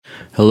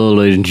Hello,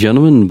 ladies and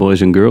gentlemen,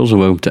 boys and girls, and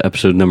welcome to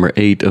episode number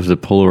 8 of the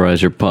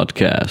Polarizer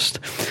podcast.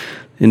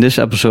 In this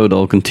episode,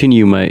 I'll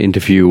continue my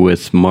interview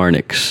with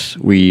Marnix.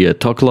 We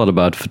talk a lot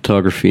about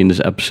photography in this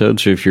episode,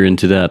 so if you're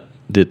into that,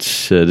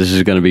 this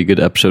is going to be a good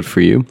episode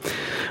for you.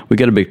 We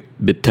get a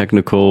bit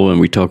technical, and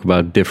we talk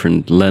about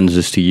different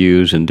lenses to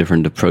use and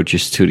different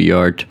approaches to the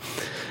art.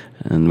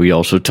 And we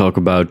also talk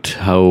about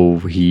how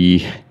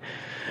he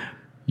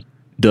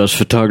does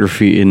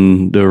photography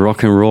in the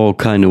rock and roll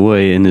kind of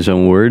way, in his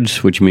own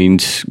words, which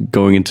means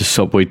going into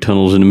subway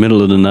tunnels in the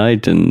middle of the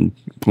night and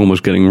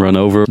almost getting run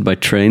over by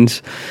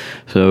trains.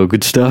 So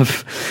good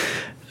stuff.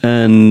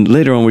 And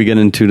later on we get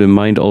into the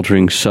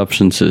mind-altering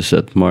substances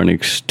that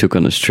Marnix took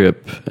on his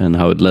trip and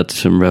how it led to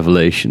some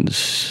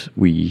revelations.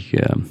 We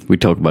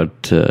talk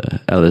about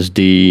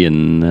LSD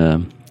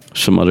and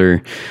some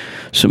other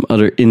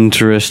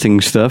interesting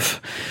stuff.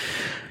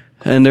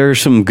 And there are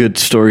some good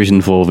stories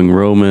involving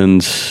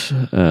romance,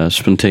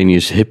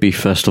 spontaneous hippie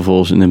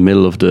festivals in the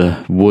middle of the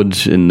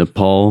woods in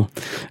Nepal,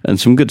 and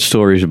some good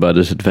stories about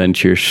his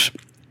adventures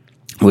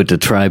with the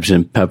tribes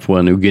in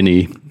Papua New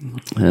Guinea.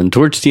 And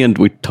towards the end,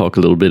 we talk a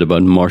little bit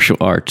about martial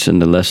arts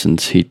and the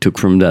lessons he took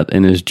from that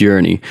in his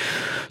journey.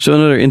 So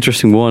another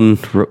interesting one,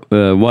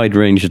 wide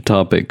range of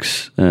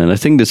topics. And I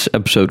think this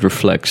episode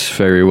reflects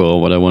very well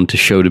what I want the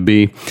show to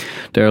be.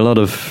 There are a lot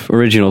of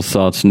original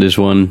thoughts in this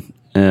one,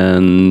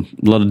 and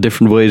a lot of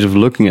different ways of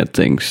looking at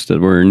things that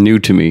were new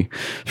to me.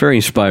 Very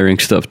inspiring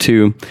stuff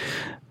too.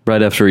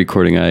 Right after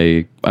recording,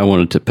 I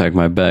wanted to pack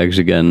my bags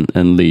again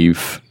and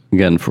leave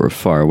again for a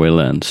faraway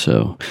land.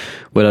 So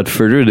without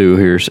further ado,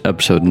 here's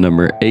episode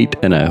number 8,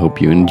 and I hope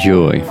you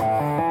enjoy.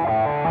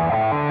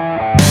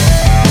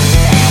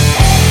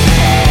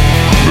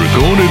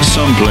 Recorded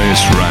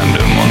someplace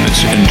random on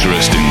this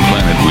interesting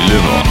planet we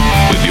live on,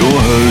 with your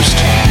host,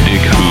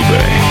 Nick Hube.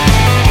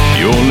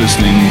 You're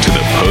listening to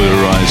the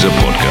Polarizer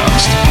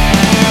podcast.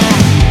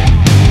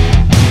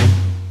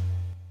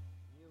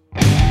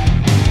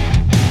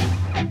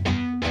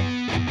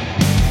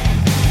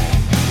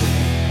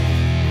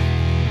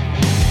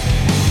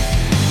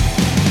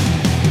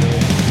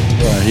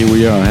 Here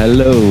we are.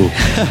 Hello.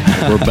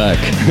 We're back.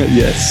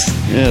 Yes.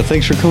 Yeah,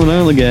 thanks for coming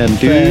on again,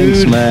 dude.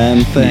 Thanks,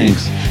 man.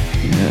 Thanks.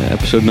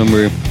 Episode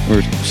number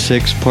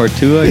 6, part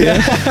 2, I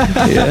guess.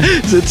 Yeah.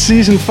 It's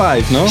season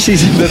 5, no?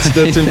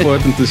 That's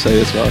important to say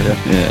as well.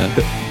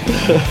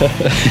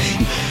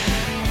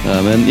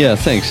 Yeah. Man, yeah,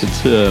 thanks.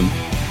 It's I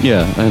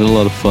had a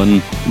lot of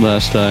fun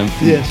last time.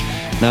 Yes.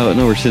 Now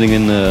we're sitting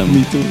in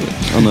Me too.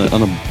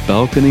 on a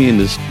balcony in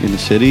the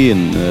city,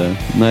 and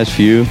nice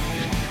view.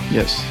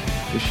 Yes,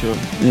 for sure.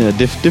 Yeah,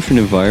 different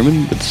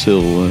environment, but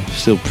still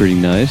pretty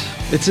nice.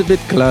 It's a bit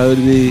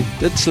cloudy.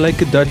 It's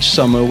like a Dutch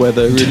summer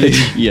weather, really.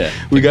 Yeah.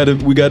 We got a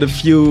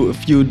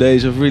few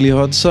days of really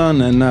hot sun,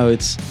 and now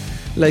it's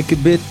like a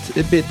bit.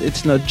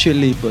 It's not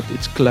chilly, but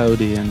it's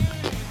cloudy, and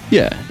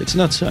it's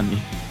not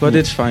sunny, but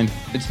it's fine.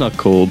 It's not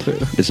cold.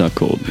 It's not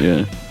cold.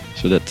 Yeah.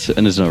 So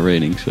and it's not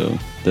raining. So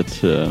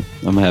that's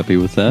I'm happy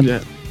with that.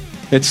 Yeah.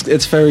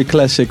 It's very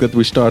classic that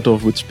we start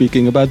off with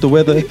speaking about the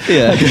weather.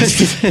 Yeah.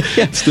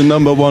 It's the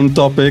number one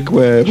topic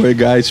where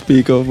guys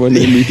speak of when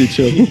they meet each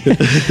other.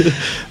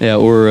 Yeah,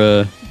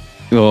 or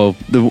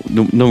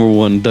the number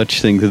one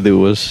Dutch thing to do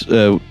would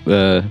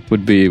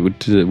be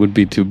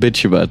to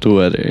bitch about the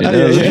weather. You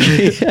know?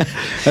 Yeah.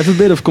 Have a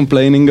bit of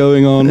complaining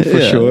going on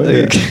for sure.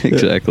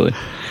 Exactly.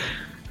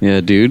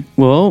 Yeah, dude.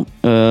 Well,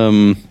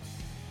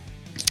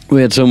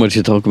 we had so much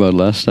to talk about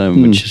last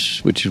time,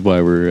 which is why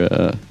we're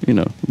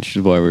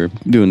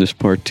doing this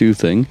part 2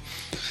 thing.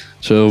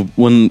 So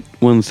one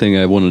thing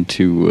I wanted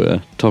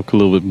to talk a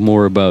little bit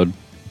more about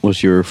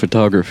was your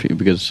photography,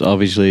 because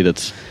obviously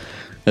that's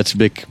a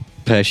big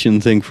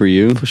passion thing for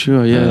you. For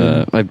sure,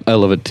 yeah. I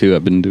love it too.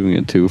 I've been doing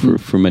it too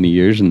for many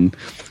years, and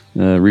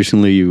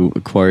recently you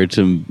acquired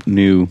some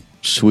new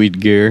sweet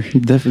gear.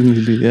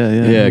 Definitely,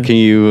 yeah. Yeah, can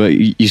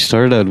you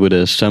started out with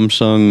a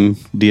Samsung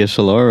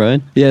DSLR,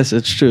 right? Yes,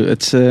 it's true.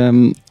 It's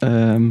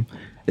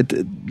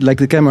like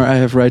the camera I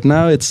have right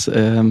now. It's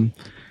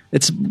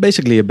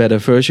basically a better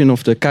version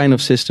of the kind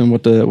of system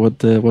what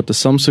the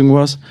Samsung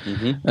was.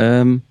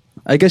 Mm-hmm.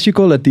 I guess you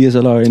call it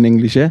DSLR in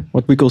English, yeah?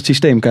 What we call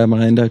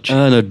systeemcamera in Dutch.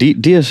 No,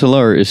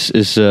 DSLR is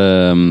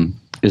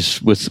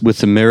with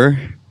the mirror.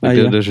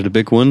 Those are the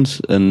big ones,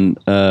 and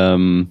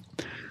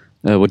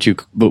what we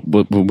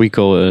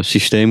call a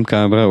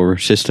systeemcamera or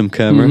system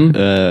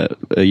camera,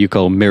 you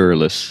call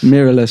mirrorless.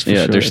 Mirrorless, for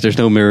sure. There's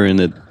no mirror in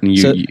it.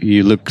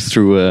 You look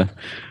through the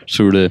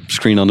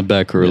screen on the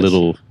back, or a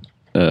little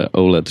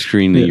OLED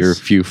screen in your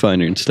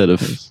viewfinder, instead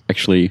of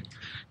actually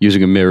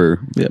using a mirror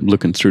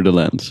looking through the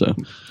lens.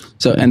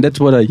 So and that's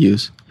what I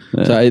use.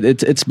 So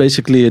it's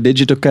basically a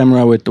digital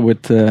camera with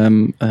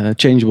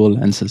changeable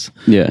lenses.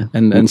 Yeah,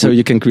 and so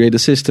you can create a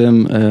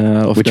system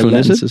of which the one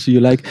lenses is it?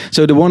 you like.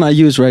 So the one I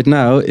use right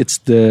now, it's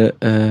the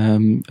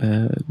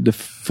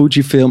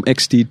Fujifilm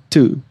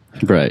X-T2.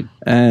 Right,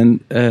 and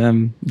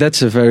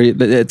that's a very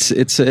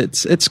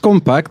it's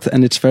compact,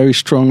 and it's very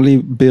strongly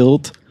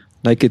built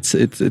Like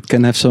it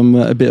can have some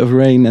a bit of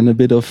rain and a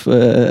bit of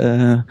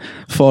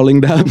falling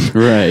down.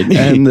 Right.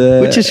 And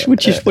which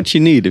is what you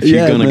need if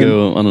you're gonna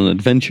go on an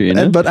adventure, you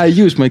know. But I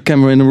use my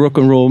camera in a rock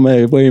and roll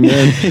way,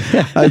 man.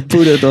 I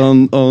put it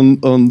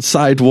on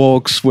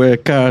sidewalks where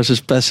cars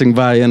is passing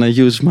by, and I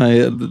use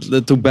my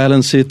to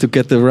balance it to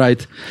get the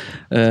right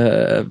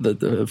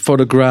the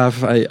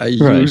photograph. I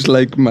use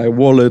like my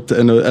wallet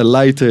and a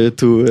lighter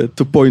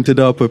to point it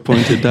up or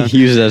point it down.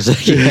 Use it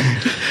as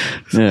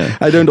yeah.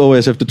 I don't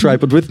always have the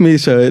tripod with me,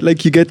 so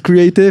like you get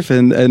creative,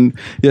 and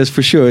yes,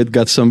 for sure, it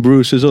got some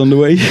bruises on the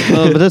way.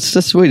 Well, but that's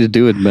the way to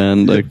do it,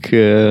 man. Like,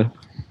 yeah,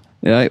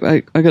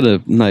 I got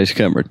a nice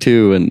camera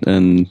too,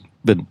 and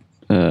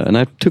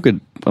I took it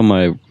on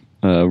my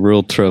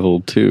world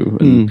travel too,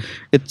 and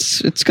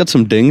it's got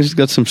some dings, it's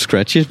got some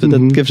scratches, but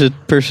that gives it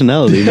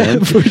personality,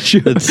 man. For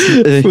sure,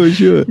 for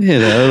sure. You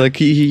know, like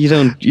you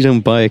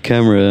don't buy a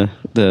camera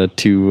to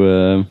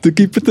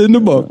keep it in the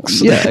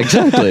box. Yeah,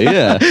 exactly.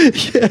 Yeah,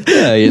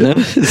 yeah, you know.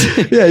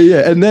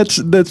 yeah, and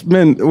that's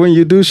man. When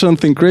you do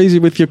something crazy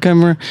with your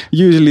camera,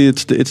 usually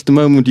it's the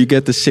moment you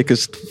get the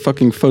sickest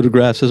fucking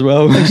photographs as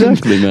well.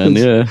 Exactly, man.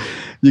 Yeah.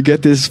 You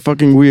get this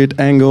fucking weird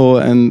angle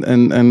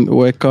and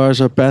where cars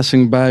are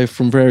passing by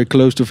from very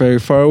close to very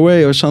far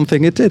away or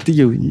something.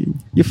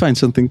 You find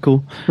something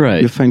cool.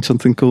 Right. You find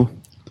something cool.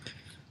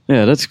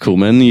 Yeah, that's cool,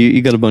 man.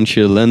 You got a bunch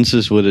of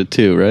lenses with it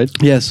too, right?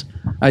 Yes.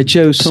 I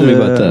chose... Tell me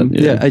about that.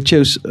 Yeah, I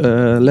chose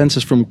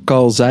lenses from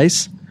Carl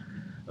Zeiss.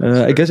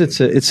 I guess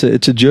it's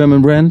a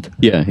German brand.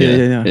 Yeah,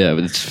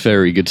 but it's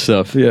very good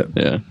stuff.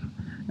 Yeah.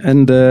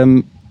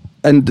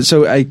 And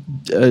so I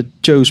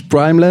chose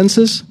prime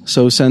lenses,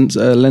 so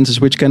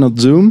lenses which cannot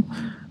zoom,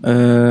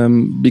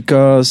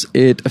 because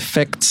it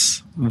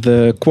affects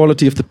the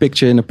quality of the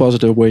picture in a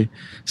positive way.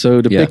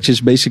 So the pictures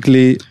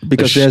basically,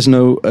 because there's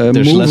no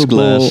movable, less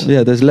glass.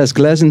 Yeah, there's less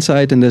glass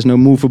inside, and there's no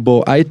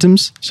movable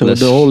items, so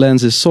the whole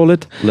lens is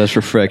solid. Less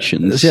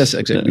refractions. Yes,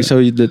 exactly.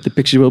 So the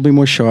picture will be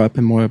more sharp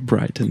and more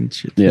bright and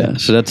shit. Yeah.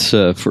 So that's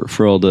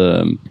for all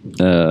the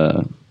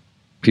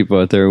people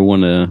out there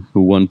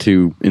who want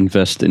to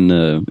invest in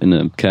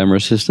a camera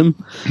system.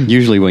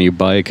 Usually, when you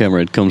buy a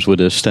camera, it comes with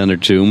a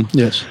standard zoom.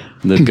 Yes.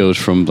 That goes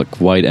from like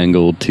wide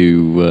angle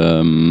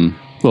to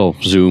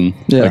zoom.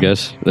 I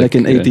guess like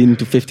an 18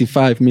 to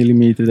 55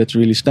 millimeter. That's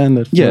really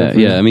standard.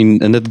 Yeah. I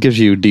mean, and that gives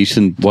you a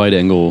decent wide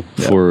angle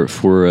for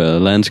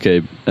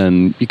landscape,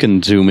 and you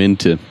can zoom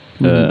into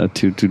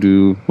to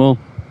do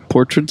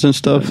portraits and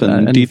stuff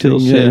and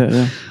details.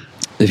 Yeah.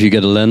 If you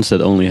get a lens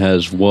that only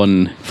has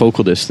one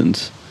focal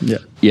distance,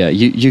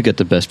 you get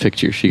the best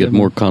pictures. You get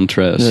more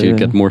contrast, you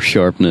get more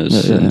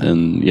sharpness,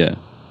 and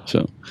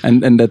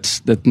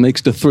that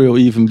makes the thrill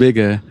even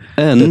bigger.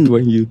 And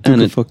when you took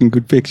a fucking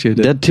good picture,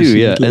 that too,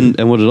 yeah.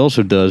 And what it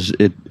also does,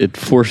 it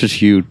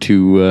forces you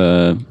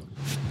to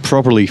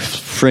properly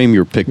frame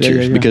your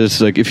pictures,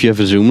 because like if you have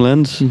a zoom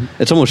lens,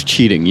 it's almost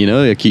cheating, you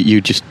know. Like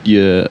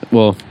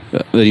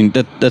I mean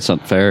that's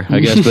not fair, I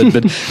guess,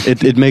 but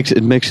it makes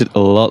it a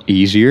lot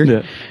easier.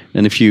 Yeah.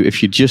 And if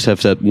you just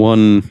have that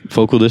one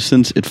focal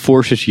distance, it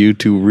forces you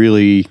to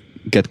really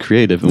get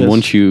creative. And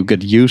once you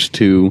get used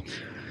to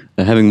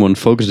having one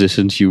focus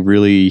distance, you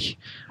really,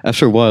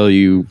 after a while,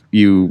 you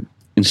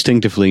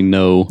instinctively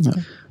know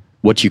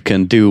what you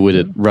can do with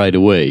it right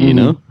away, you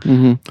know,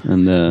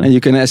 and you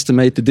can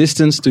estimate the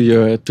distance to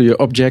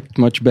your object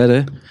much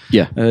better.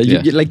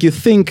 You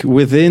think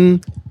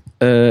within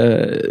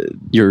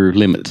your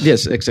limit.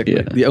 Yes, exactly.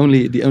 Yeah. The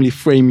only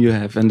frame you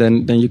have, and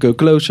then you go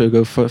closer,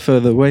 go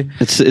further away.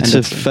 It's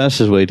the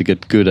fastest way to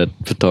get good at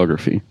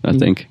photography, I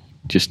think.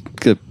 Just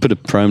put a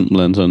prime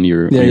lens on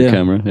your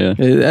camera. Yeah,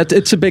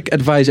 it's a big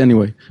advice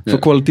anyway for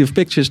quality of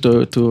pictures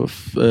to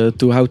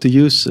how to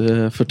use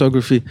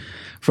photography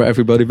for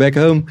everybody back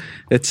home.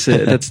 That's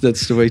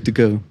the way to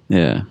go.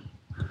 Yeah,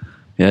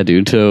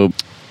 dude. So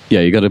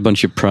you got a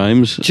bunch of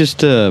primes.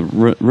 Just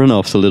run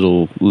off the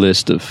little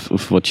list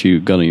of what you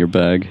got in your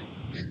bag.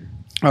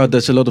 Oh,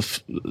 there's a lot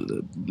of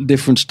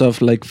different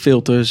stuff like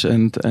filters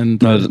and.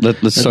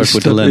 Let's start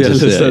with the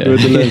lenses. Let's start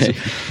with the lenses.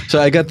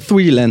 So I got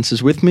 3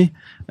 lenses with me.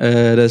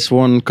 There's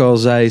one Carl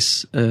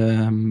Zeiss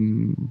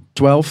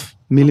 12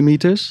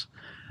 millimeters,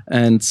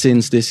 and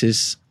since this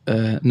is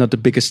not the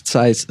biggest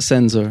size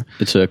sensor,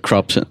 it's a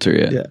crop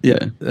sensor.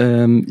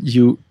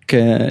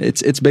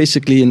 It's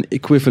basically an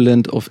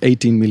equivalent of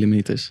 18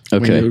 millimeters. Okay.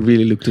 When you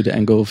really look to the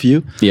angle of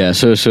view. Yeah.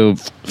 So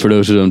for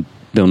those who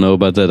don't know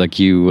about that, like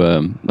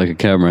like a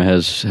camera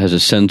has a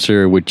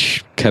sensor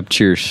which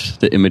captures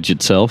the image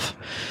itself,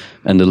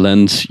 and the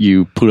lens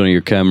you put on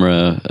your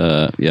camera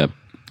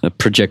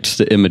projects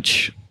the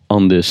image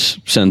on this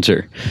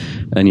sensor.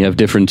 And you have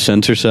different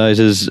sensor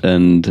sizes,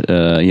 and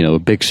a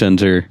big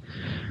sensor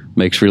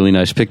makes really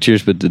nice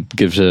pictures, but it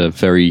gives a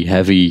very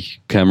heavy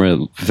camera,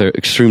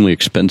 extremely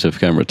expensive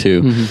camera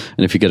too.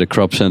 And if you get a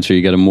crop sensor,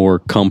 you get a more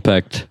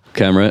compact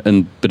camera,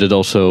 but it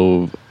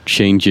also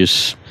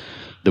changes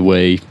the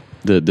way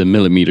the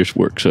millimeters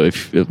work. So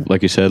if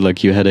like you said,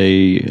 like you had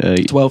a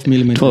 12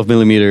 millimeter, 12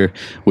 millimeter,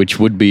 which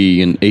would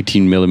be an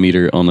 18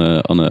 millimeter on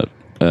a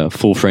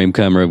full frame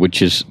camera,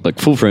 which is like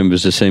full frame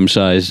is the same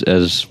size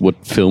as what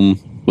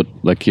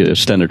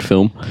standard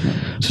film.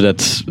 So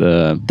that's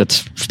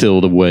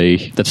still the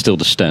way. That's still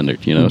the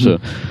standard, you know. So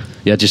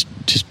yeah, just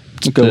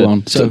go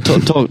on. So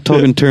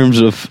talk in terms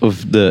of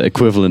the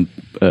equivalent.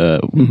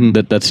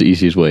 That's the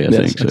easiest way, I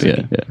think. So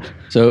exactly.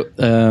 So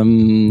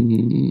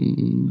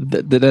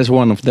there's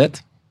one of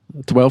that,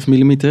 12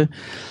 millimeter,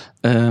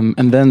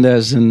 and then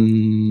there's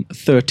an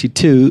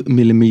 32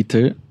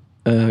 millimeter,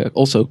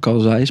 also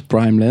Carl Zeiss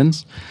prime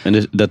lens,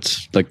 and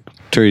that's like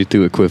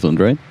 32 equivalent,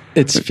 right?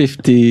 It's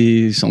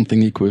 50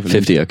 something equivalent.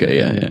 50, okay,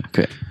 yeah.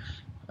 Okay.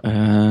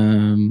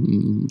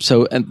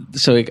 So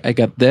I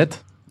got that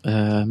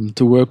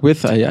to work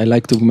with. I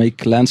like to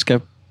make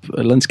landscape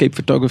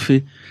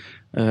photography,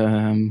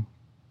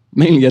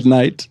 mainly at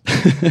night.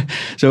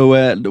 So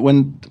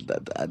when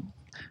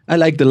I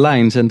like the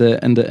lines and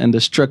the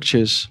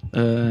structures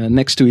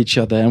next to each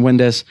other, and when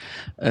there's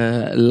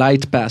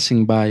light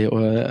passing by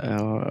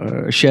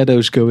or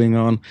shadows going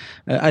on,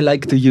 I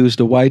like to use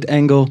the wide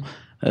angle.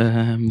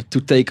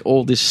 To take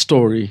all this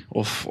story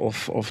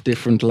of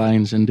different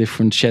lines and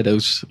different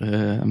shadows,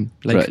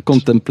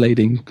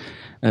 contemplating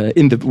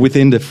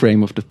within the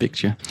frame of the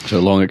picture. So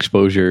long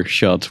exposure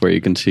shots where you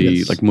can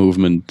see like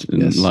movement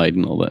and light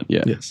and all that.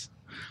 Yeah. Yes.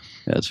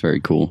 Yeah, that's very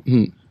cool.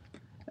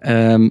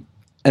 And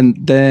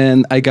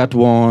then I got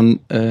one,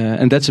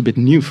 and that's a bit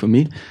new for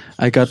me.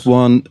 I got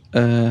one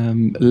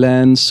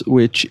lens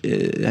which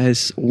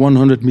has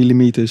 100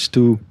 millimeters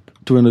to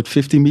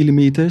 250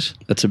 millimeters.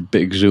 That's a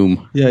big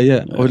zoom.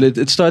 Yeah. Or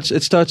it starts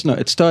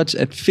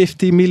at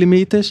 50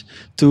 millimeters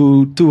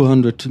to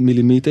 200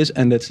 millimeters,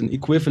 and that's an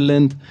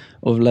equivalent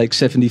of like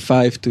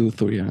 75 to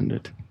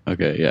 300.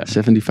 Okay, yeah.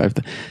 75.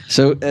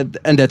 So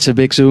and that's a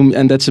big zoom,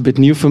 and that's a bit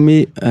new for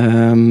me.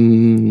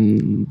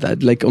 That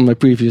like in my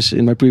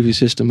previous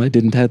system, I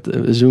didn't have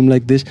a zoom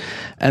like this,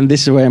 and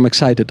this is where I'm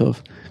excited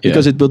of.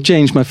 Because it will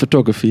change my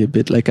photography a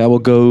bit. Like I will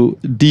go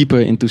deeper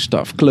into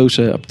stuff,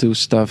 closer up to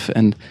stuff,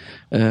 and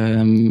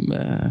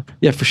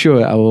for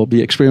sure I will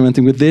be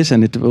experimenting with this,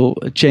 and it will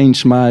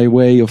change my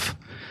way of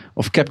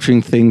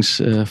capturing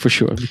things for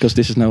sure. Because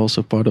this is now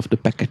also part of the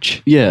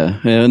package. Yeah,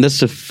 and that's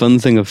the fun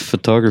thing of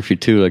photography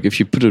too. Like if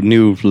you put a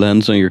new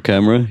lens on your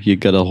camera, you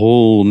get a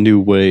whole new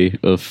way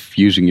of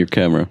using your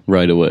camera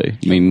right away.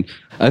 I mean,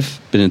 I've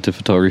been into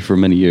photography for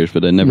many years,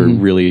 but I never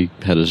really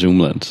had a zoom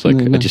lens.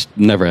 Like I just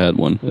never had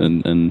one,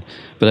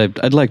 but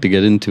I'd like to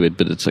get into it.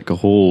 But it's like a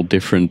whole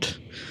different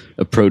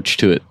approach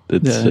to it.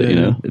 It's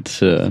it's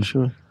for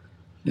sure.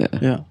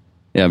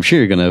 Yeah. I'm sure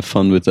you're gonna have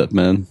fun with that,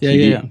 man.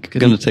 You're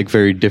gonna take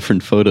very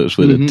different photos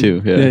with it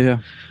too.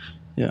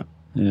 Yeah.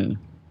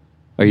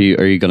 Are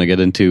you gonna get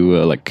into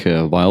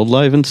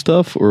wildlife and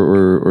stuff,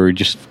 or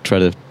just try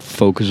to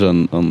focus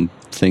on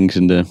things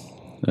in the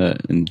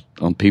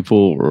on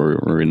people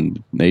or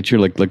in nature?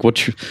 Like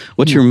what's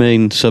your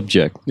main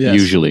subject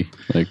usually?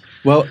 Like,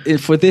 well,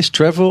 for this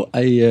travel,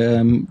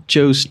 I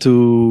chose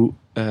to.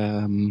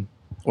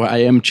 Or I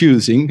am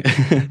choosing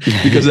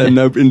because I'm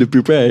now in the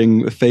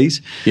preparing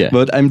phase. Yeah.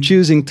 But I'm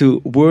choosing to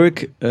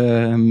work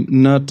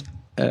not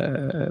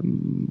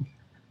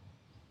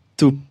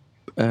to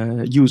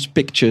use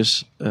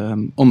pictures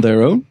on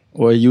their own,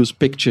 or use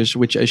pictures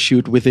which I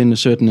shoot within a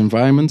certain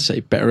environment,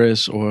 say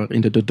Paris or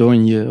in the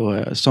Dordogne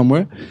or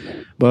somewhere.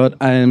 But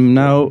I'm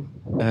now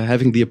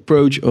having the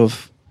approach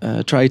of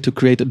try to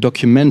create a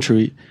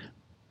documentary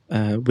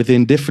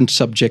within different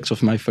subjects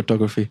of my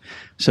photography.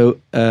 So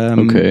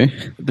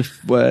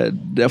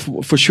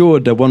for sure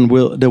there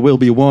will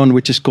be one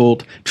which is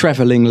called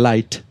Traveling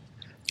Light,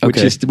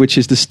 which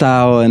is the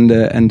style and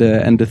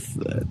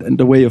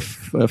the way of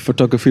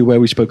photography where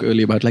we spoke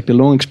earlier about, like the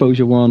long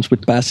exposure ones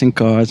with passing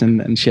cars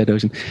and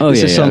shadows. And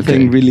this is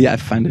something really I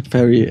find it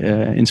very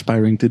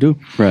inspiring to do.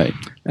 Right.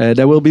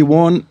 There will be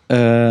one.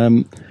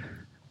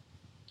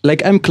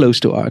 Like I'm close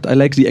to art. I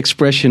like the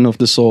expression of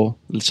the soul.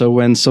 So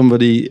when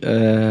somebody,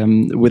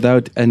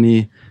 without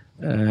any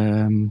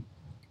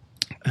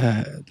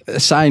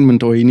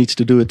assignment, or he needs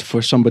to do it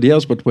for somebody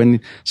else, but when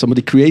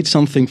somebody creates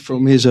something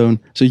from his own,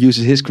 so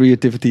uses his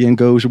creativity and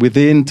goes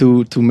within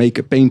to make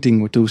a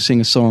painting or to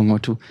sing a song or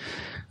to,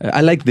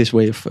 I like this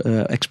way of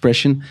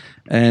expression,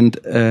 and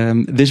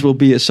this will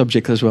be a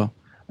subject as well.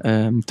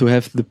 To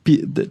have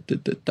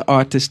the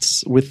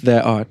artists with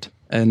their art.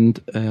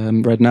 And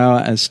right now,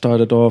 I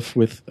started off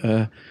with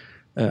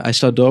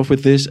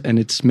this, and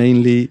it's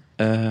mainly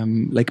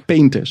like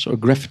painters or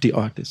graffiti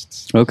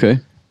artists. Okay.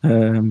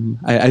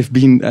 I've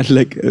been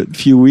like a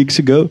few weeks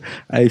ago.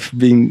 I've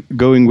been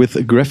going with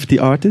a graffiti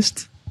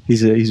artist.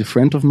 He's a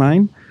friend of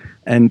mine,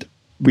 and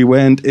we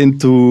went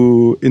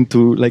into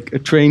like a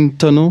train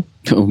tunnel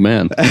Oh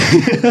man!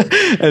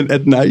 And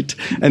at night,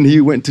 and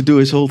he went to do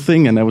his whole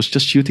thing, and I was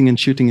just shooting, and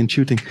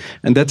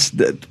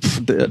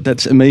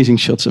that's amazing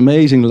shots,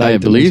 amazing light. I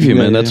believe you,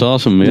 man. That's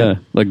awesome. Yeah.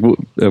 Like,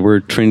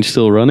 were trains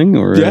still running,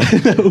 or? Yeah,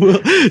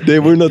 well, they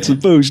were not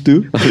supposed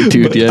to. Oh,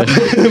 dude, yeah.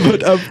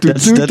 But up to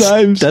two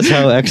times. That's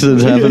how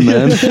accidents happen,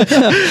 man.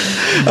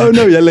 Oh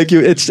no, yeah, like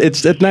it's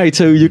at night,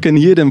 so you can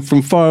hear them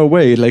from far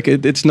away. Like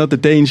it's not the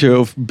danger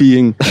of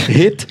being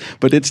hit,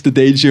 but it's the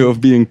danger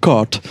of being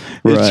caught.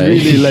 It's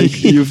really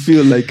like you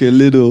feel like a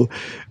little.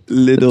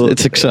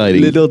 It's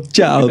exciting. Little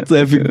child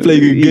playing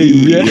a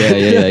game.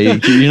 Yeah.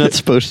 You're not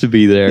supposed to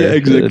be there. Yeah,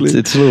 exactly.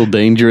 It's a little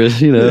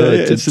dangerous, you know.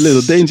 Yeah, it's a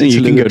little dangerous.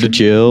 You can go to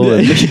jail.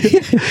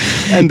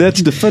 And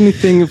that's the funny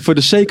thing. For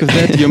the sake of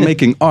that, you're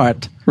making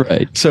art.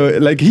 Right. So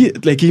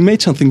he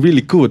made something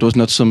really cool. It was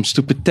not some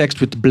stupid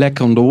text with black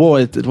on the wall.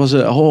 It was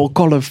a whole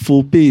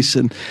colorful piece,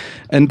 and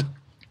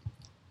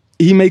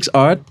he makes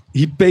art.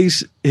 He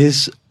pays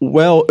his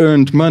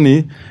well-earned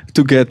money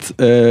to get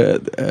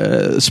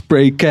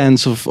spray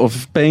cans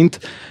of paint,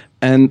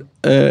 and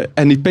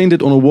he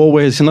painted on a wall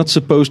where he's not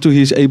supposed to.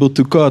 He's able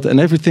to cut and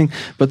everything,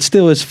 but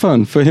still, it's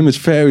fun for him. It's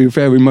very,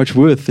 very much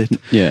worth it.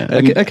 Yeah,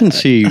 I can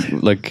see.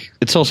 Like,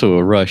 it's also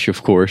a rush,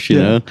 of course. You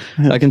know,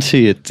 I can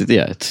see it.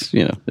 Yeah, it's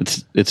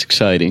it's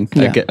exciting.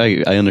 Yeah.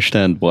 I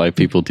understand why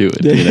people do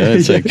it. You know,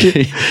 it's like.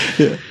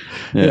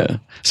 Yeah.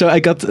 So I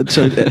got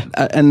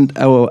and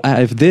I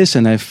have this,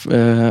 and I have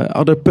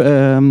other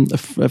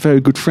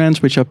very good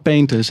friends which are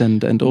painters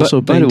and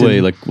also. By the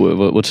way, like,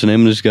 what's the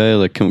name of this guy?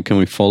 Like, can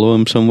we follow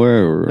him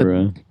somewhere?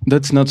 Or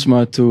that's not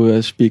smart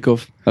to speak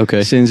of.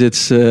 Okay. Since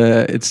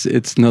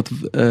it's not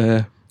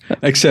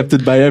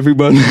accepted by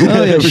everyone.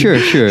 Oh yeah, sure.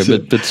 So,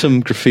 but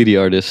some graffiti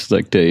artists,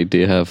 like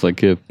they have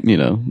like a, you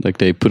know, like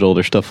they put all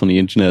their stuff on the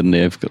internet and they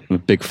have a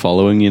big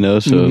following, you know.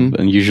 So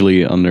and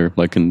usually under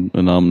like an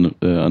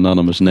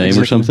anonymous name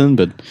or something.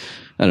 But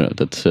I don't know.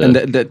 That's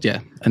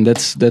and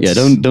that's yeah.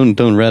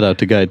 Don't rat out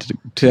the guy to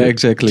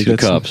the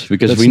cops,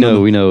 because we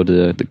know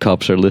the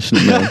cops are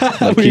listening.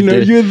 Like, we know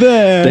you're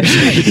there.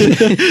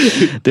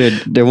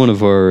 They're one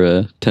of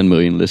our 10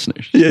 million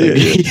listeners.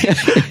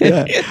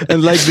 Yeah.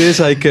 And like this,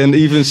 I can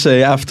even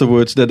say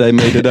afterwards that I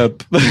made it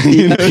up.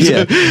 You know,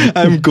 so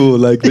I'm cool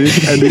like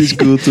this, and he's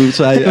cool too.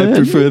 So I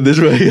prefer this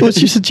way. It was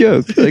just a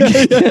joke.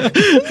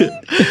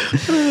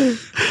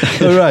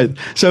 All right.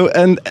 So,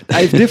 and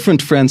I have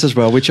different friends as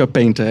well, which are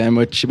painter and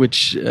which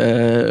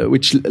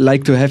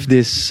like to have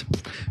this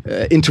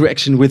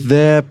interaction with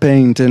their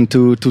paint and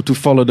to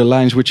follow the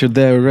lines which are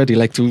there already,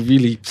 like to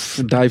really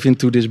dive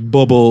into this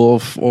bubble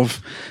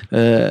of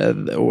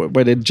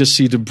where they just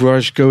see the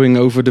brush going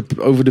over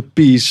the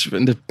piece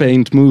and the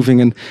paint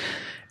moving, and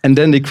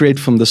then they create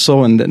from the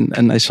soul,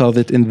 and I saw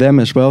that in them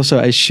as well. So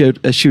I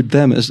shoot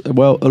them as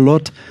well a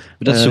lot.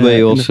 But that's the way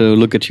you also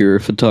look at your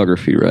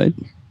photography, right?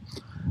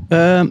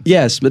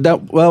 Yes, but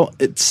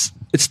it's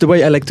the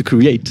way I like to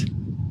create.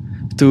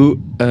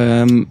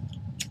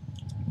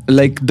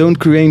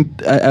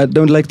 I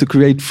don't like to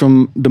create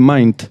from the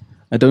mind.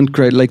 I don't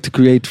like to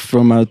create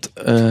from a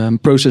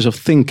process of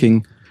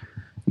thinking,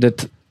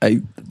 that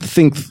I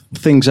think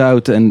things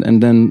out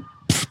and then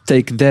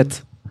take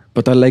that.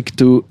 But I like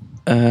to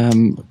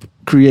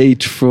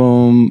create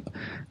from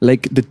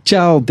like the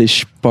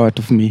childish part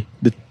of me,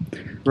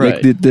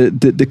 right. Like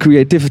the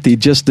creativity,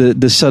 just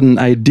the sudden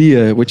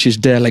idea which is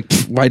there, like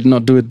why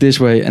not do it this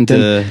way, and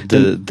then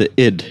the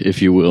id,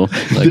 if you will,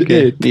 like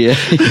the id.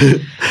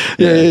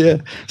 Yeah.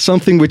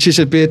 Something which is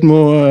a bit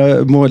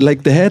more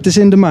like the head is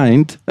in the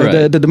mind,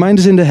 right. The mind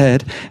is in the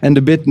head, and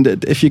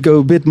if you go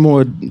a bit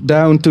more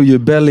down to your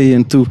belly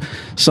into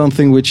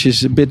something which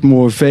is a bit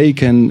more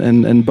vague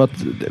and but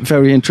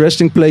very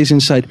interesting place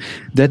inside,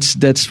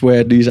 that's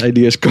where these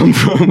ideas come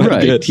from.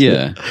 Right.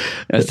 Yeah.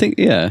 I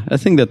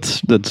think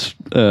that's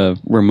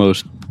where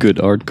most good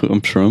art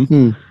comes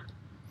from.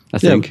 I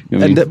think.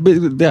 I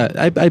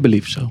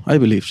believe so.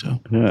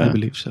 Yeah. I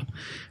believe so.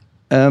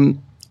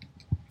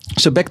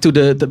 So back to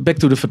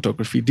the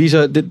photography.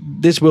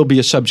 This will be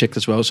a subject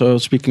as well. So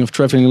speaking of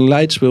traveling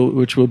lights,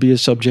 which will be a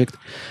subject.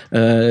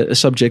 A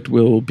subject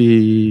will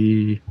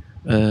be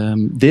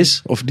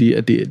this of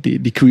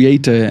the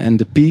creator and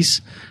the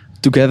piece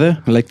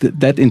together, like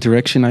that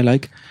interaction I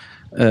like.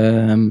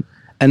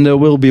 And there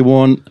will be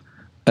one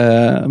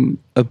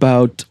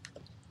about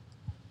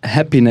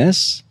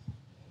happiness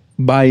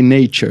by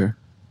nature.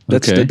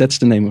 That's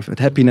the name of it.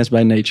 Happiness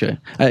by nature.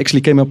 I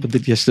actually came up with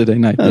it yesterday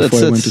night before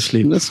I went to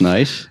sleep. That's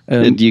nice.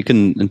 And you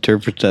can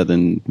interpret that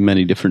in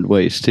many different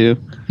ways too.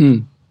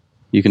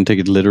 You can take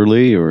it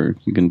literally, or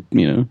you can,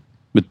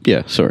 But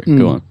yeah, sorry,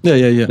 go on.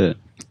 Yeah.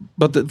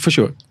 But for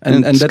sure,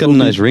 and it's got a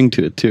nice ring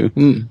to it too.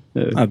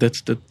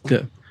 That's that.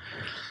 Yeah.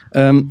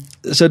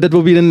 So that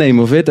will be the name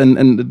of it,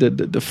 and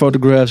the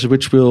photographs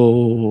which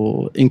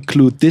will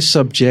include this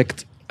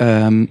subject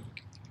are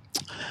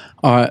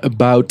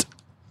about.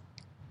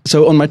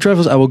 So on my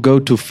travels, I will go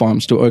to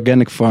farms, to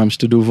organic farms,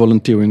 to do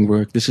volunteering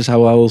work. This is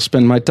how I will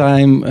spend my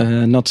time,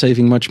 not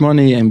saving much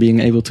money and being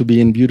able to be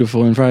in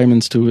beautiful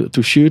environments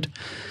to shoot.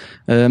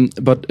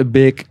 But a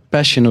big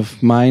passion of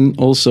mine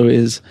also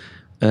is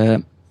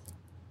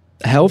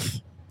health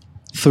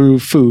through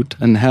food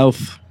and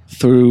health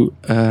through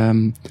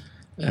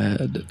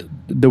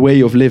the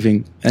way of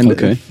living. And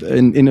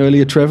in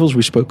earlier travels,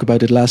 we spoke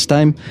about it last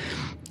time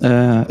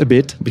a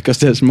bit, because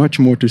there's much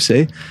more to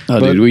say. Oh,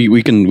 dude,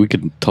 we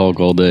can talk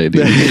all day.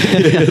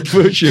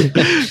 For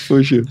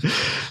sure.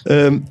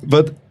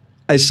 But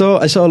I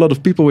saw a lot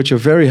of people which are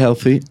very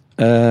healthy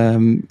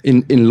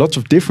in lots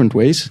of different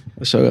ways.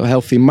 So a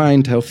healthy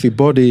mind, healthy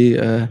body,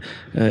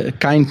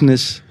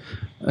 kindness,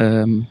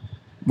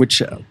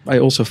 which I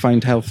also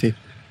find healthy.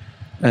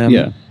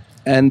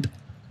 And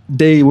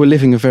they were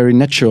living a very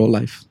natural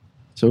life.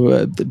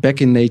 So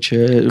back in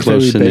nature,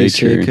 close very to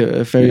basic,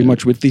 nature. very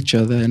much with each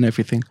other and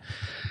everything.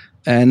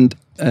 And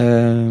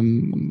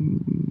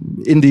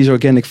in these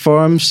organic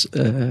farms,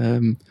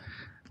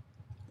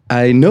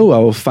 I know I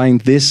will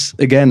find this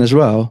again as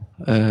well.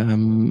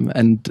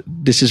 And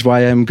this is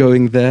why I'm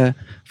going there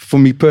for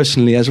me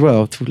personally as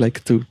well,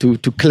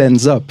 to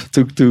cleanse up,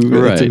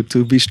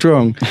 to be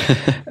strong.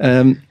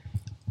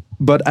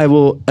 But I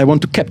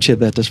want to capture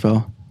that as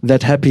well,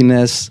 that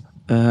happiness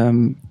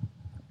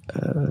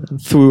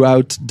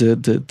throughout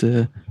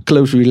the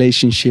close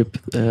relationship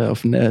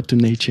to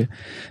nature.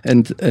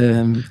 And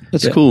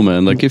that's cool,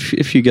 man. Like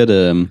if you get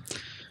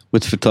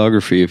with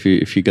photography,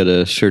 if you get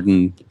a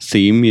certain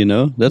theme,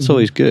 that's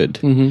always good.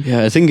 Mm-hmm.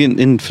 Yeah, I think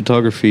in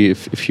photography,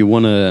 if you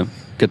want to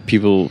get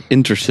people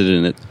interested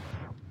in it,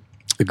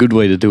 a good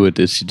way to do it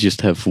is to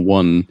just have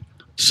one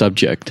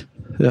subject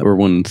or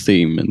one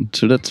theme, and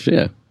so that's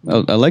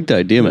I like the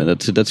idea, man.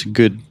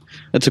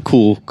 That's a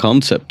cool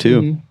concept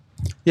too. Mm-hmm.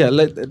 Yeah,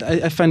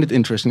 I find it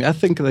interesting. I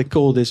think they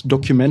call this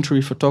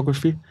documentary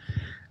photography,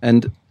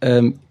 and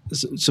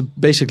so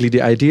basically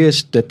the idea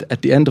is that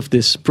at the end of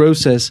this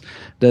process,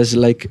 there's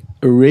like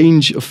a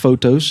range of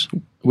photos,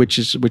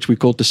 which we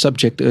called the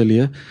subject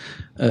earlier,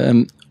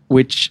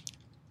 which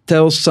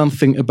tells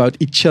something about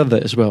each other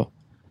as well.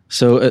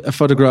 So a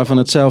photograph on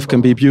itself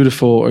can be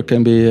beautiful or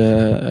can be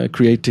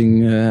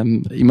creating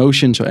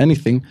emotions or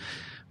anything,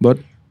 but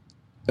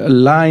a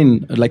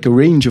line, like a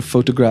range of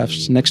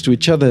photographs next to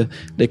each other,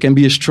 they can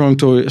be a strong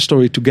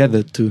story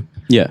together too.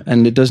 Yeah,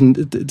 and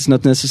it's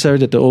not necessary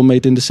that they're all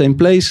made in the same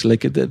place.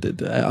 Like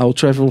I'll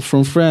travel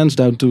from France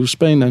down to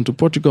Spain, down to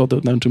Portugal,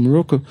 down to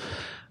Morocco.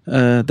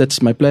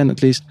 That's my plan,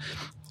 at least.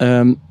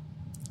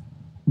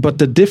 But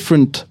the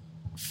different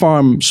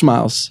farm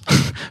smiles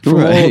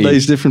from all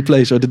these different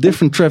places, or the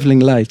different traveling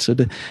lights. So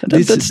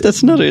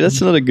that's not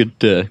a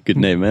good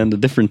name, man. The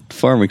different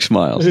farming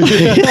smiles.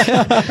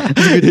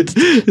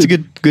 It's a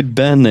good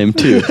band name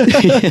too.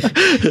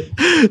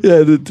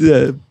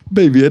 Yeah,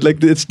 maybe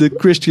it's the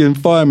Christian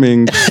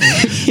farming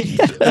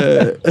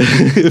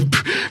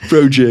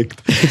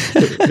project.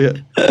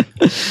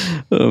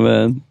 Oh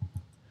man,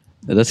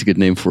 that's a good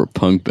name for a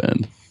punk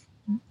band.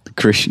 The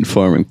Christian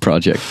Farming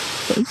Project.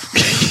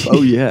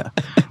 Oh yeah,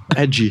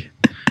 edgy.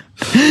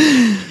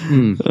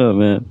 Oh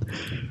man,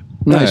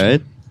 nice. All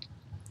right.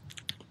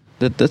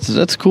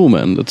 That's cool,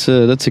 man. That's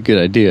a good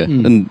idea.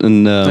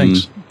 And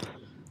thanks.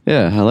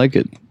 Yeah, I like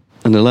it.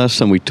 And the last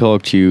time we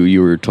talked,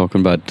 you were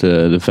talking about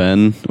the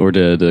van or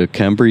the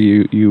camper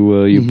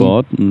you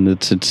bought, and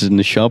it's in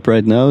the shop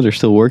right now. They're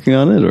still working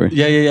on it, or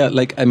yeah.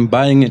 Like I'm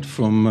buying it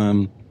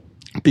from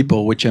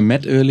people which I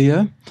met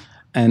earlier,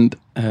 and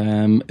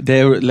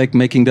they're like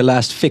making the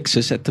last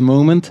fixes at the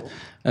moment.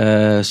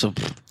 So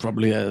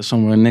probably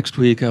somewhere next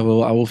week I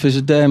will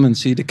visit them and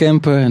see the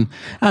camper, and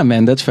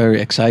man, that's very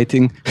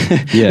exciting.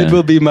 Yeah, it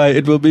will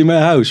be my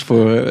house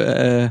for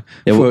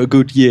a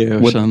good year.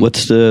 Or something.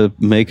 What's the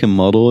make and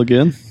model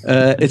again?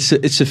 It's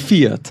a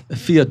Fiat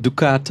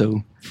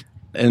Ducato,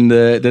 and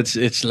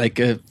it's like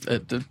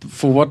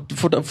for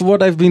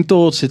what I've been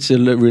told, it's a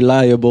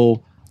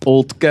reliable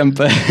old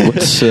camper.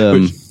 What's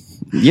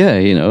yeah,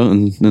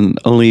 and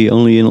only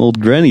an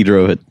old granny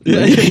drove it.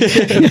 Yeah,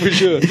 for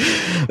sure.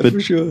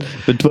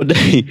 But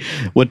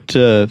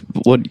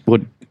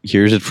what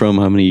year is it from?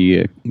 How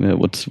many?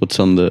 What's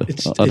on the?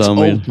 It's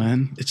old,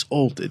 man. It's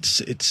old. It's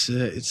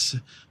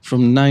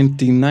from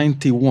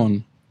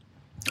 1991.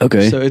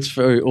 Okay. So it's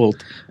very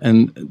old,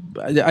 and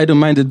I don't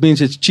mind. It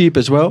means it's cheap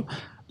as well.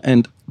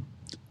 And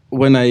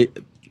when I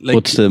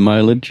what's the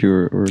mileage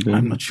or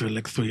I'm not sure,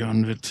 like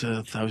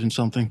 300,000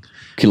 something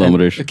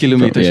kilometers.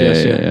 Kilometers,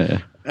 yes. Yeah.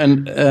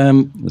 And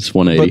it's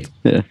 180.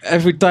 But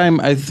every time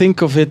I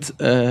think of it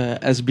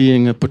as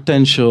being a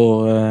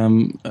potential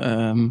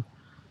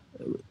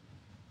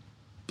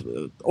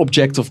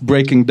object of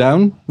breaking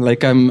down,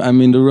 like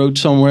I'm in the road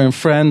somewhere in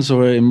France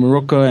or in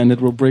Morocco and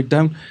it will break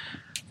down.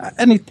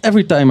 And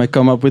every time I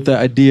come up with the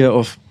idea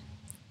of,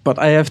 but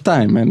I have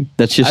time, and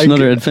that's just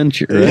another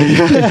adventure,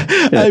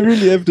 right? I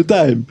really have the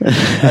time.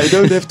 I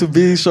don't have to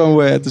be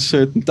somewhere at a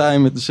certain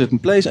time at a certain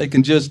place. I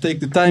can just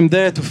take the time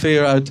there to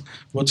figure out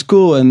what's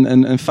cool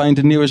and find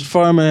the nearest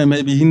farmer, and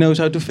maybe he knows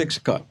how to fix a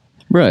car.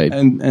 Right.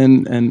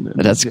 And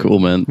that's cool,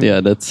 man.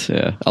 Yeah,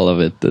 I love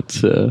it.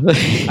 That's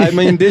I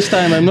mean, this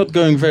time I'm not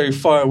going very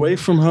far away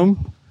from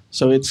home.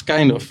 So it's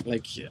kind of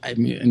like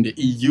I'm in the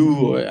EU,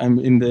 or I'm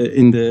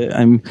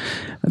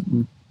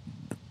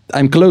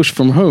I'm close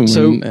from home.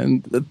 So-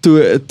 and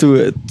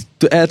to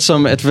add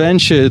some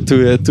adventure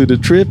to the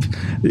trip,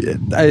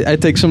 I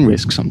take some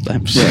risks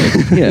sometimes.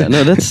 Right. Yeah,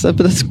 no,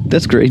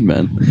 that's great,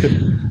 man.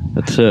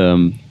 That's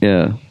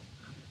yeah.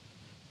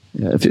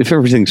 Yeah, if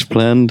everything's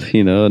planned,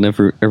 you know, and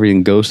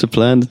everything goes to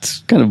plan,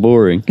 it's kind of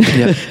boring.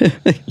 Yeah.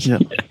 Yeah.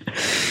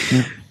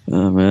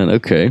 Oh man,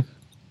 okay.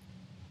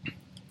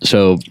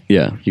 So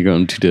yeah, you're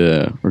going to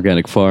the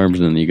organic farms,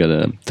 and then you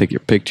gotta take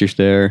your pictures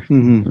there,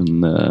 Mhm.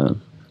 and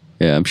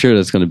yeah, I'm sure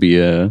that's gonna be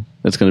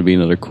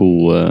another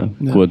cool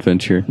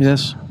adventure.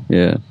 Yes.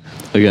 Yeah.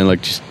 Again,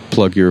 like just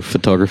plug your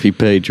photography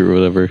page or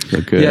whatever.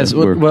 Like, Yes.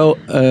 Well,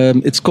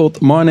 it's called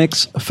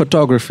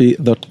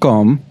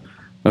marnixphotography.com.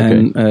 Okay.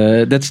 And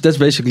that's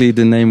basically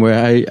the name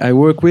where I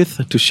work with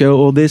to show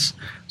all this.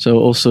 So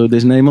also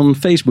this name on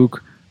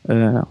Facebook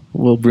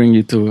will bring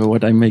you to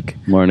what I make.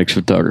 Marnix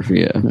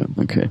Photography, yeah.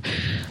 Okay.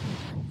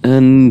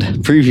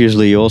 And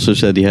previously, you also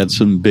said you had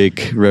some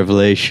big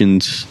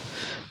revelations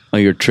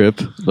on your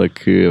trip.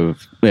 Like,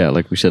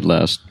 like we said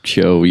last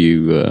show,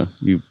 you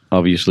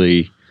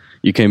obviously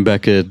you came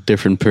back a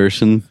different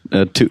person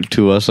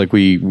to us. Like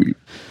a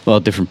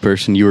different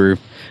person.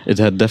 It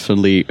had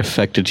definitely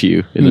affected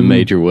you in a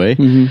major way.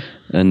 Mm-hmm.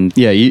 And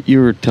yeah, you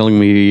were telling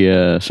me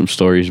some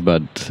stories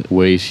about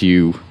ways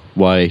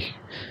why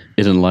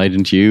it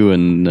enlightened you,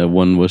 and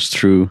one was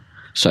through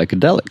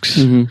psychedelics.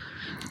 Mm-hmm.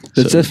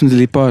 That's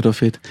definitely part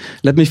of it.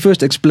 Let me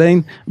first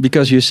explain,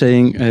 because you're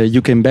saying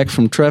you came back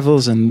from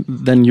travels and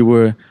then you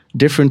were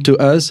different to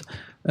us.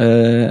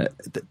 A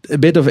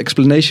bit of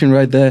explanation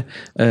right there.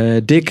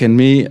 Dick and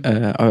me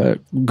are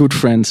good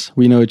friends.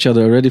 We know each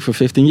other already for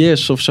 15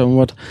 years or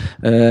somewhat,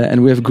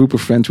 and we have a group of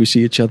friends. We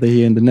see each other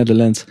here in the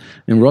Netherlands,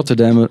 in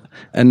Rotterdam,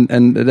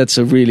 and that's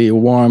a really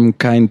warm,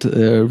 kind,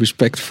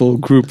 respectful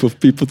group of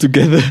people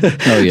together.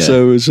 Oh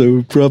yeah.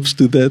 So props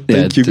to that. Yeah,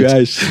 Thank you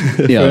guys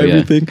for yeah.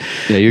 everything.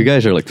 Yeah, you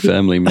guys are like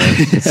family, man.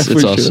 It's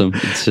for awesome.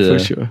 Sure. It's, For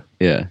sure.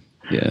 Yeah.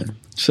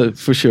 So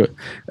for sure.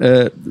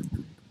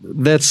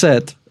 That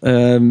said,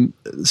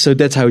 so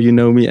that's how you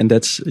know me, and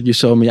you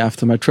saw me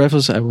after my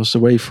travels. I was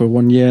away for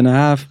 1 year and a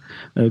half,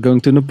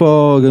 going to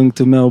Nepal, going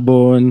to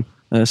Melbourne,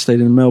 stayed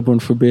in Melbourne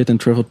for a bit,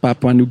 and traveled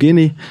Papua New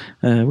Guinea,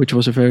 which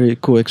was a very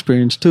cool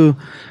experience too.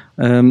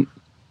 And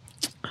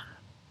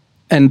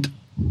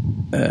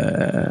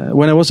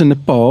when I was in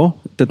Nepal,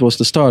 that was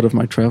the start of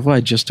my travel.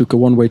 I just took a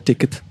one-way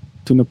ticket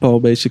to Nepal,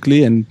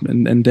 basically, and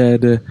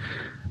there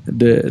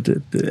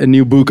a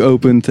new book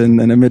opened, and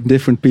I met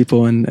different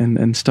people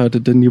and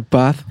started a new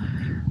path.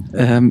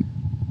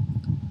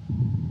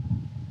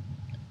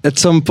 At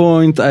some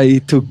point, I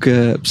took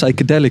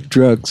psychedelic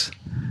drugs,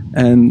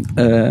 and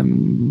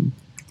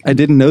I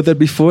didn't know that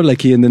before.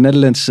 Like here in the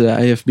Netherlands,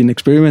 I have been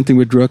experimenting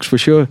with drugs for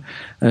sure,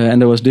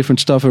 and there was different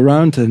stuff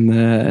around.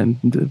 And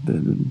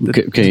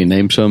Can you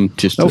name some?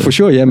 For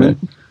sure, yeah, man.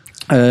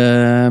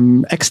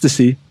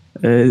 Ecstasy.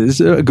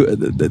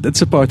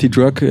 That's a party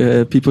drug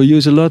people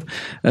use a lot,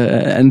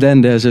 and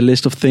then there's a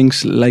list of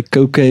things like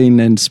cocaine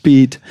and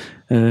speed.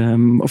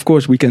 Of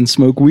course, we can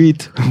smoke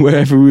weed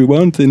wherever we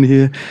want in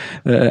here,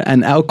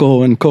 and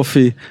alcohol and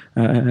coffee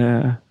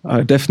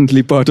are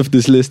definitely part of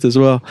this list as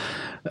well.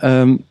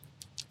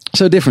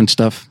 So different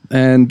stuff,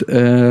 and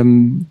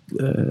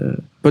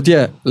but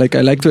yeah, like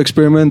I like to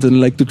experiment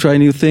and like to try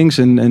new things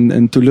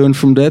and to learn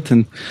from that,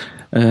 and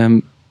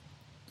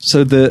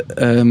so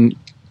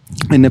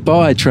in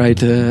Nepal, I tried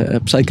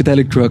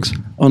psychedelic drugs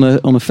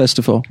on a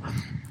festival.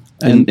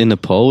 And in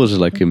Nepal, was it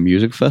like a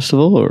music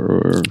festival,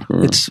 or?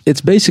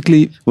 It's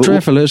basically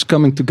travelers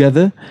coming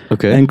together,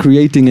 okay, and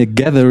creating a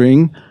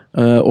gathering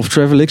of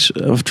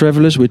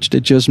travelers which they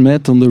just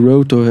met on the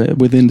road or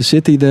within the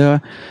city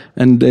there,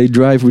 and they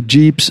drive with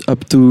jeeps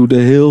up to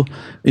the hill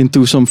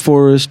into some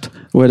forest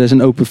where there's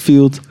an open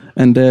field.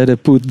 And there they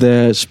put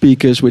their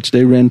speakers, which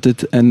they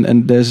rented,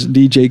 and there's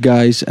DJ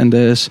guys, and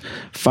there's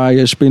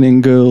fire spinning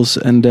girls,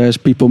 and there's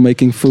people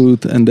making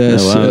food, and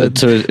there's so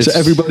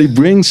everybody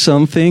brings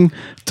something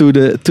to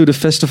the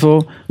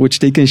festival which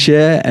they can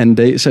share, and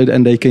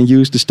they can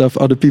use the stuff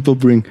other people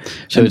bring.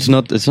 So it's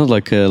not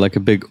like a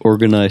big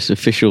organized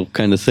official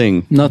kind of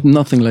thing.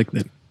 Nothing like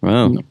that.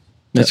 Wow. No.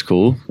 That's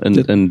cool.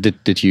 And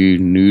did you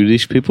knew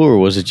these people, or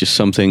was it just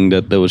something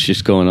that was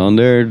just going on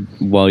there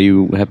while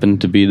you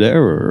happened to be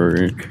there,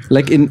 or?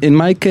 Like in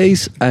my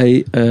case,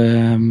 I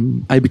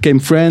became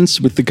friends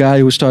with the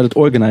guy who started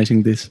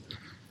organizing this.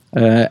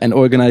 And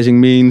organizing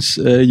means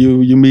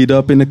you meet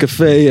up in a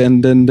cafe,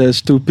 and then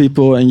there's two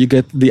people, and you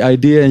get the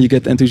idea, and you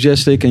get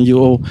enthusiastic, and you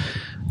all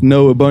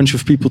know a bunch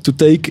of people to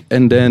take,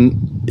 and then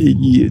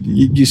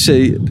you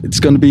say it's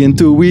going to be in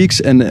 2 weeks,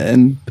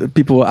 and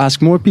people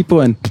ask more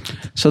people, and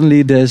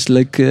suddenly there's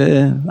like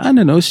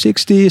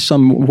 60,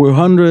 some were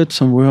 100,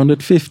 some were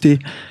 150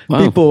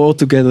 people all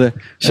together.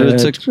 So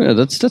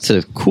that's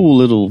a cool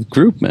little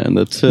group, man.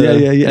 That's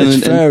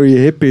it's very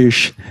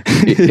hippish.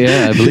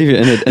 Yeah, I believe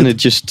it, and it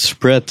just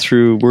spread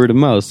through word of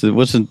mouth. It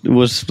was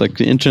like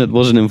the internet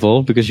wasn't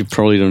involved, because you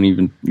probably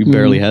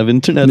barely have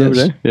internet over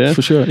there. Yeah,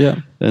 for sure.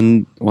 Yeah.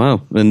 And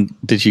wow. And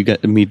did you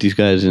get to meet these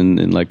guys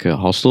in like a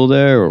hostel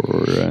there,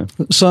 or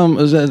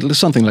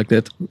Something like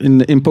that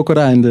in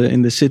Pokhara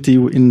in the city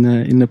in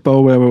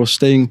Nepal where I was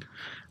staying.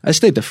 I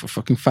stayed there for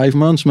fucking 5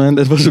 months, man.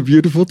 That was a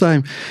beautiful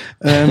time.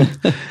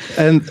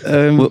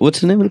 What's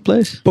the name of the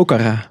place?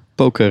 Pokhara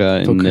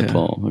In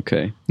Nepal.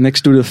 Okay.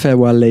 Next to the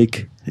Ferwa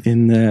Lake.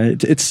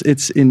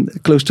 It's in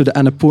close to the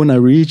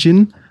Annapurna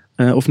region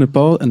of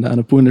Nepal, and the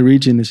Annapurna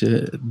region is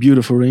a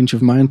beautiful range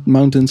of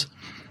mountains,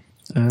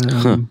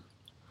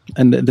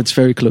 and that's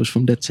very close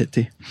from that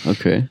city.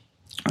 Okay.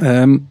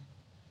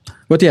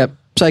 But yeah,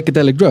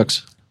 psychedelic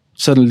drugs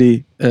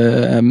suddenly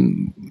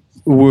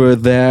were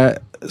there.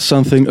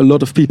 Something a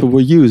lot of people were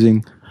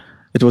using.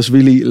 It was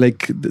really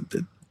like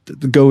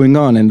the going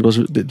on, and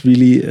it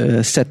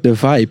really set the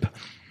vibe,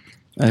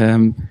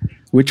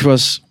 which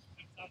was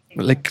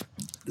like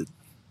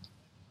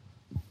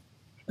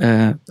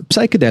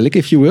psychedelic,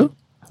 if you will.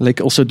 Like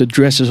also the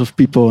dresses of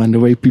people and the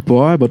way people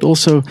are, but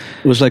also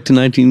it was like the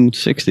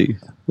 1960s.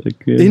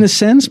 Like, in a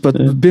sense, but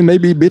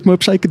maybe a bit more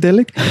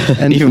psychedelic,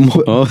 and even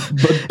more.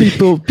 But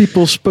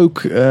people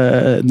spoke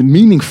the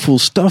meaningful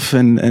stuff,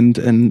 and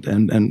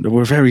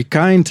were very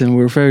kind and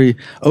were very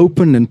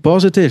open and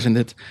positive, and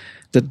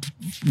that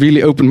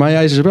really opened my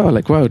eyes as well.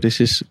 Like, wow, this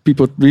is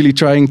people really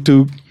trying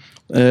to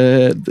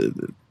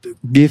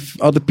give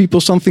other people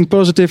something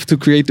positive to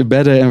create a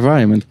better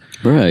environment.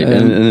 Right,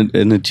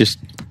 and it just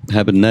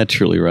happened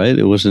naturally, right?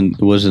 It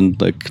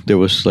wasn't like there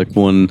was like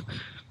one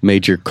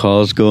major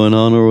cause going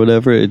on or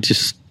whatever. It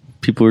just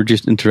people were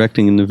just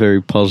interacting in a very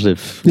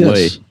positive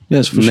way.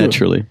 Yes, for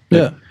naturally.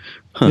 Sure.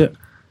 Yeah, yeah.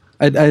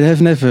 I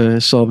have never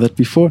saw that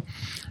before.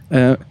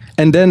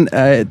 And then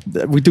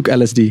we took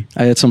LSD.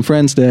 I had some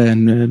friends there,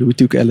 and we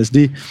took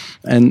LSD.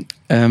 And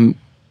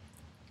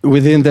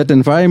within that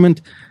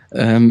environment,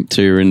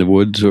 so you're in the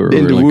woods, or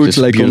in the like woods, this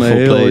like on a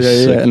hill, place,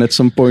 yeah. And at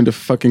some point, the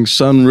fucking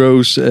sun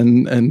rose,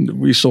 and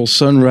we saw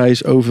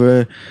sunrise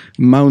over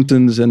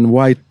mountains and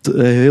white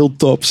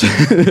hilltops.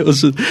 It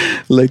was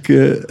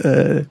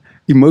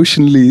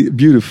emotionally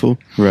beautiful,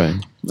 right?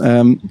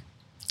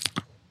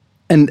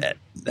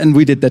 And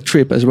we did that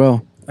trip as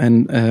well,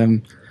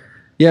 and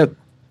yeah,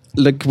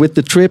 like with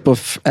the trip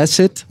of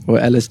acid or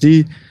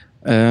LSD.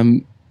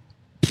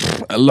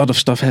 A lot of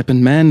stuff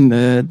happened, man.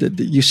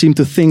 You seem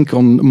to think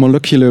on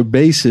molecular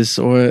basis,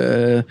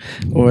 or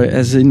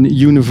as in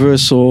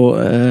universal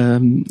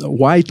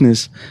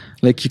wideness.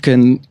 Like you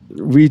can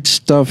reach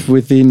stuff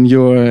within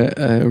your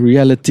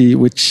reality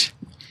which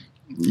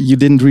you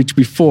didn't reach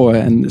before,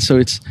 and so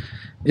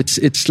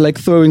it's like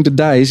throwing the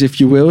dice, if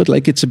you will.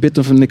 Like it's a bit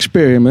of an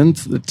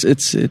experiment.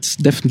 It's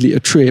definitely a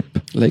trip,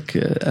 like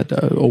at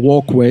a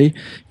walkway.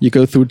 You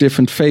go through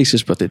different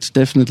phases, but it's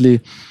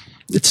definitely.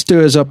 It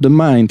stirs up the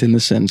mind in a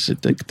sense.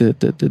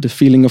 The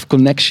feeling of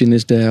connection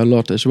is there a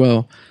lot as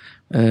well.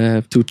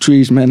 To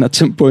trees, man. At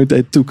some point,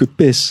 I took a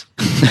piss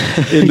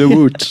in the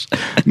woods.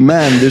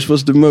 Man, this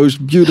was the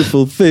most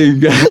beautiful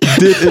thing I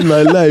did in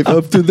my life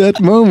up to that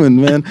moment,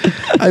 man.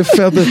 I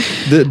felt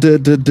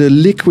the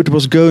liquid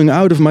was going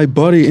out of my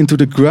body into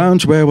the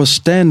ground where I was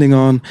standing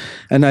on,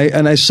 and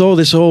I saw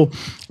this whole.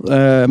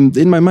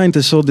 In my mind,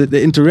 I saw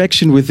the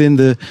interaction within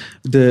the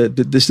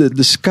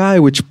sky,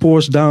 which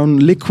pours down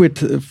liquid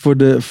for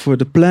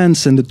the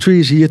plants and the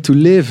trees here to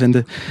live.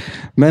 And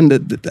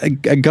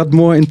I got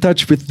more in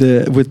touch with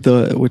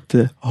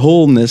the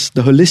wholeness,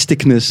 the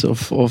holisticness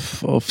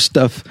of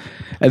stuff,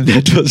 and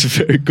that was a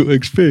very cool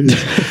experience.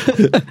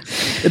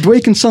 It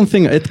wakens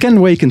something. It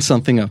can waken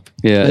something up.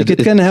 Yeah, like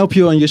it can help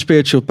you on your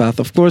spiritual path.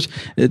 Of course,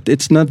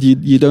 it's not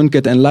you don't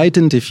get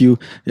enlightened if you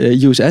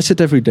use acid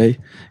every day.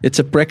 It's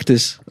a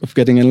practice of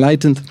getting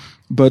enlightened,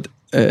 but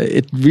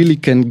it really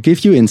can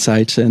give you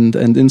insights and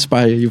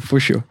inspire you for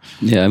sure.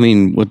 Yeah, I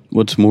mean,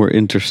 what's more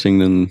interesting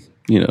than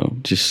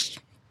just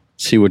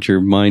see what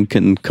your mind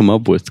can come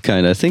up with?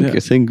 Kind of. I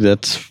think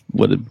that's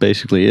what it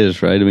basically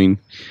is, right? I mean,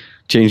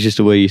 changes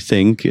the way you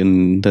think,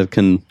 and that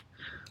can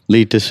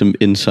lead to some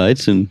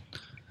insights. And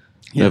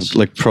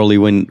like probably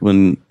when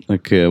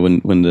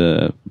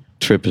the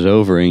trip is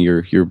over and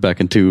you're back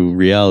into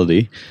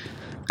reality.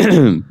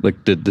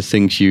 Like the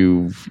things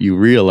you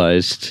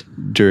realized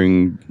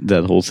during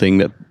that whole thing,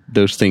 that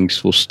those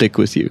things will stick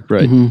with you,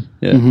 right? Mm-hmm.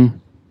 Yeah.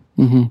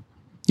 Mm-hmm. Mm-hmm.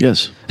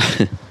 Yes.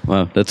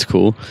 Wow, that's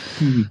cool.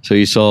 Mm-hmm. So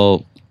you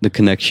saw the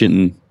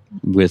connection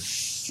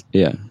with,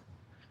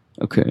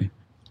 okay.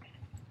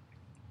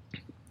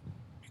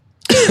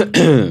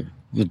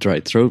 The dry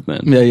throat,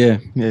 man. Yeah.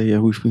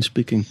 Who's been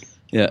speaking?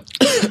 Yeah.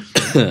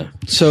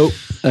 So.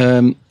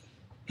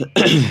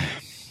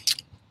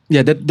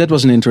 Yeah, that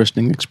was an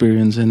interesting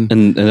experience, and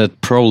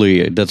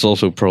that's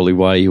also probably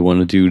why you want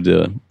to do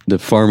the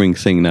farming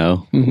thing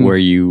now, mm-hmm. where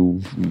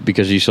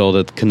because you saw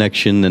that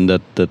connection and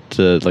that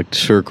like the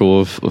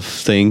circle of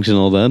things and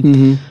all that.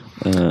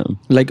 Mm-hmm.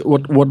 Like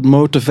what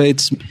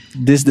motivates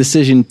this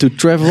decision to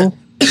travel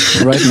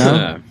right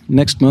now,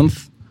 next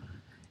month,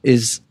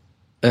 is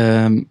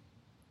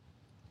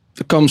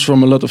comes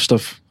from a lot of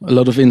stuff, a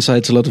lot of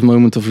insights, a lot of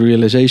moments of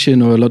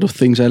realization, or a lot of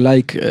things I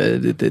like.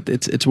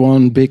 It's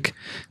one big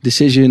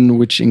decision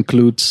which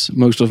includes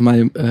most of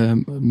my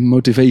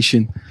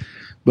motivation.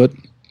 But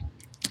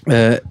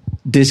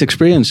this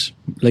experience,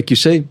 like you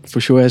say,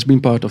 for sure has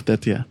been part of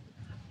that. Yeah,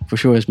 for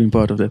sure has been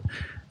part of that.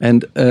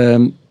 And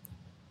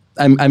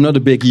I'm not a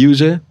big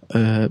user,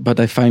 but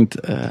I find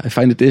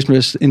it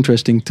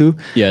interesting too.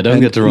 Yeah,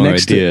 don't get the wrong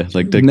idea.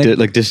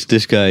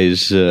 This guy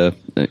is,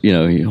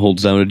 he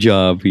holds down a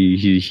job.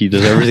 He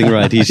does everything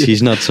right.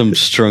 He's not some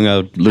strung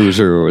out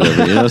loser or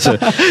whatever. So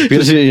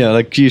because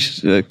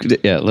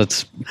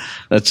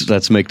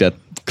let's make that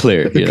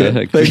clear.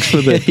 Okay, thanks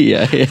for that.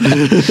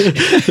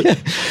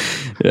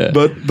 Yeah.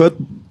 But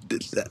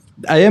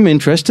I am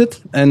interested,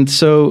 and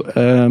so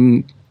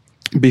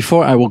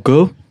before I will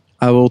go,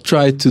 I will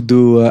try to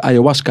do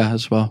ayahuasca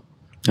as well.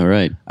 All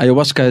right.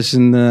 Ayahuasca is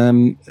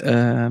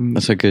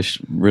that's like a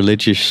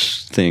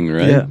religious thing,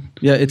 right?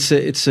 Yeah.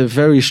 It's a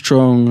very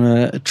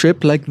strong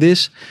trip like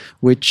this,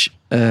 which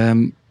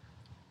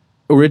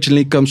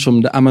originally comes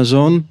from the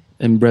Amazon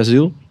in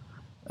Brazil,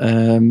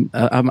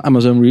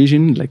 Amazon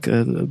region, like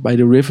by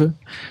the river,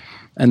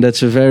 and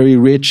that's a very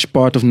rich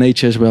part of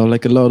nature as well,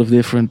 like a lot of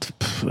different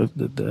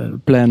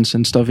plants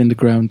and stuff in the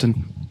ground, and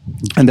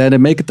then they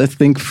make it, I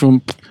think,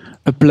 from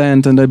a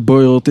plant, and I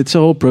boiled. It's a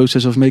whole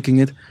process of making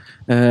it,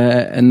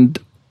 and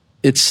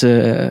it's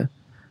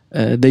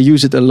they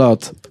use it a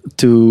lot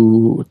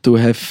to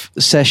have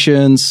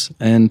sessions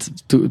and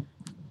to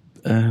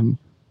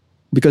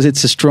because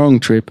it's a strong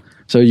trip.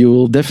 So you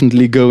will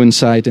definitely go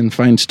inside and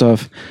find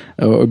stuff,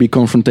 or be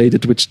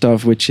confronted with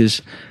stuff which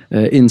is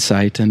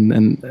inside,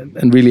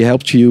 and really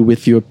helped you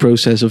with your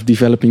process of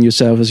developing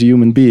yourself as a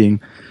human being.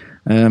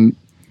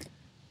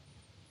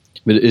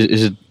 But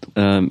is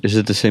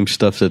it the same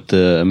stuff that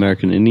the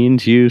American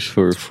Indians use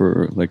for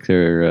like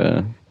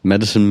their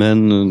medicine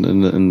men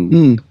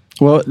and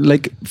Well,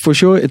 like for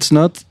sure it's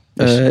not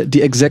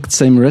the exact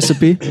same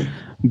recipe,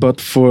 but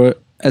for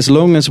as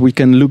long as we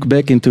can look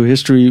back into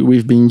history,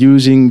 we've been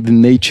using the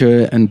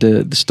nature and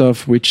the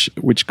stuff which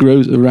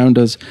grows around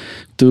us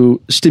to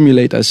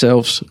stimulate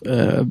ourselves,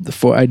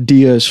 for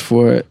ideas,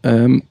 for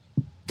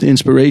the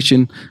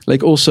inspiration.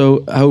 Like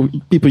also how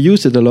people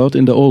used it a lot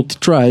in the old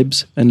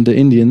tribes and the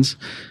Indians.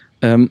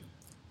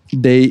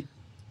 They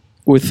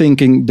were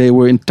thinking they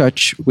were in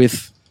touch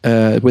with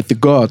the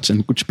gods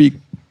and could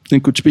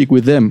speak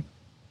with them.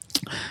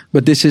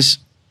 But this is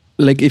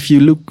like, if you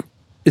look,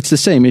 it's the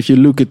same. If you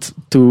look at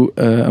to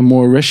a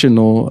more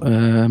rational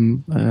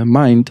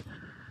mind,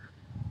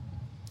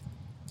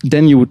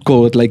 then you would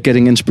call it like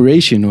getting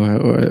inspiration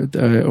or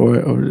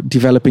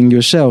developing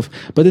yourself.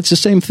 But it's the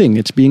same thing.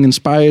 It's being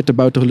inspired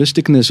about the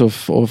holisticness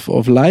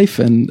of life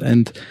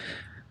and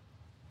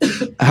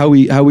how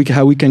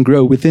we can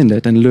grow within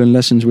that and learn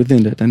lessons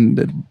within that.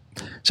 And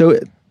so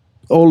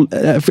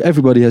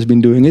everybody has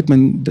been doing it.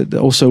 And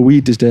also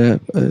weed is there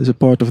as a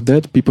part of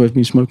that. People have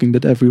been smoking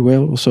that everywhere,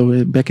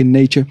 also back in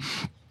nature.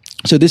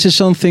 So this is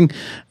something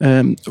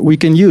we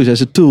can use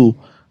as a tool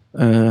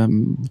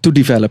to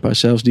develop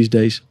ourselves these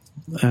days.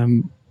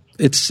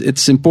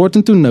 It's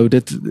important to know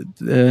that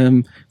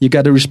you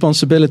got a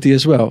responsibility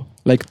as well,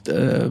 like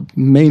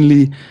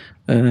mainly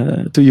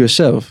to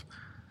yourself.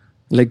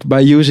 Like by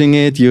using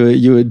it,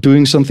 you're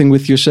doing something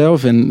with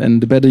yourself,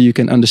 and the better you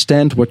can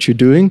understand what you're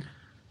doing,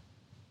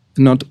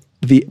 not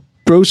the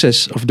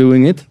process of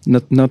doing it,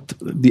 not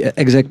the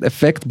exact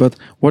effect, but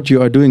what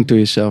you are doing to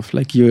yourself.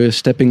 Like you're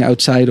stepping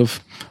outside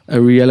of a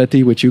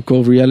reality, which you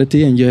call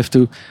reality, and you have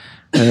to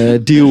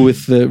deal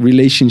with the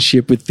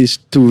relationship with these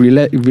two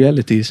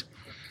realities.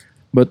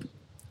 But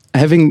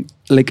having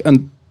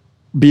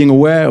being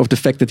aware of the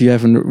fact that you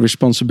have a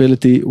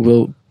responsibility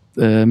will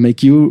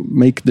make you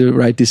make the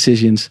right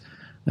decisions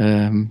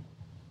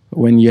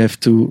when you have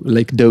to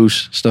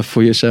dose stuff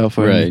for yourself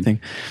or anything.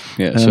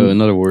 Yeah. So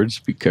in other words,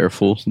 be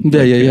careful.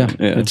 Yeah.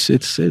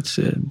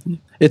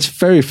 It's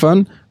very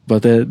fun,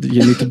 but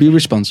you need to be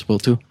responsible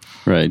too.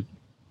 Right.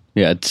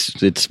 Yeah.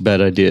 It's a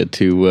bad idea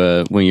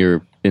to when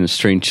you're in a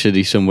strange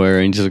city somewhere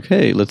and just like,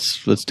 hey,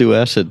 let's do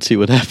acid, see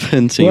what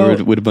happens. And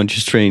you're with a bunch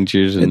of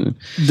strangers. And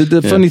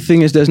the funny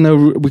thing is,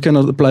 we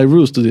cannot apply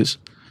rules to this,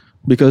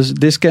 because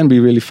this can be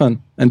really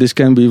fun and this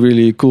can be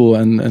really cool.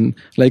 And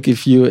like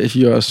if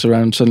you are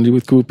surrounded suddenly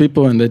with cool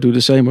people and they do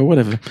the same or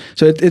whatever.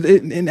 So it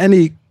in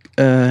any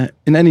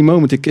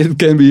moment it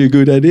can be a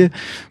good idea,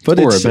 but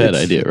or a bad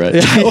idea, right?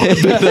 Yeah, or a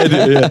bad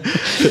idea.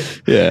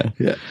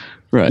 Yeah.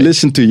 Right.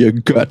 Listen to your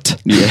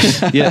gut.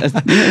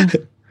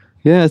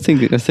 Yeah, I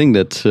think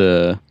that's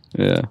yeah.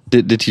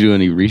 Did you do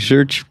any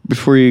research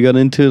before you got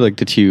into it? Like,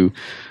 did you?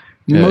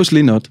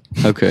 Mostly not.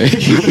 Okay.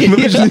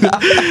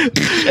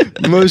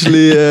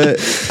 Mostly,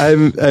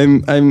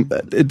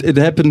 it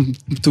happened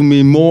to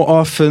me more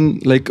often,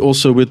 like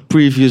also with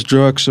previous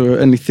drugs or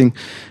anything,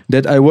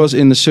 that I was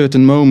in a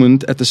certain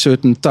moment at a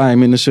certain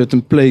time in a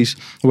certain place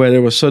where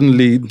there was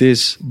suddenly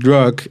this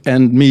drug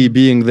and me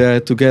being there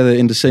together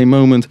in the same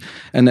moment,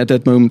 and at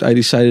that moment I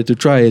decided to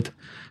try it.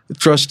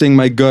 trusting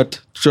my gut,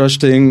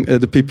 trusting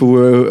the people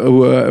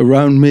who are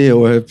around me,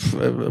 or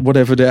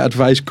whatever their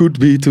advice could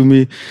be to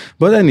me.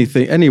 But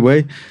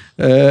anyway,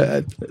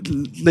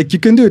 like you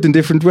can do it in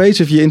different ways.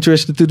 If you're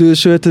interested to do a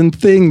certain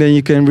thing, then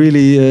you can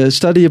really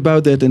study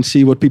about it and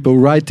see what people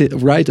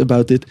write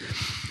about it.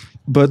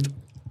 But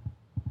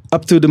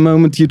up to the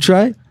moment you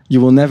try,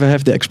 you will never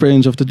have the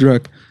experience of the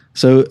drug.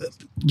 So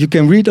you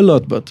can read a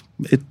lot, but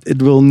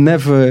it will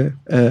never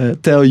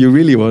tell you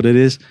really what it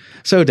is.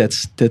 So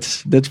that's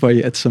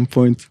why at some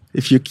point,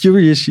 if you're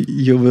curious,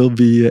 you will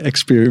be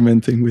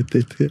experimenting with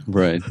it.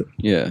 Right.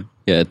 Yeah.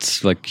 Yeah.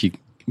 It's like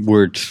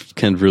words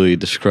can't really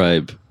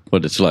describe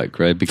what it's like,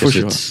 right? Because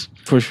it's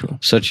for sure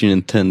such an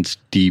intense,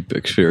 deep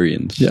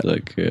experience. Yeah.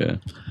 Like,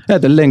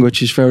 the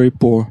language is very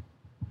poor.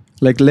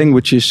 Like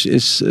language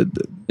is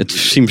it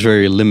seems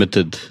very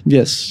limited.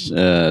 Yes.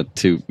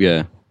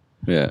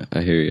 Yeah,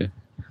 I hear you.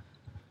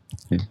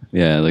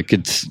 Yeah, like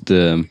it's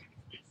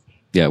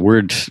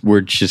words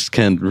just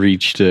can't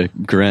reach the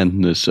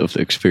grandness of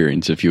the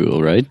experience, if you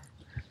will, right?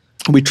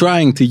 We're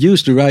trying to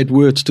use the right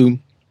words to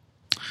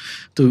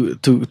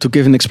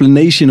give an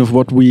explanation of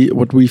what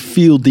we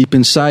feel deep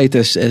inside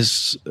as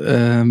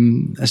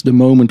the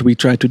moment we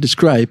try to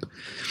describe.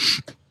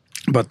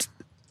 But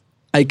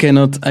I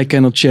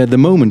cannot share the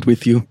moment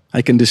with you.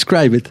 I can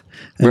describe it,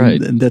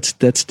 right? And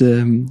that's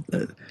the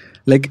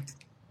like.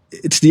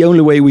 It's the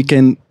only way we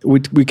can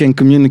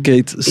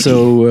communicate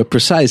so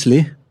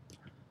precisely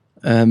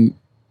and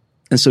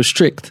so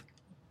strict.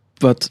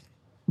 But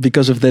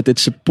because of that,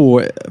 it's a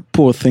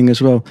poor thing as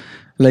well.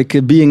 Like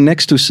being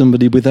next to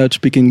somebody without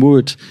speaking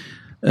words,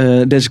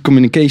 there's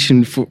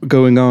communication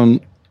going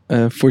on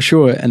for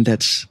sure, and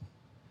that's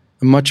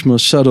a much more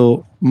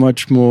subtle,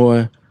 much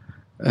more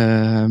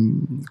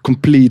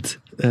complete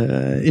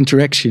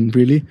interaction,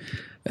 really.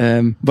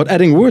 But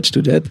adding words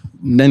to that,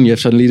 then you have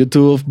suddenly the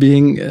tool of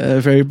being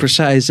very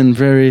precise and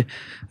very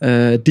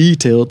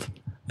detailed.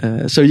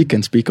 So you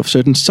can speak of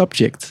certain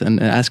subjects and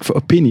ask for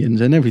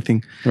opinions and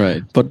everything.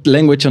 Right. But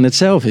language on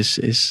itself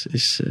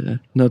is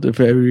not a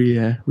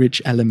very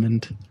rich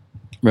element.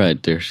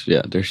 Right. There's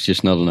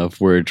just not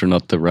enough words, or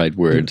not the right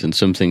words, and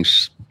some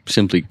things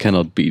simply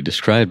cannot be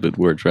described with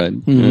words. Right.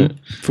 Mm-hmm. Yeah.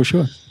 For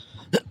sure.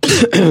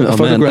 A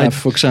photograph,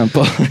 for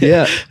example.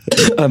 Yeah,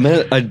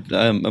 man,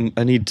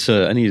 I need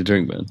a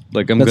drink, man.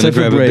 Like I'm Let's gonna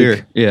grab a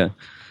beer. Yeah.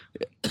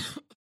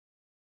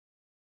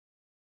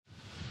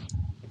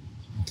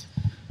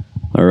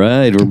 All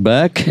right, we're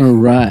back. All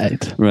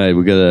right. Right,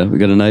 we got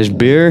a nice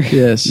beer.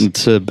 Yes,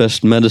 it's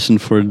best medicine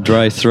for a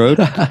dry throat.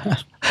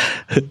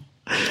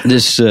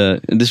 This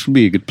would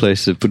be a good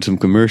place to put some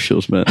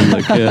commercials, man.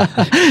 Like,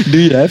 do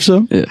you have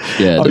some?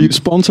 Yeah. Are you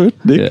sponsored,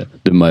 Nick? Yeah,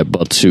 the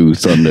Maibatsu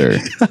Thunder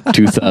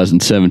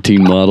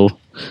 2017 model.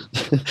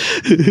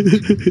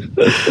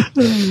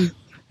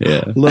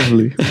 Yeah,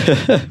 lovely.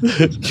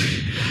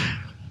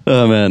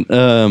 Oh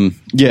man,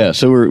 yeah.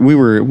 So we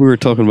were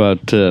talking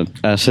about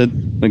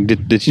acid. Like,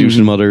 did you do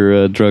some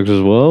other drugs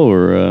as well,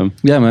 or?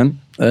 Yeah, man.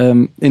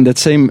 In that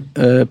same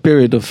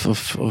period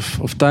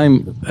of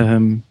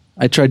time.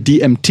 I tried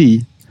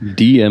DMT.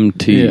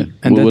 DMT. Yeah,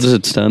 and what does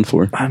it stand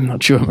for? I'm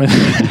not sure, man.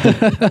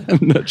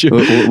 I'm not sure.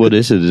 What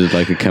is it? Is it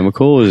like a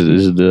chemical?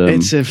 Is it?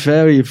 It's a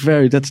very,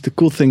 very. That's the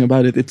cool thing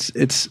about it.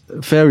 It's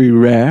very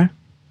rare.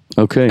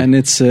 Okay. And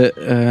it's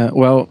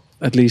well,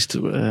 at least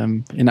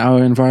in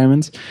our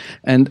environment,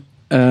 and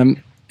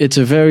it's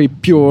a very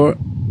pure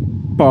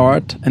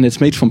part, and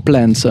it's made from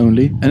plants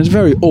only, and it's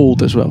very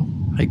old as well.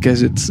 I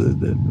guess it's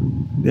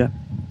yeah.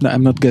 No,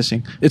 I'm not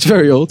guessing. It's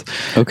very old.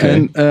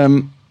 Okay.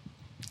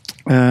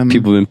 And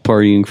people have been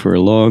partying for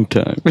a long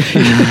time.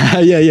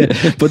 yeah.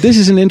 But this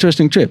is an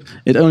interesting trip.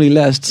 It only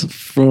lasts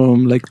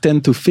from like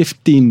 10 to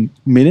 15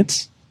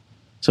 minutes,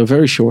 so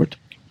very short.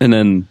 And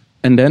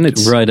then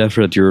it's right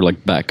after that you're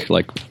like back,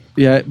 like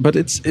yeah. But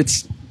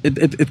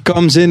it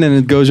comes in and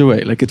it goes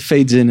away. Like it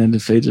fades in and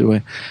it fades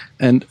away,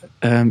 and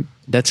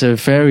that's a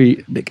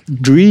very like,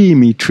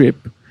 dreamy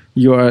trip.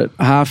 You are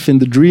half in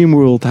the dream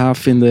world,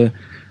 half in the.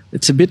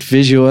 It's a bit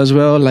visual as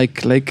well,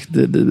 like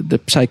the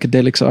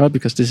psychedelics are,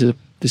 because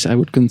this I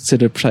would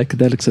consider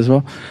psychedelics as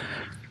well.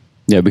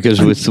 Yeah,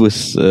 because with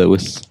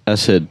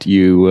acid,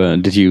 you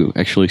did you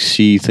actually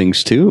see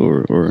things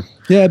too, or?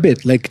 Yeah, a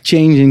bit like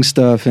changing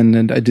stuff,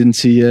 and I didn't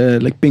see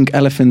like pink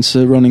elephants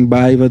running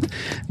by, but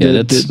yeah,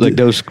 that's like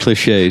those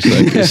cliches.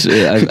 Like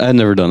I've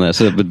never done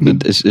acid, but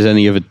is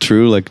any of it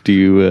true? Like, do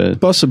you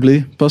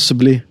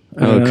possibly?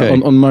 Okay.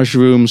 On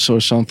mushrooms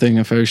or something,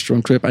 a very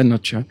strong trip. I'm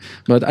not sure,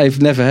 but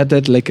I've never had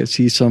that. Like I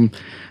see some,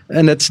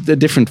 and that's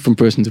different from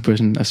person to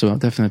person as well,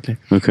 definitely.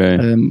 Okay.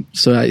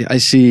 So I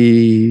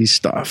see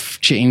stuff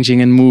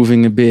changing and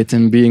moving a bit,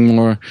 and being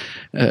more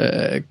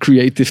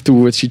creative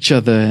towards each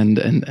other,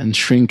 and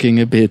shrinking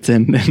a bit,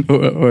 and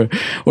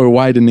or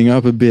widening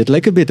up a bit,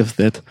 like a bit of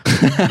that.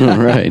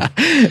 Right.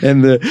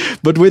 And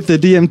but with the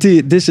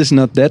DMT, this is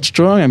not that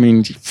strong. I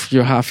mean,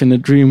 you're half in a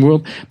dream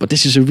world, but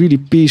this is a really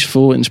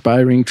peaceful,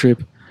 inspiring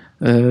trip.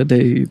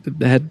 They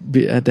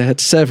had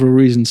several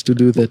reasons to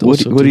do that.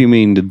 What do you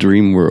mean, the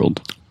dream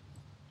world?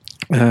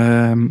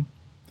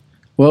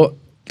 Well,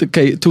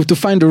 okay, to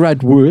find the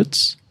right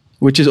words,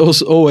 which is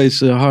also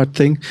always a hard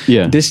thing.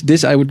 Yeah.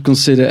 This I would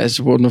consider as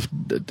one of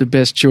the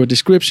best short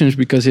descriptions,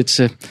 because it's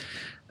like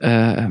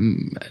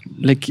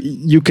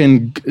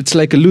it's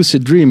like a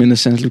lucid dream in a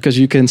sense, because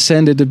you can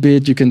send it a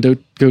bit, you can go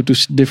to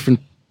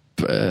different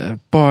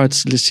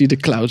parts, let's see the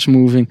clouds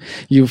moving,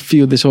 you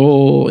feel this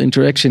whole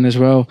interaction as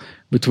well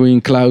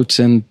between clouds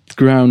and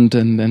ground,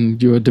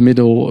 and you're in the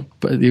middle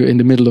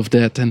of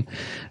that, and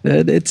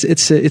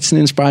it's an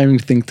inspiring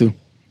thing too.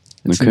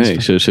 Okay,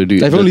 so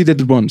I've only did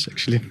it once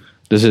actually.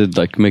 Does it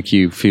like make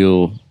you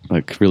feel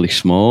like really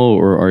small,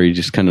 or are you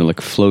just kind of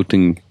like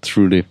floating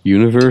through the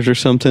universe or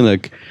something?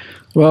 Like,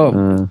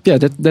 well, yeah,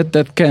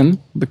 that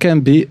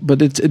can be,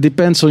 but it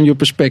depends on your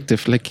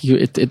perspective. Like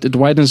it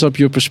widens up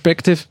your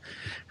perspective,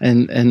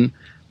 and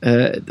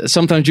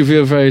sometimes you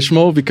feel very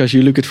small because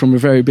you look at it from a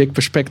very big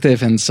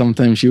perspective, and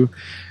sometimes you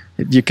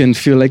can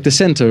feel like the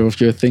center of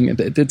your thing.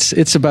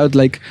 It's about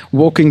like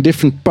walking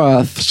different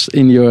paths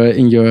in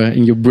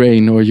your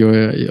brain, or in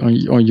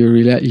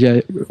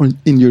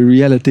your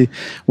reality,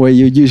 where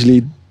you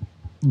usually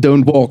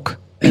don't walk,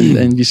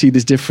 and you see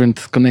these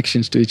different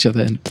connections to each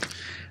other. And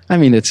I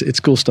mean, it's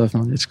cool stuff,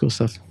 man. It's cool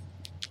stuff.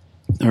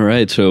 All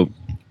right, so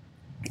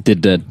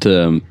did that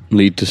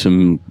lead to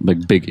some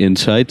like big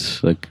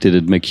insights? Like, did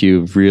it make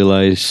you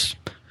realize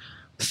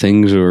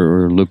things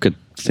or look at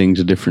things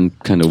a different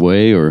kind of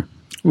way, or?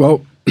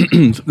 Well,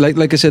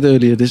 like I said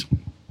earlier,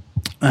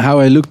 how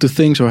I look to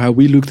things, or how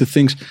we look to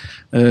things,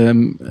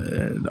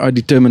 are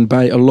determined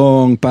by a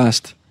long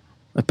past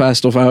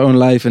of our own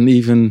life, and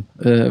even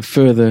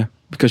further,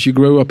 because you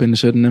grow up in a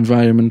certain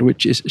environment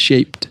which is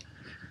shaped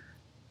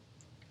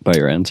by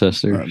your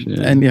ancestors.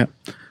 And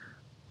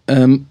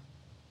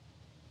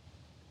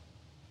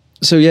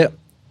so yeah,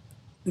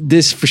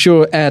 this for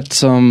sure adds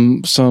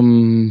some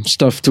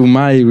stuff to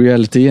my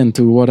reality and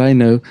to what I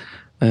know.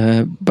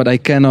 But I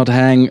cannot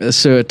hang a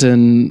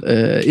certain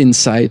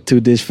insight to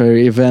this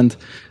very event.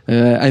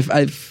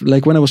 I've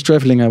like when I was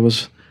traveling, I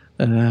was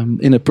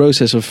in a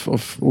process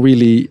of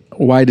really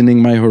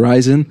widening my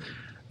horizon.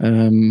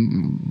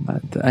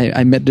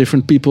 I met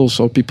different people,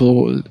 saw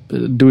people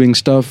doing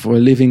stuff or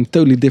living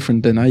totally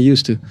different than I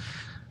used to.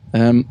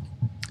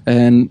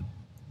 And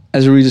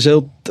as a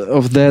result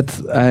of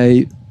that,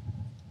 I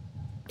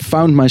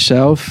found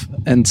myself,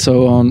 and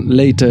so on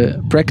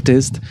later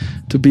practiced,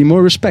 to be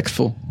more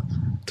respectful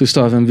to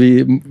stuff and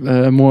be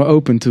more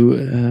open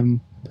to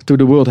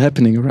the world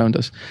happening around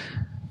us.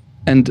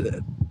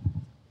 And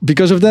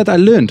because of that, I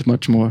learned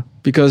much more.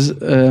 Because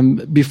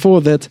before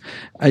that,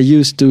 I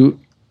used to,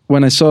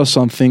 when I saw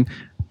something,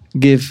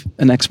 give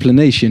an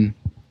explanation.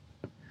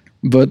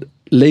 But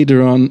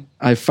later on,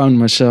 I found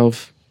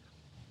myself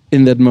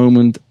in that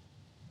moment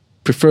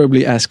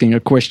preferably asking a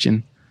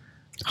question.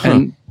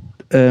 And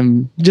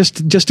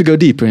just to go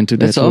deeper into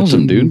that. That's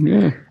awesome, dude.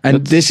 Yeah.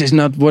 And this is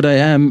not what I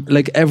am.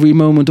 Like every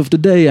moment of the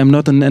day, I'm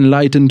not an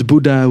enlightened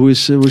Buddha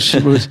who's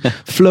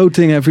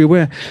floating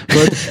everywhere.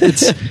 But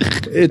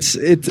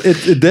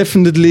it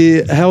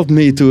definitely helped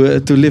me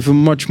to live a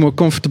much more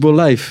comfortable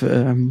life.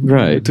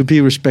 Right. To be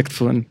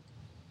respectful and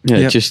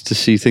just to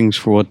see things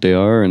for what they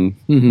are, and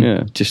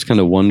just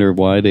kind of wonder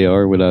why they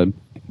are without,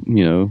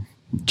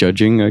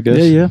 judging, I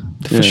guess.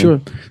 For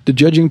sure. The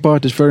judging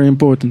part is very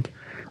important.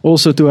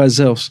 Also to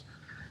ourselves.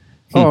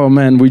 Oh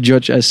man, we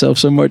judge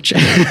ourselves so much.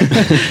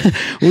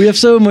 We have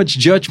so much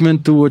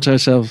judgment towards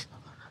ourselves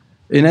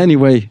in any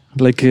way.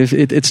 Like if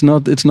it's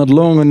not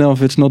long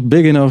enough, it's not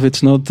big enough,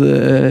 it's not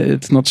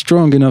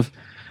strong enough.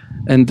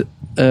 And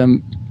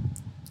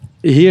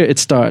here it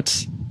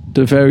starts,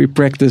 the very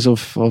practice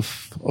of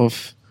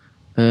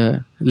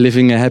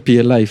living a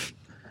happier life.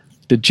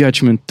 The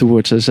judgment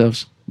towards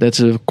ourselves. That's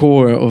a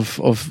core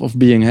of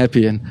being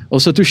happy, and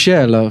also to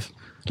share love.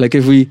 Like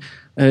if we.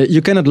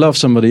 You cannot love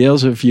somebody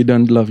else if you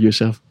don't love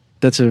yourself.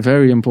 That's a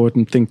very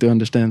important thing to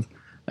understand.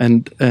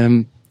 And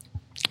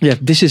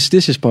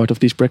this is part of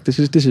these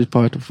practices. This is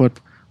part of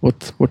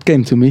what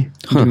came to me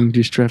during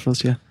these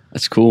travels. Yeah,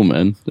 that's cool,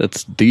 man.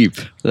 That's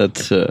deep.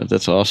 That's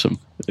awesome.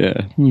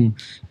 Yeah.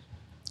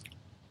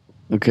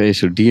 Okay,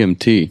 so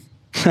DMT.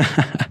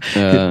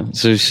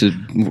 So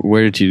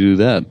where did you do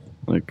that?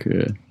 Like,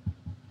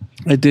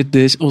 I did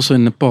this also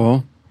in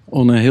Nepal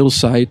on a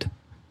hillside,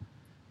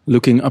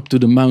 looking up to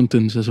the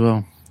mountains as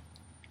well.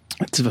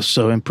 It was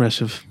so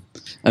impressive.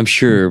 I'm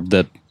sure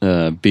that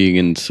being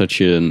in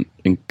such an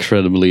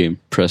incredibly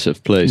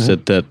impressive place,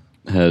 that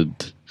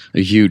had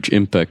a huge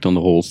impact on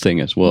the whole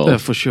thing as well.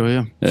 For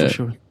sure, for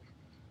sure.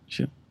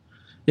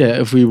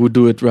 Yeah, if we would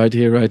do it right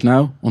here, right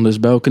now, on this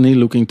balcony,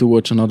 looking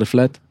towards another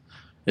flat,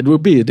 it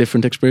would be a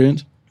different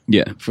experience.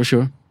 Yeah, for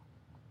sure.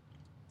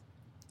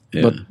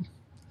 Yeah.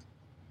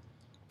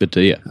 But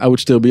I would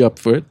still be up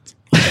for it.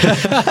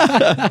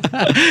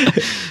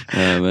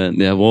 Man,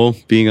 yeah. Well,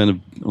 being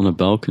on a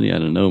balcony, I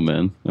don't know,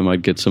 man. I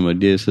might get some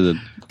ideas so that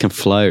I can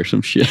fly or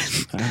some shit.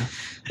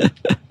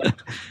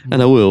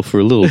 And I will for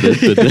a little bit,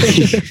 but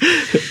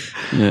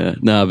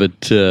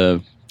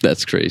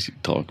that's crazy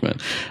talk, man.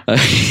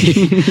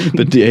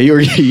 But yeah,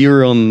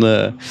 you're on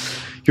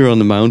you're on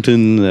the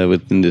mountain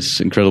within this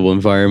incredible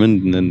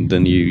environment, and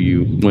then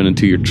you went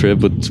into your trip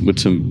with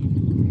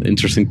some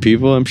interesting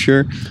people, I'm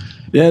sure.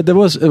 Yeah, it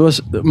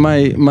was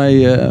my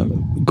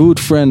good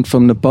friend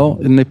from Nepal,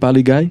 a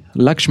Nepali guy,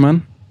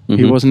 Lakshman.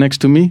 He was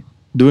next to me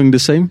doing the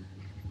same,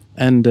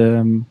 and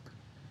there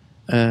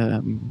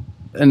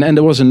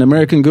was an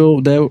American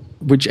girl there,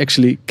 which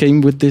actually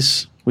came with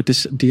this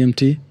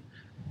DMT,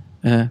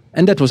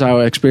 and that was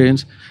our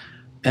experience.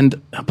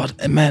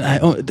 But man,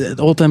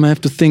 all time I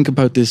have to think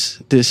about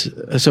this.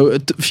 So a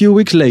few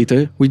weeks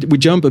later, we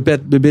jump a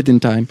bit in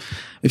time.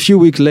 A few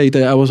weeks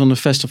later, I was on a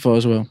festival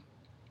as well,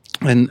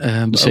 and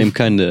the same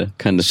kind of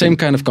same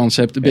kind of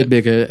concept, a bit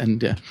bigger,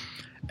 and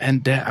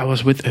there I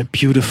was with a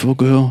beautiful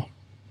girl,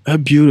 a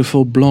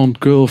beautiful blonde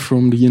girl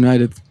from the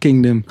United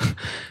Kingdom.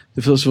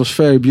 It was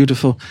very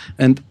beautiful,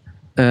 and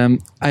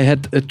I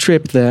had a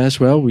trip there as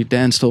well. We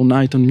danced all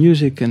night on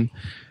music, and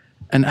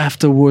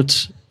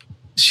afterwards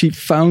she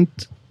found.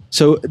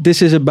 So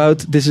this is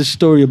a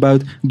story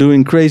about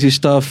doing crazy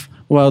stuff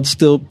while it's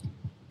still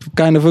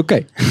kind of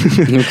okay.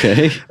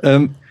 Okay.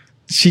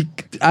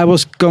 I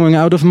was coming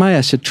out of my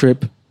acid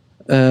trip,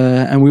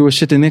 and we were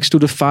sitting next to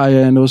the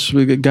fire, and there was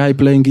a guy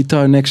playing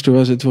guitar next to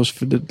us. It was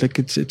like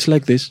it's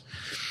like this,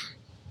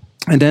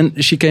 and then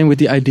she came with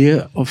the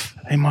idea of,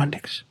 hey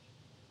Marnix,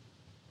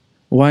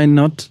 why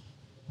not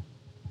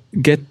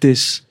get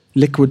this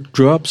liquid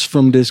drops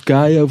from this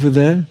guy over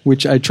there,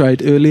 which I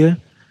tried earlier,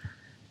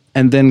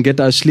 and then get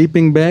our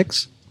sleeping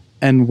bags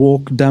and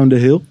walk down the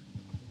hill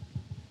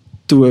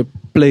to a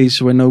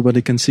place where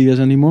nobody can see us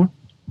anymore,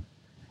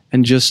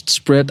 and just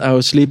spread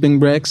our sleeping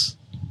bags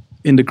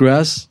in the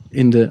grass,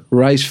 in the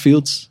rice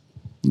fields,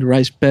 the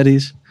rice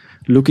paddies,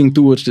 looking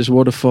towards this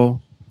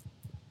waterfall,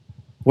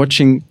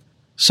 watching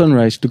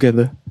sunrise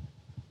together.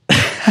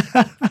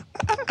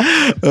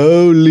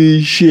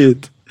 Holy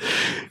shit!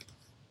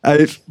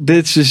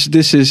 This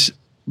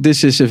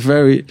is a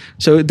very,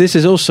 so this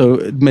is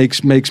also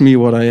makes me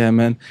what I am,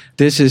 and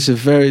this is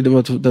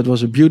that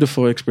was a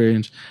beautiful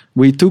experience.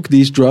 We took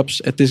these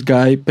drops at this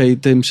guy,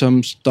 paid him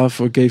some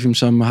stuff or gave him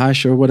some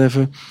hash or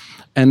whatever,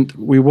 and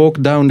we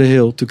walked down the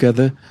hill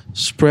together,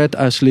 spread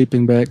our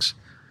sleeping bags,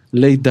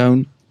 laid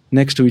down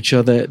next to each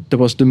other. There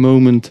was the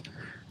moment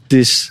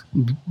this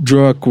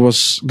drug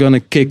was gonna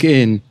kick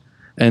in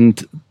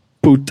and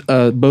put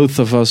both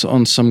of us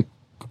on some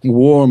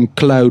warm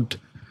cloud,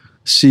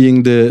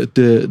 seeing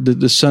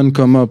the sun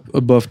come up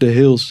above the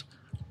hills,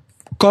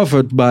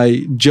 covered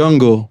by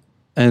jungle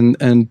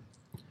and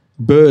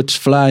birds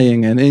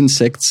flying and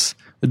insects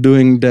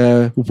doing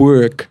their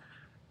work.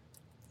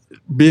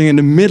 Being in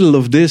the middle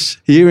of this,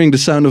 hearing the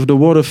sound of the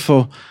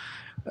waterfall,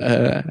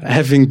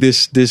 having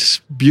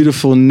this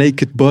beautiful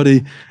naked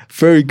body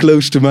very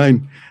close to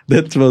mine.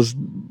 That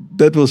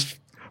was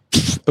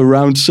a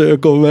round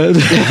circle, man.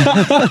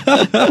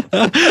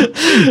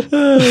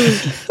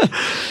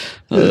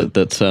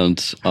 That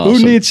sounds awesome. Who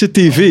needs a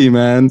TV,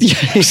 man?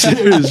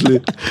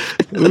 Seriously,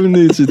 who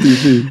needs a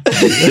TV?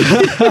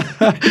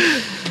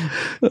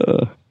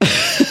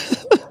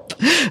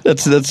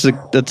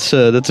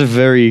 That's a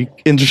very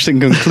interesting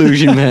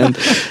conclusion, man.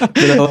 But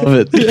I love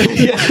it.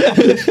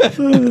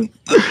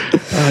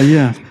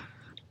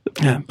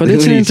 Yeah. But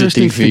it's an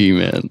interesting TV,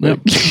 man. Yep.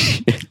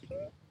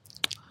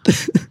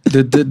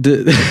 We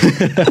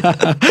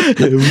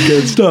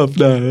can't stop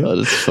now. Oh,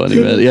 that's funny,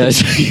 man. Yeah.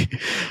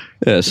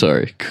 Yeah,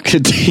 sorry.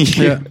 Continue.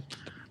 Yeah.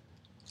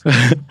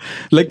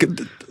 Like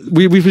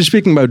we've been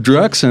speaking about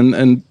drugs,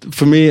 and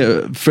for me,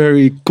 a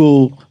very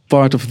cool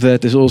part of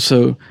that is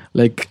also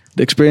like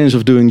the experience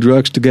of doing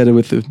drugs together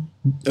with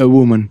a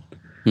woman,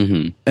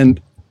 and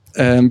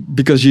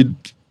because you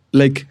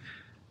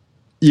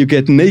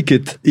get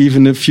naked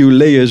even a few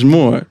layers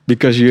more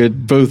because you're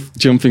both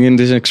jumping in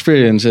this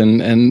experience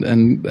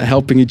and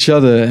helping each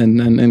other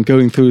and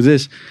going through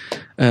this.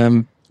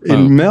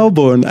 In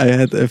Melbourne,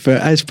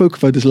 I spoke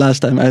about this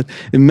last time.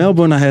 In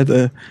Melbourne, I had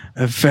a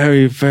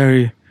very,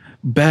 very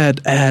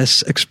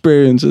badass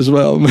experience as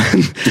well,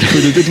 man.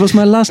 It was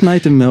my last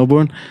night in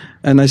Melbourne,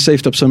 and I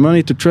saved up some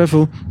money to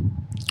travel,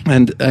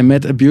 and I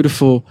met a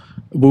beautiful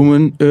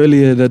woman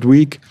earlier that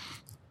week,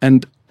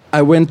 and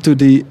I went to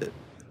the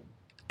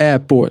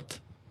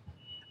airport,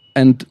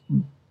 and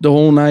the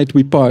whole night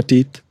we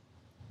partied,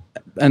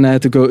 and I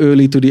had to go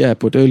early to the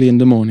airport, early in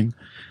the morning.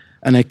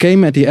 And I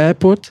came at the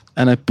airport,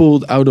 and I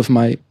pulled out of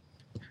my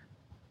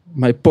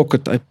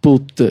pocket, I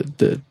pulled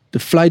the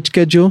flight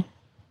schedule.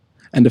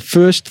 And the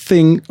first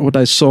thing what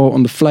I saw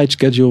on the flight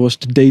schedule was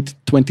the date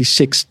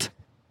 26th.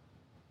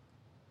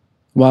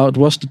 While it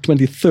was the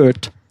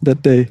 23rd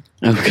that day.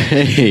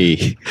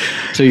 Okay.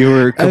 So you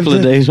were a couple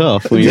of days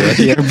off when you were at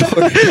the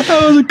airport.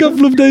 I was a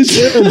couple of days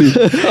early.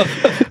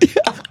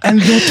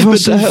 And that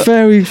was a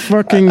very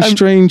fucking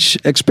strange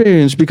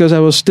experience because I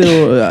was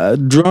still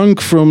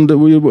drunk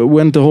we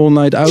went the whole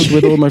night out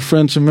with all my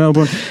friends in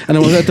Melbourne, and I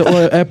was at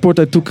the airport.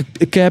 I took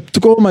a cab,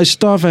 took all my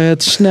stuff. I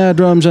had snare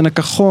drums and a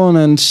cajon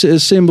and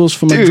cymbals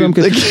for my drum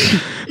kit.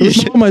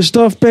 With all my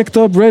stuff packed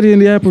up, ready in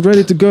the airport,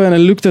 ready to go. And I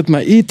looked at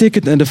my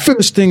e-ticket, and the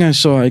first thing I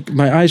saw,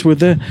 my eyes were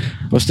there,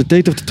 was the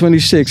date of the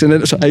 26th. And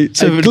then I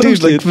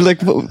closed it.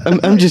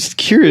 I'm just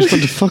curious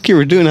what the fuck you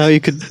were doing. How you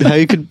could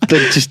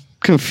like just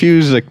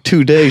confuse like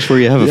 2 days where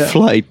you have a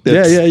flight.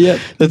 Yeah.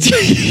 That's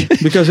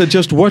because I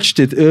just watched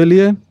it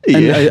earlier,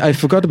 and I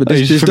forgot about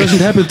this. This doesn't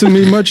happen to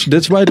me much.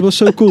 That's why it was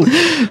so cool.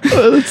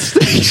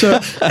 So,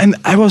 and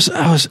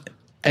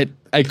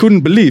I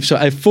couldn't believe. So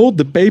I folded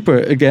the paper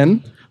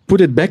again,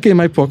 put it back in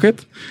my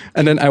pocket,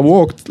 and then I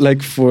walked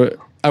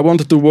I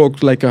wanted to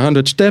walk like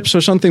 100 steps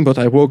or something, but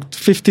I walked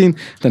 15.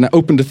 Then I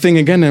opened the thing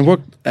again and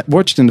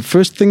watched, and the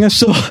first thing I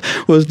saw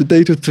was the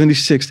date of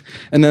 26th.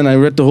 And then I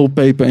read the whole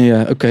paper,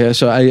 and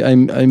so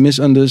I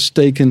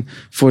misundertaken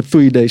for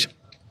 3 days.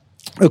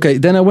 Okay,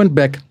 then I went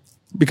back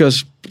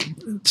because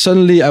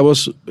suddenly I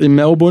was in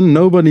Melbourne.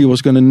 Nobody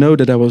was going to know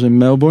that I was in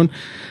Melbourne.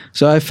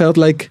 So I felt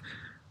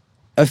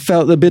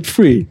a bit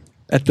free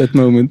at that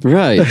moment.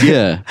 Right,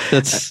 yeah.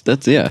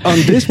 That's yeah. On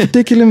this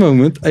particular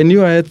moment, I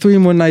knew I had 3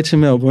 more nights in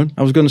Melbourne.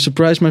 I was going to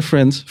surprise my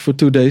friends for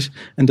 2 days.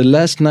 And the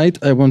last night,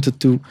 I wanted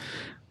to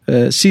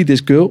see this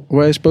girl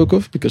who I spoke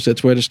of, because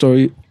that's where the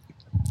story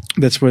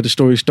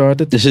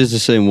started. This is the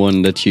same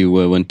one that you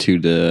went to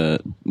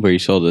where you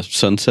saw the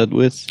sunset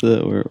with?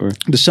 Or?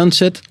 The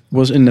sunset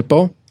was in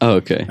Nepal. Oh,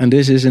 okay. And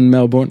this is in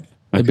Melbourne,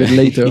 a bit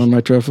later on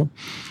my travel.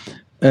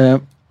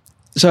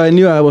 So I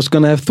knew I was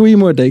going to have 3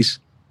 more days.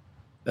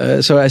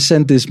 So I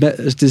sent this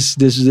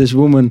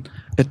woman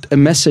a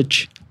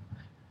message.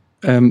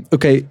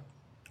 Okay,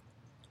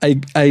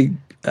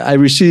 I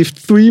received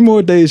 3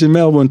 more days in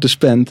Melbourne to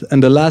spend,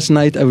 and the last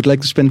night I would like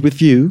to spend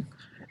with you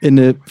in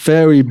a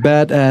very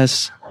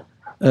badass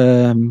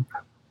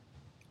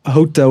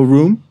hotel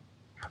room,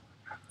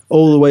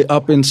 all the way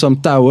up in some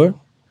tower,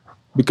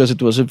 because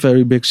it was a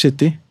very big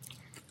city.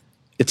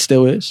 It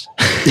still is.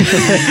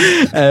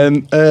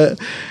 And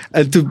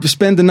to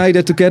spend the night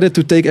there together,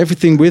 to take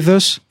everything with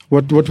us,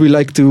 what we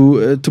like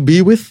to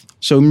be with.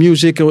 So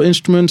musical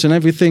instruments and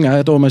everything. I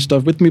had all my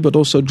stuff with me, but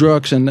also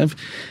drugs and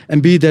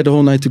be there the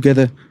whole night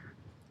together.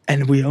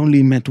 And we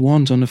only met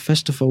once on a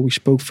festival. We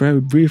spoke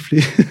very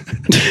briefly.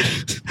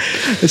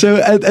 So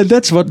and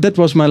that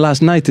was my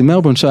last night in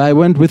Melbourne. So I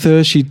went with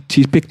her. She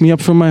picked me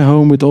up from my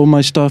home with all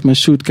my stuff, my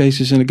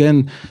suitcases, and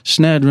again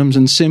snare drums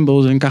and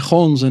cymbals and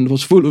cajons, and it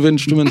was full of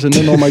instruments, and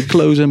then all my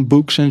clothes and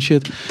books and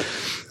shit.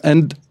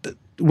 And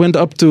went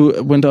up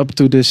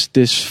to this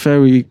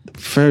very,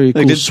 very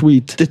cool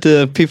suite. Did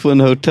the people in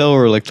the hotel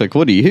were like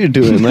what are you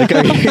doing? Like,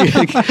 are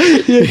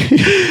you,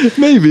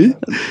 maybe.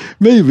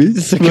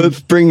 It's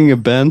like bringing a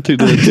band to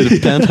the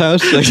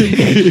penthouse.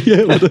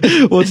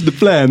 Like, what's the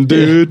plan,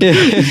 dude?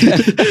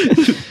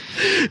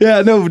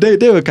 Yeah, no,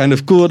 they were kind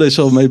of cool. They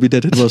saw maybe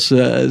that it was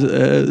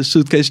a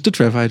suitcase to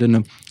travel. I don't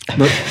know,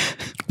 but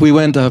we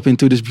went up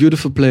into this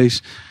beautiful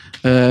place.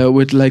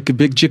 With like a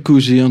big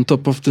jacuzzi on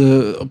top of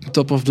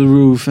the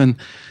roof, and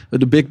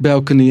with a big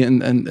balcony,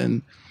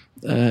 and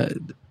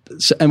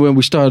when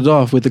we started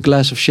off with a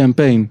glass of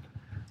champagne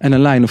and a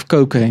line of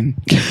cocaine,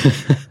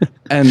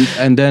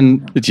 and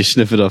then did you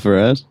sniff it off her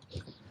ass?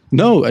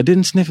 No, I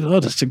didn't sniff it. Oh,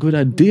 that's a good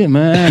idea,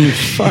 man.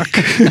 Fuck.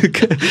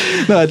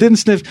 No, I didn't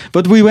sniff.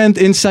 But we went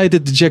inside the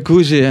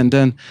jacuzzi, and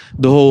then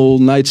the whole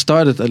night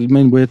started. I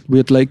mean, we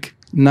had like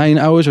 9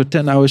 hours or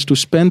 10 hours to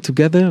spend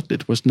together.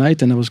 It was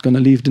night, and I was going to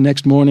leave the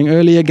next morning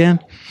early again.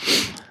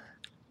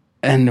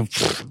 And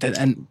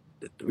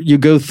you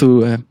go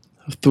through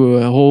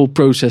a whole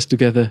process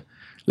together,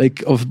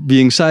 like of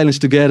being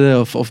silenced together,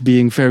 of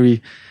being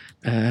very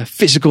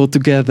physical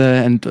together,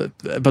 and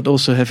but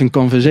also having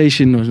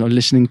conversation or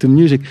listening to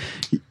music.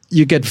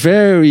 You get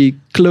very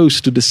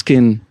close to the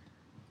skin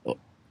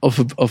of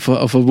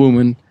a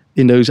woman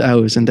in those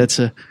hours, and that's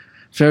a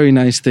very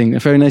nice thing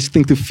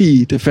to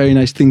feed, a very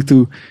nice thing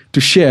to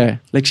share.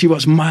 Like, she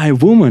was my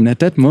woman at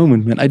that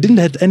moment, man. I didn't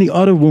have any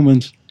other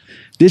women.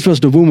 This was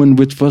the woman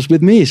which was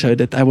with me, so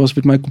that I was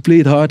with my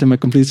complete heart and my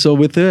complete soul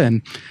with her,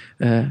 and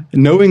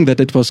knowing that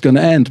it was going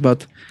to end.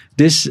 But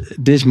this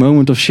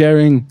moment of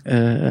sharing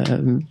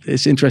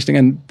is interesting,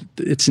 and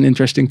it's an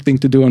interesting thing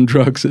to do on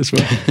drugs as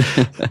well.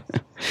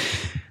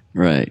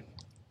 Right.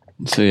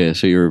 So yeah,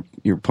 so you're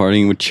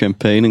partying with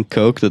champagne and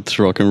coke. That's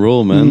rock and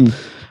roll, man.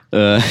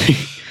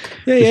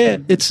 Yeah.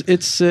 It's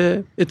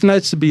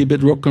nice to be a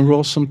bit rock and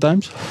roll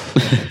sometimes.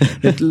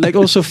 Like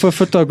also for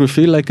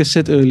photography, like I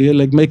said earlier,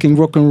 like making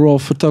rock and roll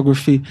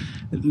photography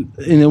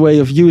in a way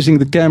of using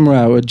the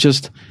camera, or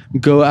just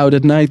go out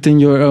at night in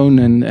your own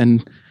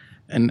and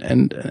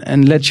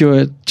let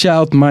your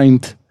child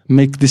mind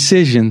make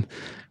decision.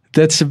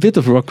 That's a bit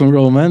of rock and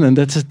roll, man, and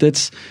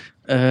that's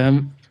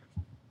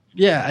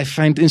I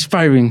find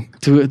inspiring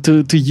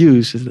to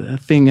use a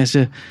thing as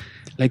a.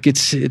 Like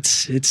it's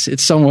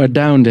somewhere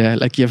down there.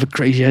 Like, you have a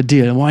crazy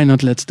idea. Why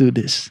not? Let's do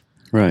this.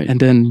 Right. And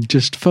then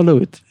just follow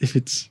it if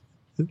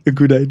a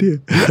good idea.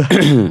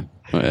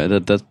 Oh, yeah,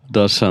 that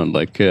does sound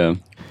like a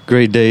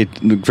great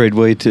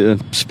way to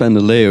spend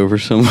a layover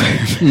somewhere.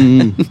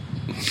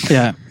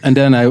 Yeah, and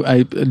then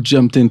I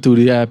jumped into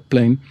the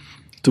airplane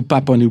to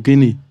Papua New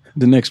Guinea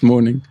the next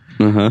morning,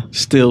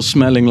 still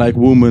smelling like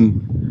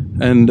woman,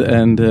 and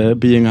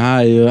being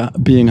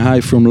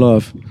high from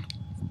love,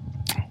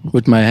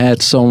 with my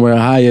head somewhere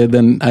higher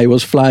than I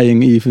was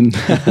flying even.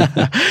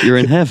 You're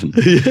in heaven.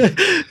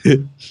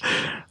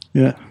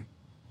 Yeah.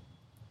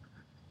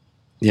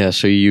 Yeah.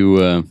 So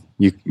you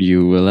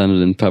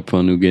landed in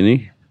Papua New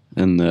Guinea,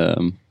 and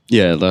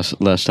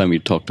last time you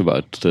talked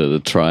about the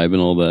tribe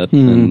and all that,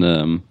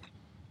 and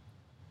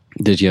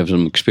did you have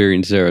some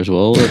experience there as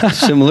well,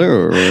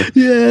 similar? Or?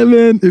 Yeah,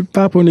 man. In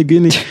Papua New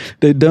Guinea,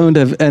 they don't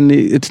have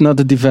any. It's not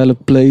a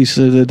developed place.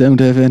 They don't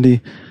have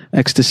any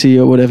ecstasy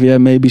or whatever. Yeah,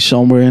 maybe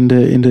somewhere in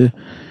the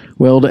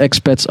well, the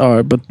expats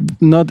are, but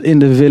not in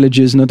the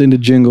villages, not in the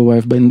jungle where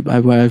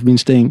I've been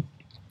staying.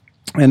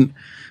 And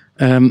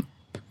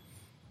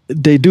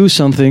they do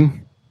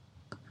something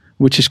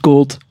which is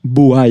called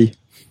buai.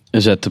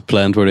 Is that the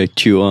plant where they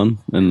chew on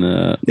and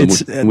I'll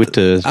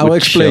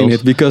explain shells?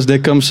 it because there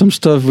comes some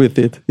stuff with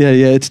it. Yeah,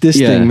 it's this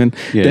thing, man.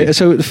 Yeah.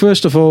 So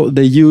first of all,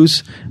 they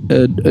use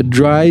a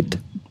dried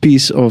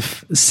piece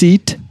of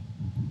seed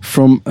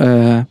from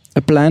a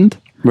plant.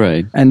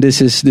 Right. And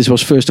this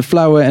was first a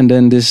flower, and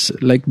then this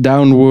like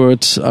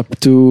downwards up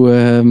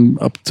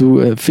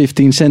to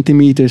 15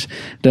 centimeters.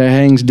 There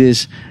hangs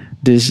these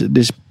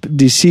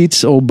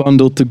seeds all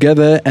bundled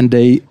together, and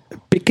they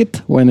pick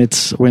it when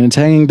it's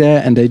hanging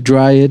there, and they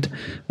dry it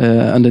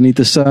underneath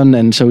the sun,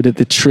 and so that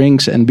it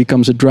shrinks and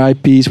becomes a dry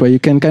piece where you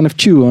can kind of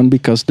chew on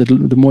because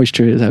the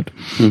moisture is out.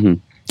 Mm-hmm.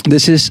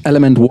 This is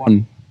element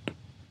 1.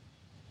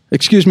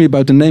 Excuse me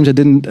about the names. I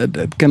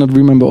cannot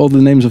remember all the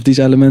names of these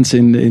elements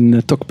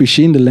in Tok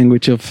Pisin, the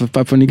language of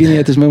Papua New Guinea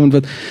at this moment.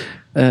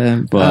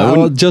 But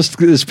I'll just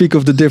speak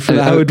of the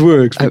different how it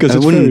works because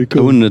it's very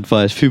cool. I wouldn't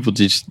advise people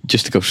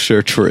just to go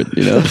search for it.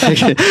 You know,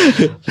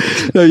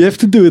 no, you have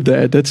to do it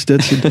there. That's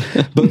it.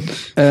 But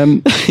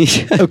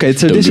okay,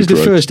 so this is the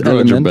first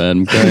element.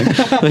 Bad,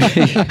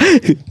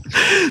 okay.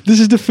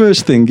 This is the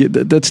first thing.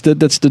 That's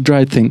the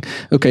dried thing.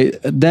 Okay,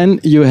 then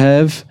you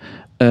have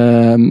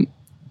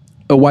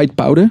a white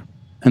powder,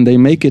 and they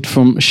make it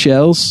from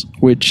shells,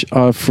 which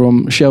are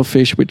from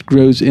shellfish, which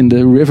grows in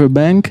the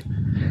riverbank,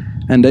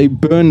 and they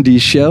burn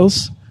these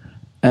shells,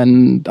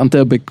 and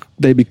until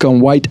they become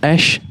white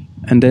ash,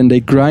 and then they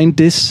grind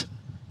this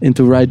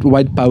into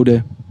white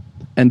powder,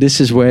 and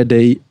this is where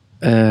they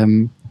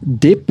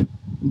dip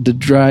the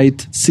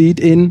dried seed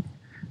in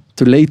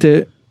to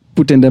later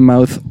put in their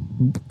mouth,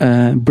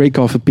 break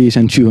off a piece,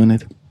 and chew on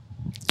it.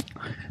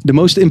 The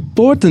most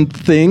important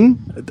thing,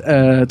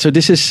 so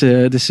this is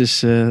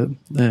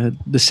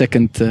the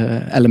second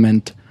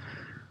element.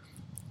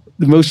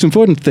 The most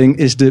important thing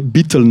is the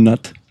betel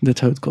nut.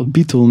 That's how it's called,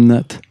 betel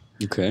nut.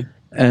 Okay.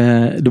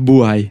 The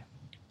buai,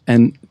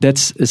 and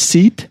that's a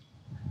seed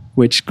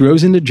which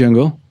grows in the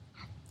jungle.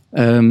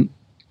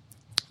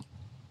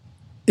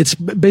 It's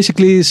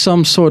basically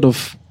some sort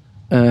of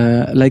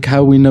like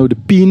how we know the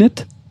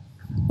peanut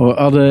or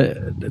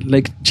other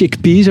like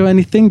chickpeas or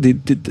anything.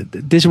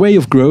 This way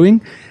of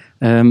growing,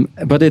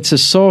 but it's a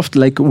soft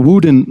like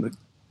wooden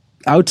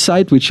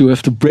outside which you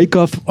have to break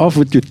off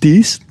with your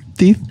teeth,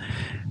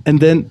 and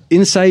then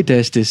inside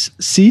there's this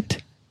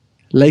seed,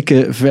 like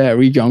a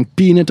very young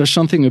peanut or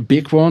something, a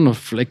big one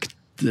of like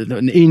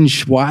an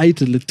inch wide,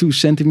 2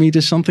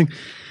 centimeters something.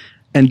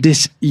 And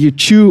this you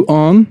chew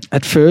on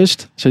at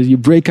first, so you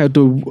break off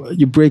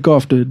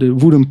the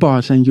wooden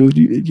parts, and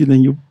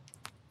you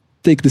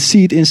take the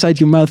seed inside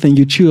your mouth and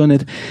you chew on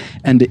it,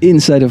 and the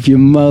inside of your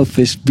mouth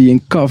is being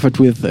covered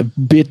with a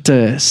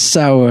bitter,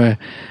 sour,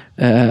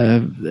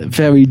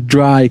 very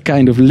dry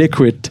kind of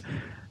liquid.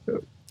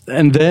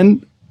 And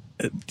then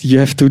you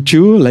have to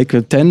chew like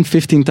 10,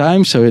 15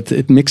 times, so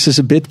it mixes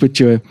a bit with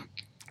your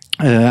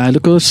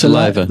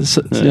saliva.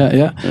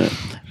 Yeah.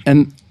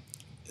 And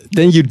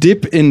then you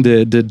dip in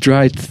the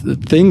dried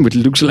thing, which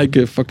looks like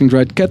a fucking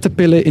dried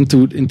caterpillar,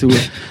 into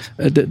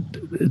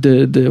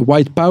the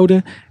white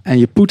powder, and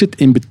you put it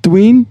in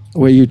between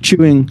where you're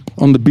chewing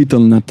on the betel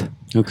nut.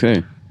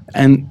 Okay.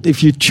 And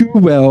if you chew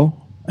well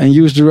and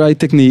use the right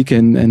technique,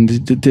 and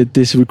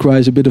this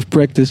requires a bit of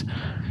practice,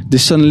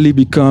 this suddenly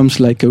becomes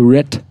like a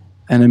red,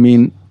 and I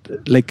mean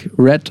like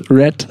red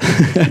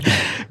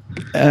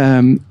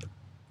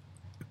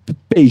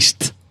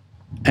paste.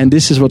 And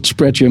this is what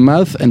spreads your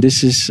mouth, and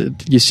this is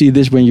you see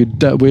this when you've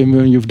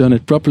done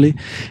it properly,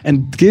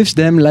 and gives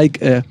them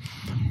like a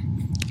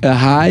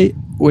high,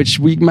 which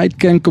we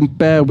can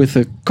compare with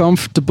a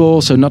comfortable,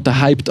 so not a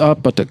hyped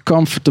up, but a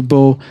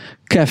comfortable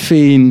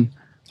caffeine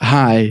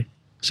high.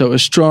 So a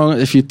strong,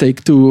 if you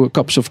take 2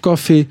 cups of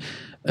coffee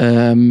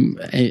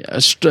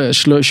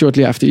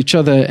shortly after each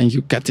other, and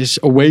you get this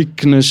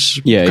awakeness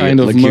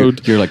kind of like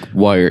mode. You're like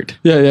wired.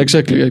 Yeah,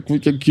 exactly.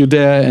 Like you're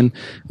there,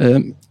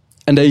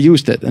 and they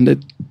use that, and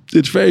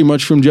it's very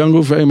much from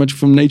jungle, very much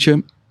from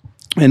nature,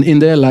 and in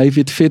their life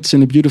it fits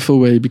in a beautiful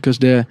way because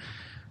the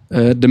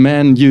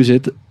men use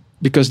it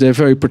because they're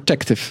very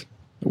protective.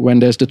 When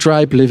there's the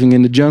tribe living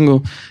in the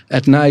jungle,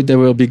 at night there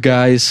will be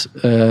guys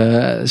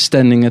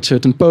standing at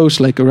certain posts,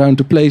 like around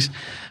the place.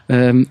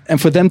 And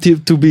for them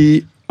to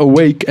be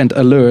awake and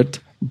alert,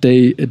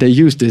 they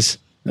use this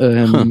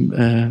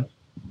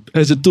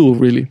as a tool,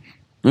 really.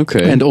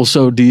 Okay. And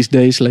also these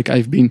days, like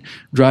I've been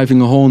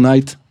driving a whole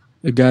night,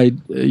 a guy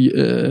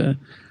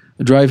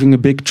driving a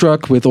big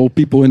truck with all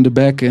people in the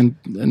back, and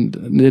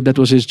that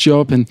was his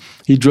job, and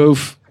he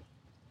drove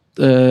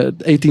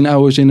 18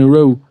 hours in a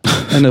row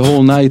and the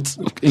whole night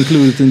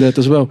included in that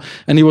as well,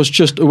 and he was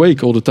just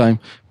awake all the time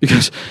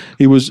because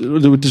he was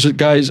this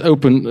guy's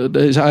open,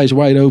 his eyes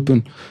wide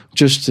open,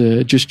 just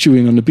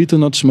chewing on the betel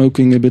nut,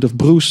 smoking a bit of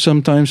Bruce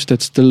sometimes,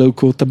 that's the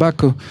local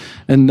tobacco,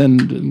 and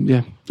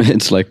then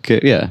it's like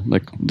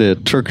like the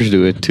truckers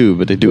do it too,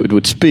 but they do it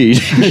with speed.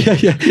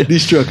 yeah,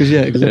 these truckers,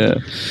 exactly.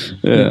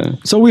 Yeah.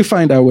 So we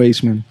find our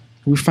ways, man.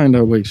 We find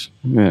our ways.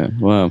 Yeah.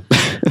 Wow.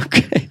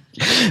 Okay.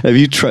 Have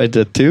you tried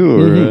that too,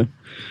 or? Mm-hmm.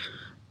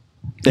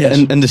 Yes.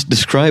 And just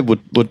describe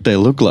what they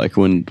look like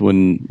when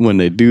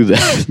they do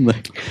that.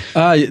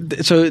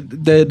 So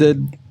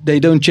they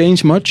don't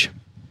change much.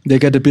 They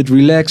get a bit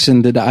relaxed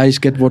and the eyes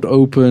get wide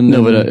open.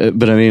 No,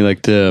 but I mean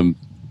like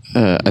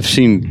I've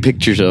seen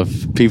pictures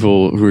of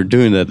people who are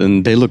doing that,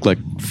 and they look like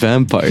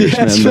vampires.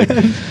 Yes, man.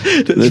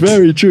 That's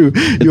very true.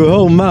 Your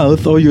whole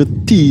mouth or your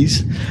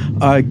teeth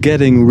are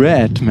getting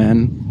red,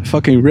 man,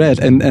 fucking red.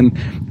 And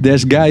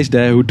there's guys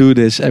there who do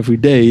this every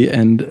day,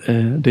 and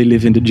they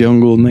live in the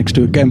jungle next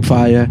to a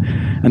campfire,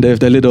 and they have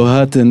their little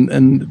hut,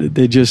 and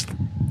they just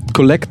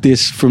collect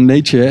this from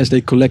nature as they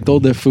collect all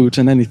their foods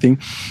and anything,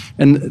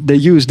 and they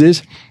use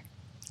this,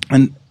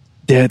 and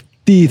their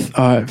teeth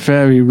are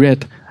very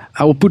red.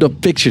 I will put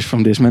up pictures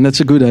from this, man. That's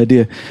a good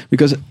idea,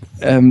 because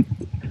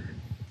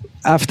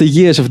after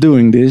years of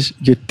doing this,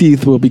 your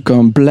teeth will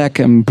become black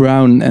and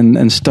brown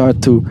and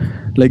start to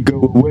like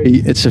go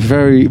away. It's a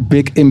very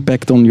big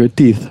impact on your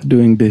teeth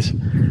doing this,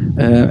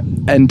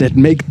 and that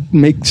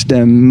makes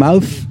their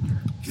mouth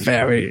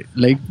very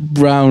like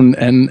brown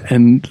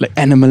and like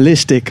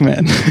animalistic,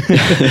 man.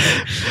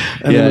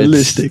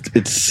 Animalistic.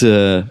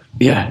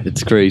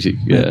 It's crazy.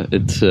 Yeah,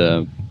 it's.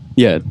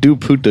 Do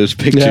put those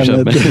pictures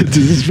up, man. This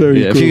is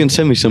very cool. If you can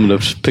send me some of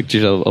those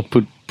pictures, I'll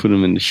put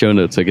them in the show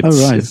notes. Like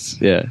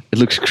it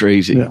looks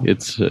crazy. Yeah.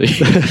 It's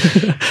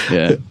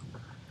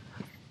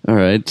All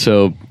right,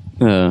 so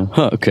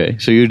okay,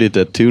 so you did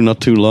that too,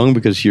 not too long,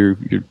 because your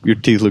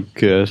teeth look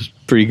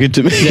pretty good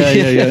to me.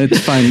 Yeah, it's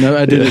fine. No,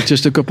 I did it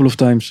just a couple of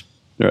times.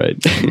 Right.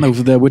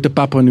 Over there with the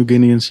Papua New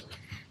Guineans,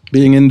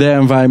 being in their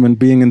environment,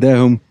 being in their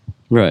home.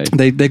 Right.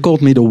 They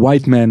called me the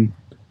white man,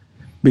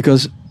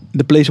 because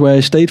the place where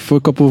I stayed for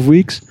a couple of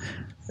weeks,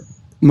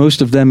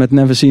 most of them had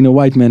never seen a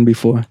white man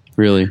before.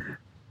 Really?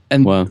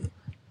 And wow.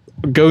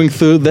 Going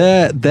through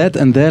their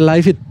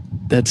life,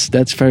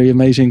 that's very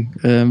amazing.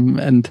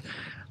 And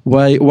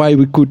why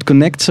we could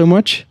connect so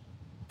much,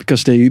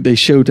 because they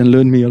showed and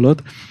learned me a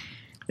lot,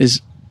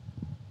 is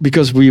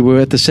because we were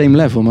at the same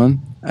level, man.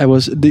 I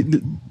was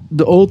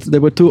there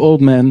were two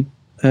old men,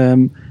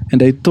 and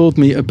they told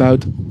me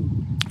about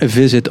a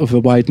visit of a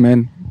white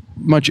man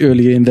much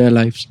earlier in their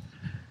lives.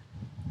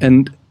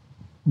 And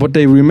what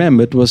they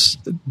remembered was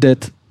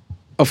that,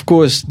 of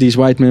course, these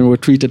white men were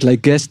treated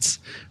like guests,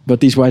 but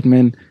these white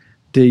men,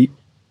 they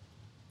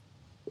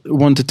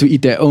wanted to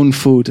eat their own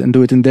food and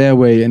do it in their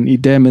way and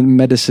eat their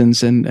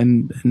medicines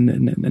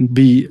and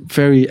be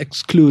very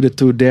excluded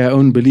to their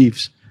own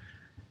beliefs.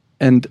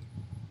 And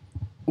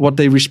what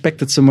they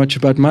respected so much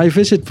about my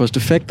visit was the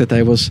fact that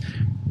I was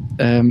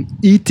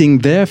eating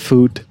their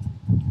food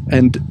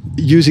and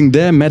using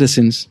their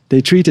medicines.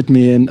 They treated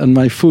me on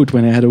my food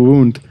when I had a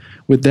wound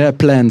with their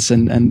plants,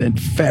 and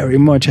very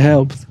much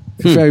helped.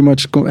 Very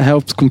much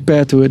helped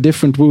compared to a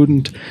different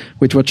wound,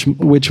 which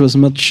was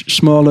much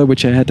smaller,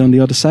 which I had on the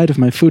other side of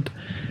my foot,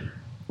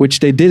 which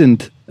they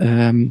didn't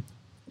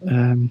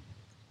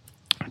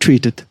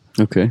treat it.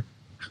 Okay.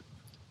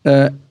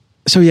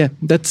 So yeah,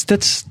 that's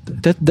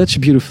a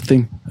beautiful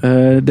thing.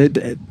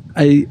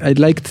 I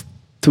liked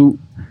to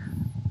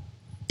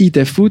eat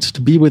their food,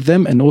 to be with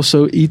them, and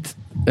also eat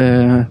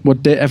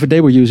whatever they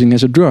were using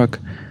as a drug,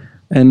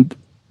 and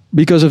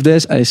because of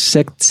this, I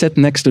sat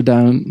next to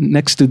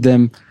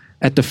them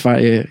at the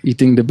fire,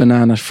 eating the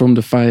bananas from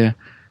the fire,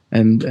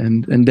 and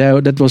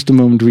that was the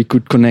moment we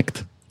could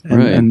connect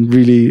and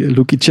really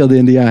look each other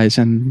in the eyes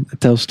and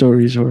tell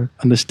stories or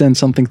understand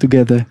something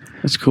together.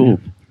 That's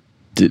cool.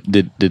 Yeah.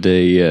 Did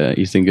they?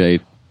 You think they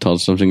taught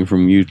something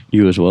from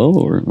you as well,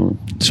 or?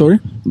 Sorry?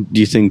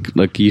 Do you think,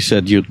 like you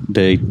said,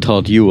 they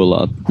taught you a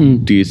lot?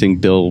 Do you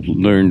think they'll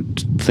learn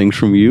things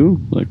from you?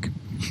 Like,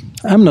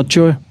 I'm not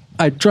sure.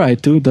 I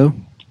tried to, though,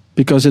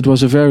 because it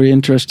was a very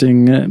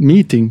interesting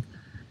meeting.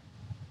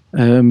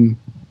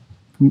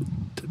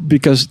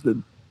 Because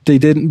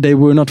they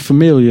were not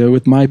familiar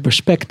with my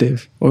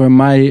perspective or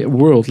my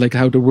world, like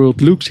how the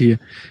world looks here.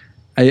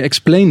 I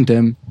explained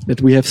them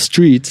that we have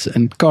streets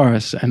and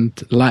cars and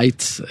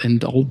lights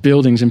and old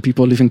buildings and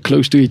people living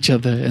close to each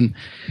other and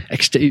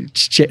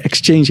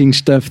exchanging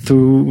stuff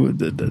through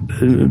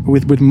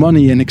with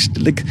money and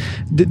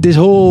this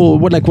whole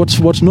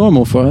what's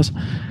normal for us,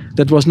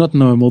 that was not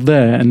normal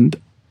there, and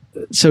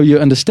so you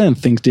understand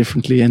things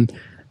differently. And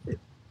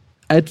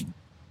I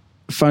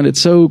found it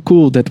so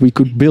cool that we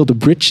could build a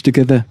bridge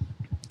together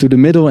to the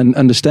middle and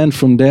understand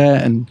from there,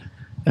 and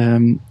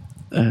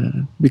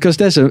because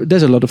there's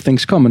a lot of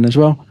things common as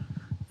well.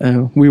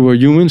 We were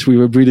humans, we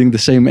were breathing the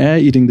same air,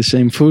 eating the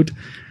same food,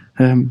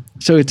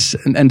 so it's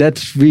and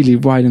that really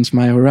widens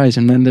my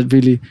horizon, and that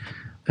really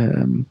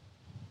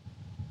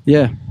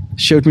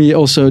showed me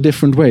also a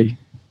different way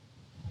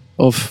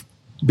of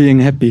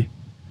being happy.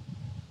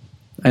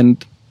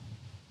 And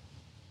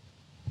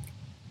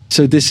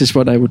so this is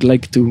what I would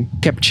like to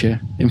capture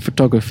in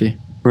photography.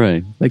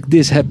 Right. Like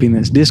this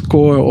happiness, this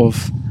core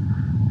of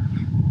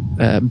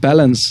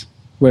balance,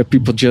 where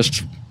people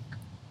just,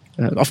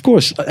 of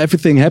course,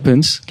 everything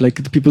happens.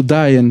 Like the people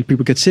die and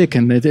people get sick,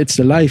 and it's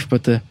the life.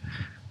 But the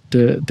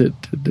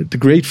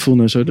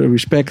gratefulness or the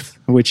respect,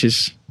 which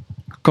is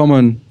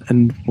common,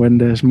 and when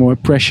there's more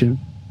pressure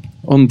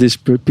on these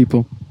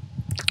people,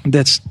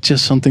 that's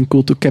just something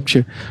cool to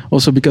capture.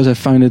 Also because I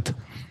find it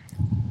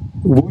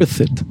worth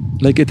it.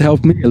 Like it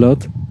helped me a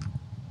lot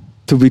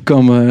to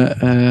become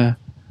a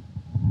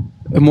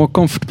more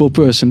comfortable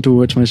person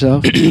towards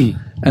myself.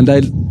 And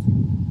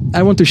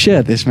I want to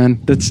share this, man.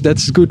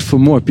 That's good for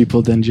more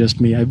people than just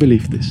me. I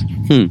believe this.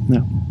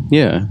 No.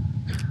 Yeah.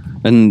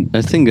 And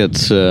I think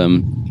that's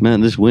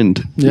man, this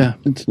wind. Yeah.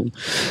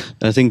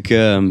 I think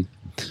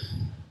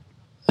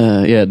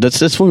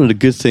that's one of the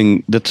good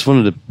thing. That's one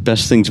of the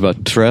best things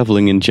about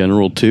traveling in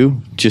general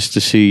too. Just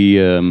to see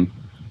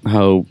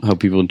how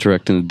people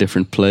interact in a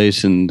different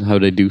place and how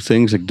they do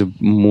things. Like the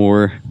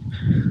more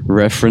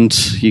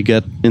reference you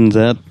get in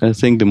that, I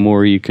think the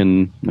more you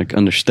can like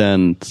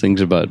understand things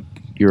about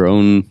your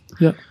own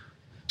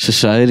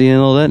society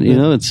and all that. You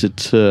know, it's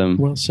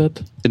well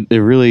said. It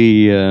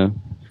really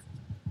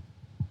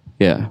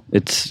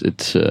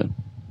it's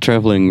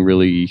traveling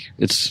really.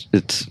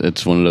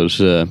 It's one of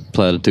those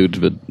platitudes,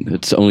 but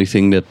it's the only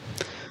thing that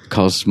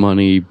costs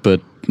money,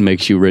 but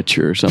makes you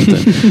richer or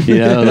something. You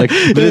know, like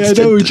but I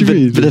know what you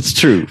mean. But that's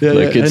true. Yeah,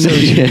 like I it's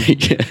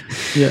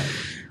know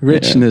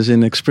richness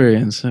in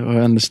experience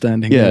or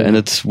understanding. Yeah, and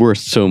it's worth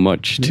so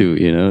much too.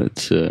 You know,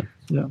 it's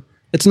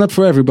it's not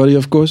for everybody,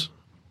 of course.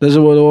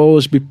 There will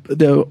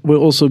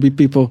also be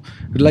people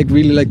who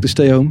really like to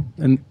stay home,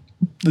 and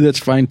that's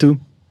fine too.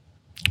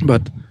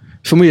 But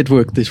for me, it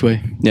worked this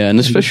way. Yeah, and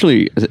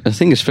I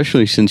think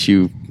especially since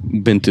you've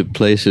been to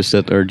places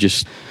that are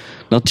just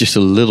not just a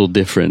little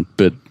different,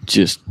 but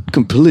just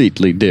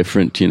completely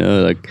different. You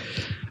know, like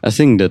I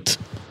think that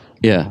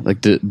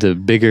like the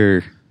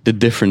bigger the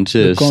difference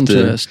is, the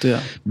contrast.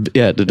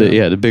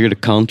 The bigger the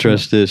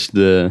contrast is,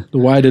 the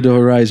wider the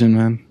horizon,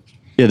 man.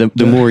 Yeah,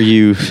 the more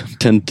you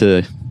tend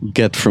to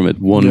get from it,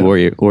 one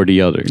way or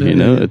the other. You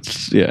know,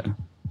 it's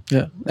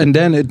and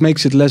then it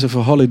makes it less of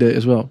a holiday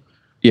as well.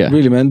 Yeah,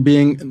 really, man.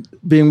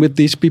 Being with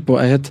these people,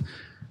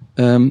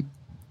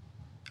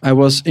 I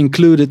was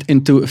included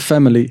into a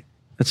family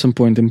at some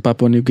point in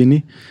Papua New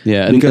Guinea.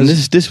 Yeah, and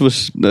this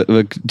was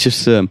like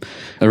just. I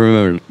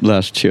remember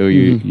last show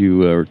you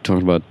were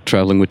talking about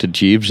traveling with the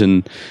jeeps,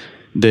 and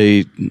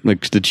they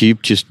the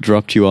jeep just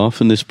dropped you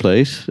off in this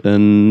place,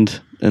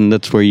 and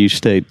that's where you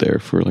stayed there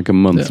for like a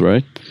month,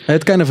 right? I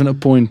had kind of an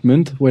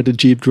appointment where the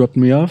jeep dropped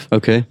me off.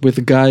 Okay, with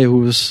a guy who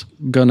was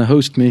gonna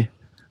host me,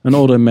 an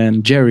older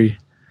man, Jerry,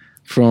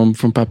 from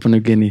Papua New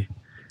Guinea,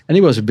 and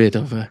he was a bit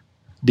of a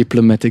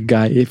diplomatic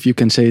guy, if you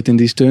can say it in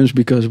these terms,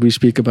 because we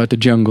speak about the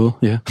jungle,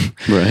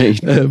 right.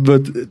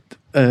 But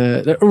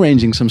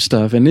arranging some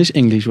stuff, and his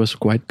English was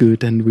quite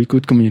good, and we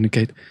could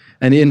communicate.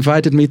 And he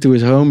invited me to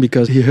his home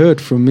because he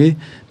heard from me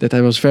that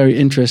I was very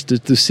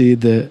interested to see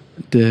the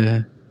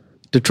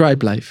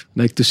tribe life,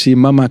 like to see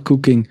Mama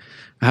cooking,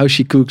 how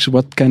she cooks,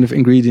 what kind of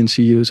ingredients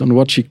she uses, on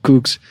what she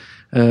cooks,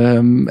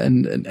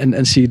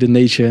 and see the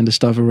nature and the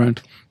stuff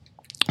around.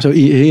 So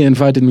he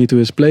invited me to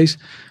his place.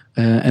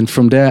 And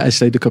from there, I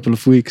stayed a couple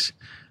of weeks.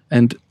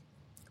 And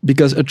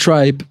because a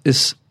tribe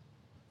is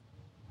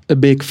a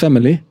big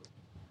family,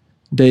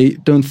 they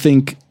don't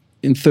think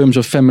in terms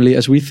of family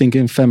as we think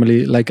in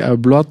family, like our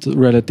blood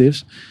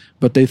relatives,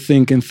 but they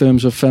think in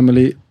terms of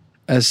family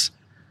as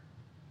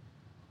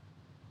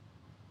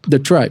the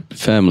tribe.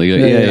 Family.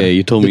 Yeah.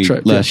 You told me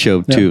tribe, last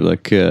show too,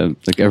 like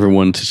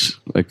everyone's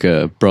like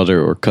a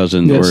brother or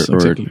cousin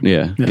exactly.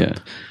 Yeah.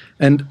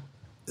 And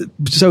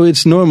so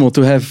it's normal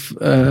to have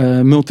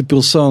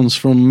multiple sons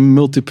from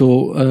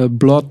multiple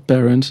blood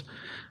parents.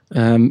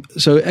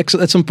 So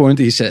at some point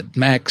he said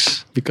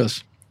Max,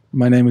 because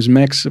my name is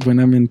Max when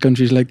I'm in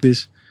countries like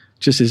this.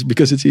 Just is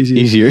because it's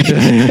easier.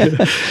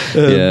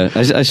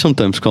 I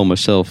sometimes call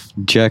myself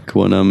Jack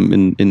when I'm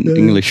in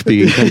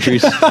English-speaking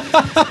countries.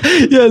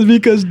 Yeah,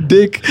 because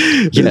Dick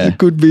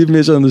could be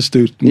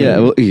misunderstood. Yeah,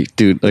 well,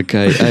 dude, like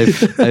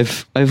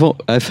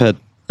I've had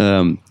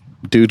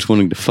dudes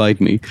wanting to fight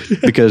me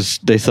because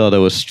they thought I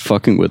was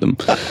fucking with them.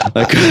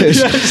 Like, I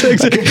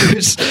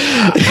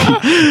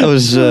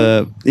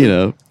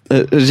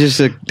was just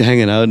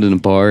hanging out in a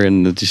bar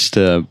and just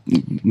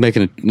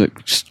making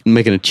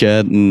a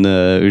chat, and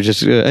we were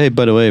just hey,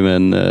 by the way,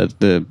 man,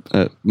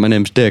 my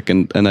name's Dick,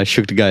 and I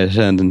shook the guy's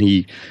hand, and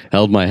he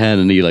held my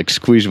hand, and he like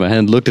squeezed my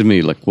hand, looked at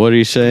me like, what are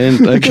you saying?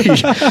 Like,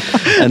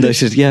 and I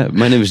said, yeah,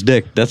 my name is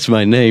Dick. That's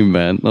my name,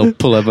 man. I'll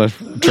pull out my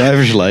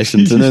driver's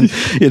license, and then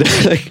it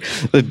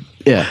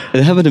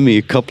happened to me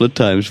a couple of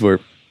times where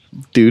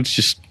dudes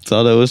just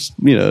thought I was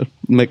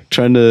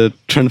trying to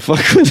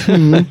fuck with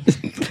them.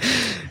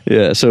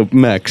 Yeah, so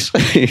Max.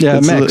 Yeah,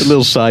 Max. A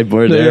little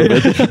sidebar there,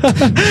 but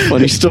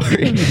funny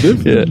story.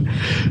 Different.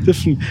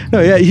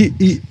 No, yeah,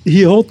 he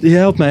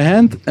held my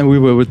hand, and we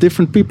were with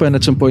different people. And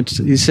at some point,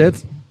 he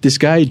said, "This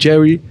guy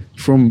Jerry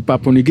from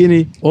Papua New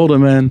Guinea, older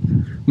man,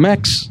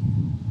 Max,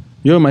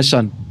 you're my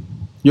son.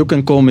 You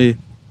can call me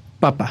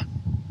Papa."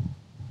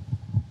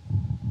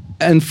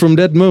 And from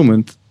that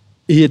moment,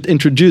 he had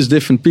introduced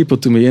different people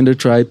to me in the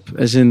tribe,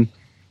 as in,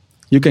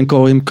 you can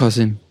call him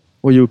cousin.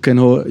 Or you can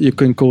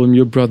call him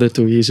your brother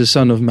too. He's a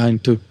son of mine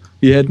too.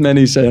 He had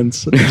many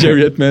sons.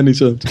 Jerry had many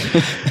sons.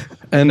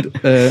 And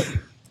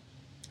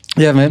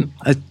yeah, man,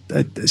 I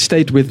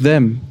stayed with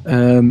them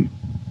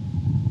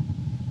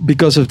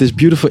because of this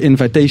beautiful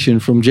invitation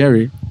from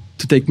Jerry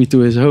to take me to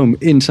his home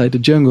inside the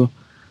jungle.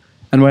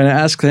 And when I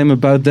asked him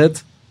about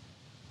that,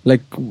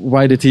 like,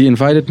 why did he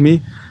invite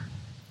me?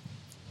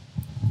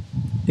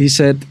 He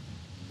said,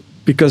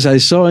 because I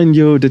saw in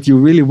you that you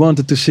really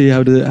wanted to see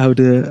how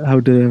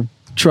the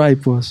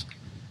tribe was.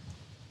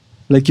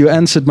 Like, you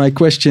answered my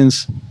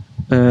questions,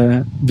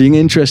 being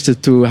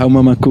interested to how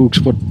Mama cooks,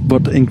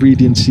 what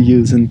ingredients she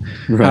uses, and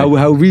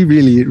how we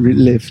really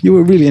live. You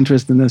were really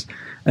interested in this,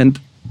 and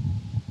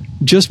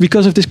just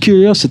because of this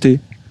curiosity,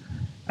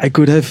 I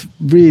could have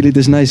really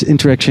this nice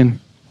interaction,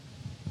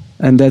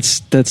 and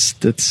that's a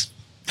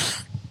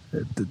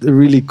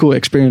really cool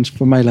experience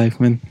for my life,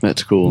 man.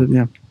 That's cool. But,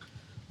 yeah.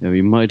 Yeah,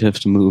 we might have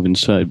to move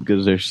inside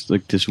because there's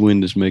like this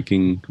wind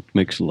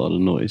makes a lot of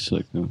noise.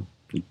 Like,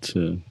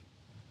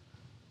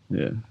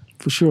 yeah,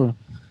 for sure.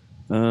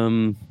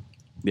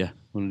 Yeah,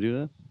 want to do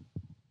that?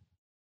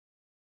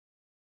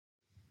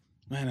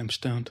 Man, I'm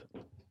stoned.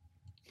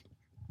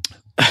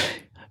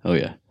 Oh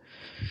yeah.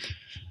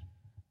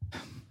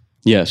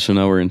 Yeah. So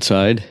now we're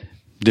inside.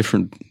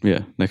 Different.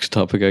 Yeah. Next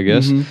topic, I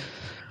guess.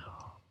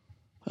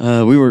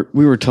 Mm-hmm. We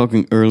were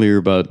talking earlier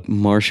about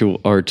martial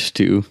arts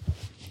too.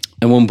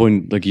 At one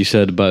point, like you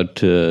said about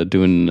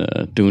doing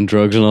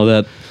drugs and all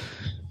that,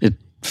 it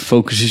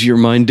focuses your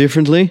mind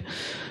differently.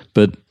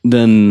 But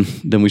then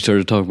we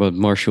started talking about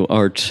martial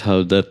arts,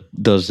 how that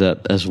does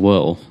that as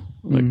well.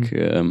 Like,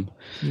 yeah.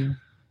 I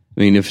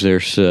mean, if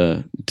there's,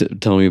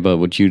 tell me about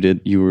what you did.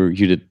 You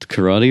did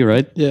karate,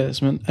 right?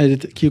 Yes, man. I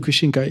did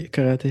Kyokushinkai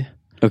karate.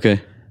 Okay.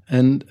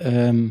 And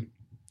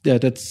yeah,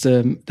 that's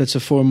a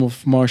form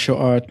of martial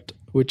art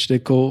which they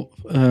call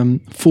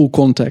full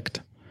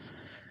contact.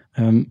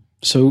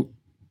 So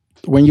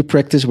when you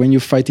practice, when you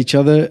fight each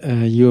other,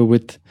 you're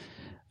with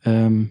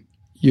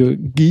your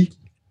gi,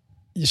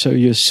 so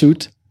your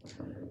suit,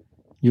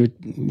 your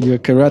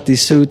karate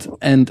suit,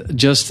 and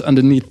just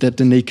underneath that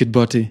the naked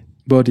body,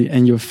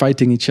 and you're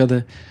fighting each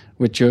other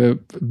with your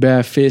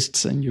bare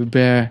fists and your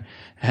bare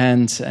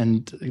hands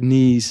and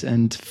knees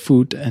and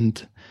foot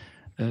and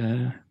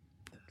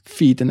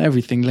feet and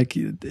everything. Like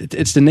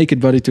it's the naked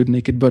body to the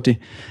naked body,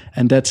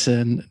 and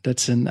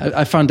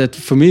I found that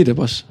for me that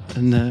was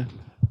an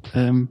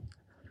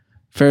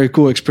very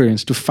cool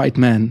experience to fight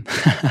men.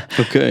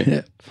 Okay.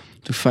 Yeah,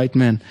 to fight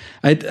men.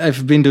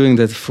 I've been doing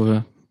that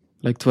for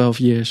like 12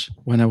 years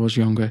when I was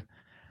younger,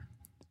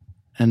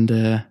 and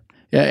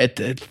yeah,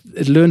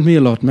 it learned me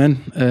a lot, man.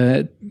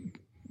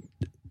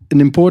 An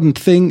important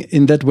thing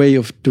in that way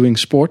of doing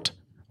sport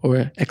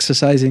or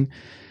exercising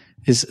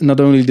is not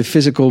only the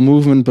physical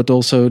movement but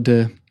also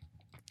the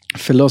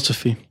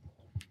philosophy.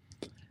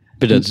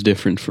 But that's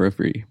different for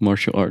every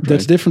martial art, right?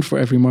 That's different for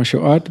every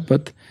martial art,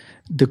 but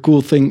the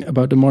cool thing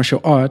about the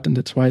martial art, and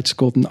that's why it's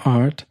called an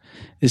art,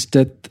 is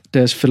that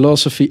there's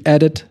philosophy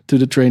added to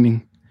the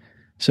training.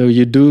 So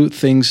you do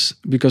things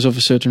because of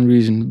a certain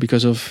reason,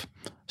 because of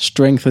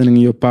strengthening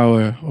your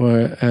power,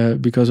 or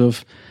because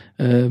of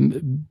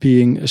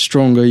being a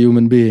stronger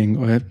human being,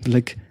 or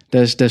like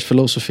there's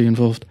philosophy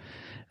involved.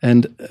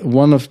 And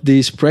one of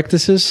these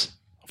practices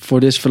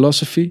for this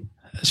philosophy,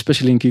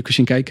 especially in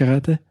Kyokushinkai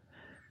karate,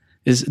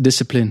 is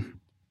discipline.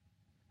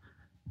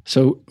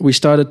 So we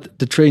started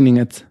the training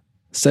at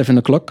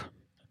 7:00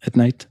 at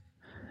night,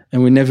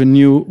 and we never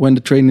knew when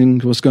the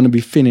training was going to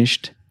be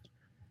finished.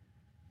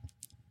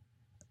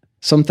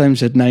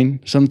 Sometimes at 9,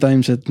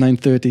 sometimes at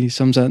 9:30,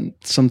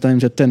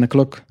 sometimes at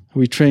 10:00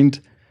 we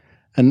trained,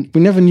 and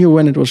we never knew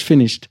when it was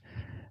finished.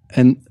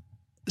 And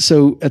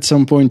so at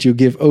some point you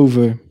give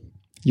over,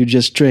 you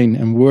just train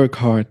and work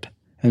hard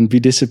and be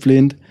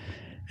disciplined,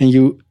 and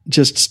you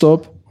just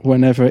stop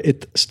whenever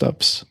it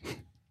stops.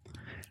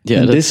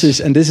 Yeah, and this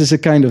is a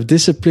kind of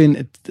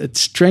discipline. It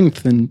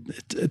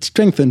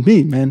strengthened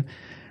me, man.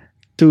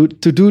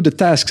 to do the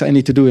tasks I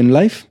need to do in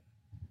life.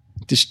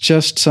 It is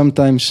just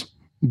sometimes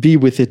be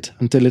with it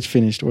until it's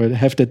finished, or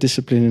have that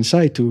discipline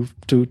inside to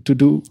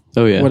do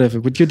whatever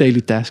with your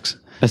daily tasks.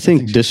 I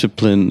think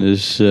discipline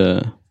is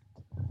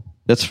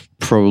that's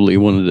probably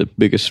one of the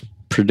biggest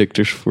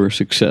predictors for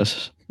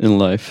success in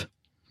life.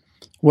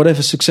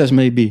 Whatever success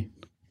may be.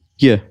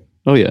 Yeah.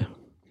 Oh yeah.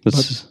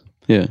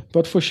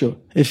 But for sure,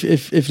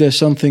 if there's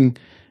something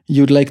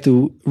you'd like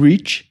to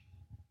reach,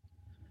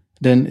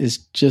 then it's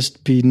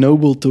just be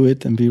noble to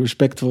it and be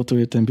respectful to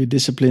it and be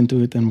disciplined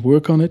to it and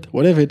work on it,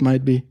 whatever it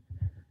might be.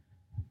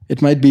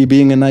 It might be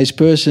being a nice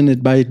person,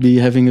 it might be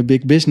having a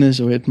big business,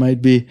 or it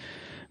might be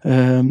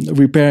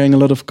repairing a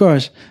lot of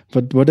cars.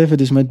 But whatever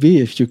this might be,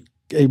 if you're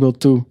able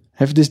to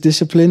have this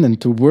discipline and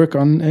to work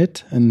on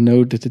it and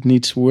know that it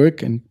needs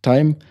work and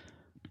time,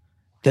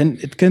 then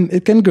it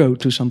can grow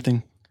to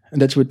something.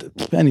 And that's with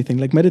anything,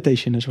 like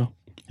meditation as well.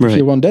 Right. If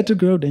you want that to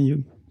grow, then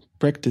you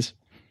practice.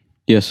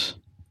 Yes.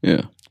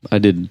 Yeah. I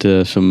did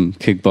some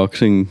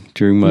kickboxing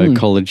during my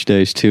college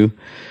days too.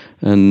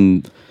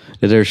 And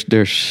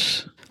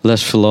there's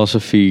less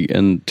philosophy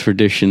and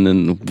tradition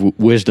and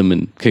wisdom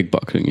in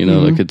kickboxing, you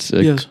know, like it's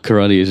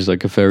karate is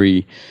like a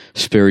very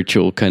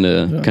spiritual kind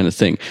of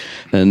thing.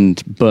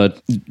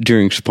 But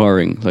during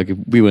sparring, like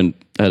we went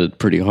at it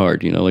pretty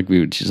hard, you know, like we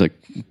would just like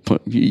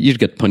you'd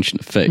get punched in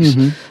the face.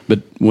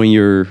 But when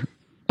you're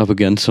up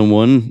against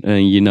someone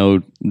and you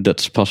know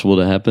that's possible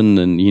to happen,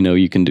 and you know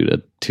you can do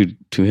that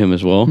to him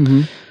as well,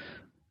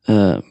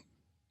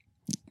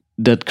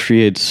 that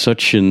creates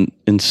such an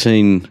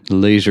insane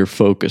laser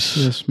focus.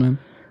 Yes, man.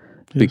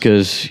 Yes.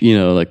 Because, you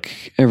know,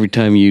 like every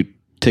time you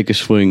take a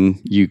swing,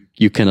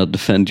 you cannot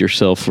defend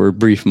yourself for a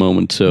brief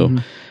moment. So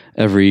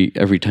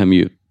every time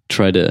you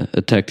try to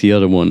attack the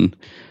other one,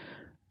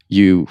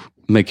 you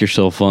make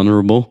yourself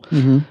vulnerable.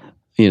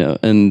 You know,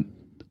 and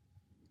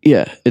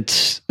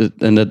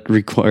and that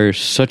requires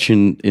such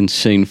an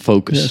insane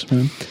focus. Yes,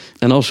 man.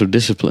 And also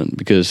discipline,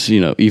 because, you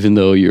know, even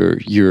though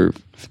you're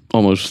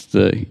almost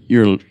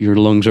your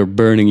lungs are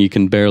burning, you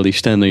can barely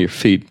stand on your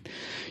feet.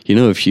 You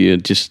know, if you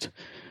just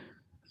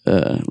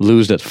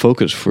lose that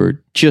focus for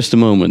just a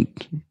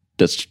moment,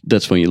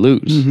 that's when you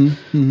lose.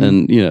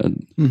 And you know,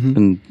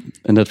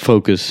 and that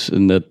focus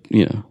and that,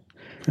 you know,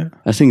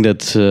 I think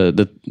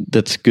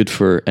that's good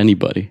for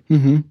anybody.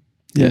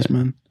 Yes,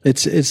 man.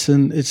 It's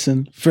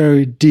a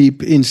very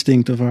deep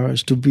instinct of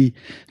ours to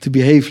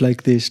behave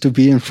like this, to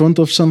be in front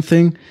of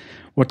something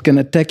what can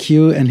attack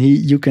you, and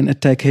you can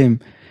attack him.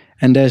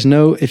 And there's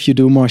no, if you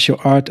do martial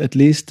art, at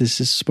least, this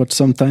is what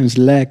sometimes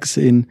lacks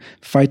in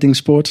fighting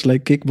sports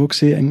like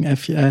kickboxing,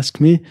 if you ask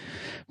me.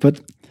 But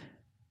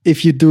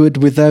if you do it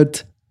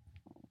without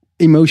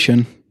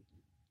emotion,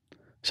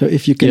 so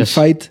if you can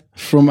fight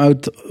from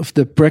out of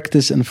the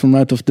practice and from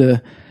out of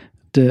the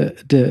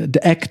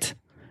act,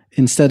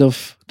 instead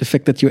of the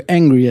fact that you're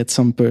angry at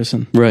some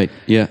person. Right,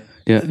 yeah.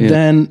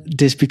 Then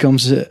this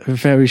becomes a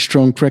very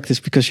strong practice,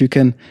 because you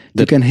can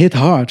hit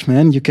hard,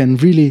 man. You can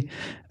really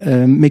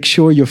make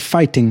sure you're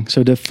fighting,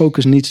 so the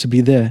focus needs to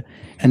be there,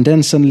 and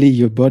then suddenly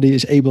your body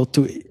is able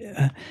to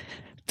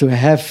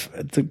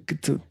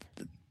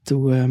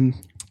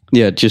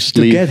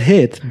get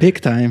hit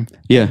big time.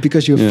 Yeah,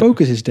 because your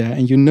focus is there,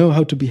 and you know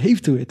how to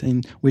behave to it,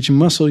 and which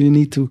muscle you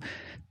need to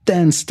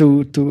tense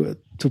to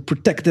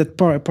protect that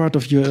part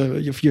of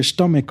your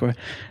stomach,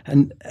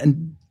 and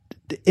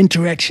the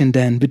interaction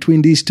then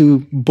between these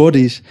two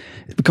bodies,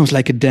 it becomes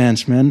like a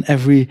dance, man.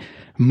 Every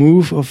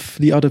move of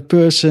the other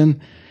person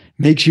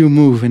makes you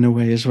move in a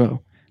way as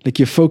well. Like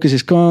your focus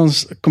is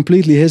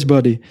completely his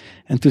body,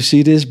 and to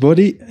see this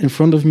body in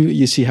front of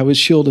you see how his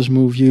shoulders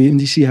move,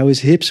 you see how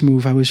his hips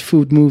move, how his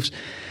foot moves,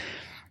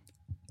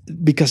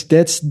 because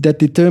that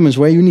determines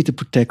where you need to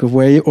protect or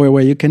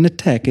where you can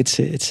attack. It's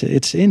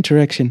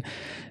interaction.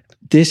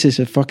 This is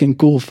a fucking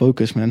cool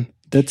focus, man.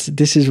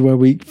 This is where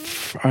we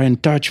are in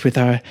touch with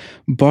our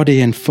body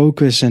and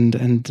focus and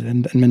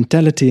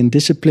mentality and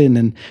discipline,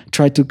 and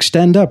try to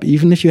stand up,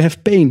 even if you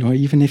have pain, or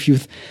even if you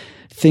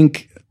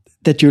think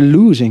that you're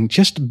losing.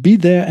 Just be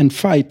there and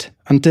fight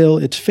until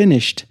it's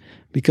finished,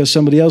 because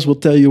somebody else will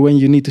tell you when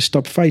you need to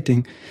stop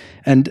fighting.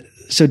 And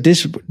so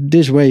this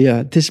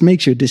way, this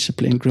makes your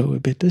discipline grow a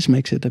bit. This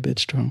makes it a bit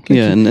strong.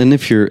 And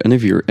if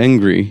you're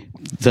angry,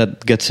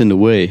 that gets in the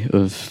way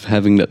of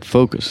having that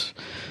focus.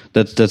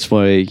 That's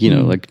why, you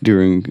know, like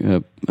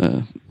during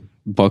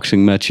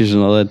boxing matches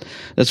and all that,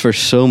 that's where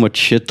so much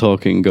shit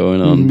talking going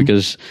on.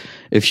 Because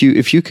if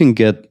you can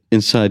get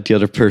inside the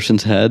other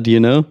person's head, you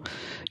know,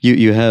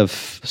 you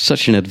have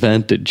such an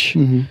advantage.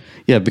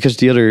 Yeah, because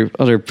the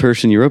other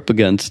person you're up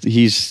against,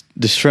 he's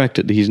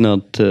distracted. He's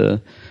not,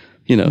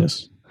 you know,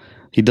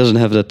 he doesn't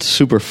have that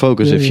super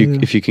focus.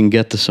 If you can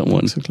get to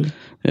someone, exactly.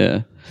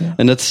 Yeah,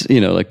 and that's,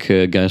 you know, like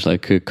guys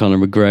like Conor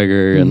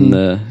McGregor and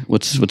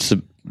what's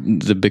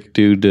the big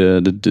dude,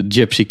 the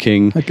Gypsy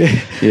King.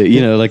 Okay. Yeah,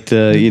 you know, like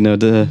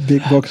the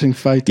big boxing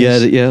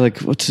fighters. Yeah, like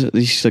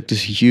he's like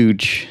this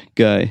huge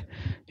guy.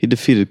 He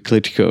defeated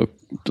Klitschko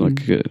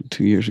 2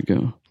 years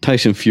ago.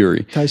 Tyson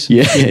Fury. Tyson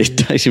Yeah, Fury,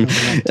 Tyson.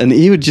 yeah. And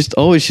he would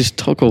always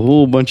talk a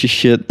whole bunch of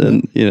shit,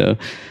 and yeah.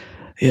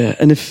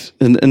 And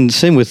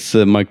same with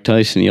Mike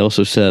Tyson. He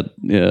also said,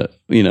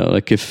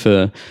 like if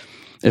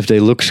they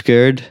look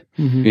scared,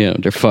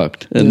 they're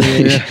fucked, and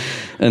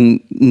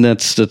and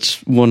that's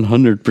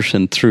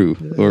 100% true.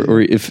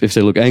 Or if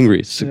they look angry,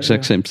 it's the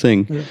exact same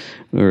thing. Yeah.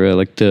 Or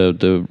like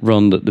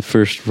the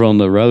first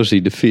Ronda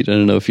Rousey defeat. I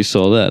don't know if you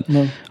saw that.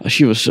 No.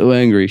 She was so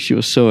angry.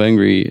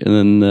 And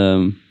then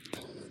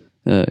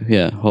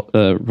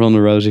Ronda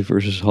Rousey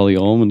versus Holly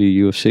Holm in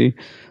the UFC,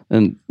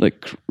 and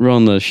like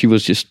Ronda, she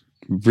was just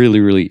really,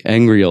 really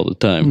angry all the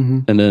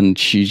time, and then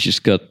she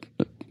just got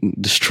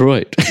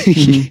destroyed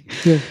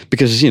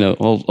because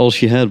all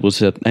she had was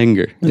that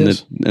anger,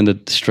 and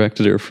it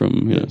distracted her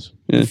from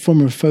from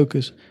her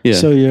focus. Yeah.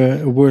 So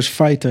you're a worse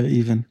fighter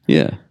even.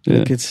 Yeah.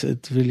 Like it's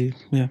really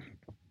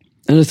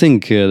And I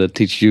think that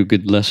teaches you a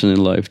good lesson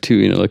in life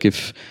too. Like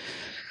if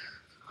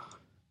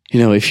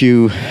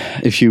you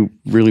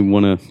really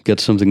want to get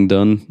something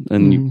done,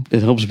 and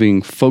it helps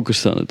being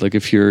focused on it. Like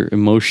if you're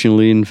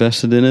emotionally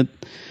invested in it,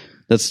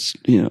 that's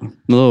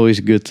not always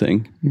a good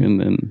thing.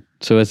 And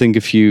so I think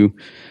if you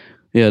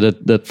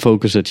that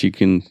focus that you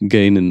can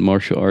gain in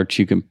martial arts,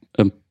 you can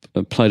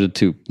apply it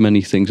to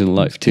many things in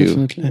life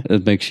too. Definitely.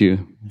 It makes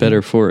you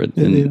better for it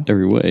in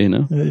every way.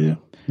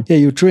 Yeah,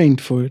 you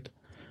trained for it.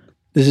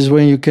 This is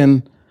when you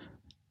can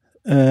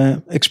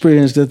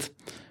experience that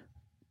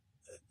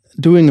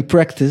doing a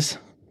practice,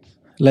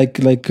 like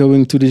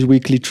going to these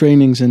weekly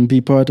trainings and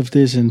be part of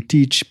this and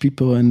teach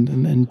people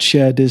and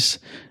share this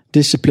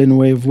discipline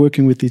way of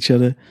working with each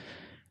other.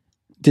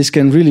 This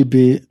can really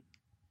be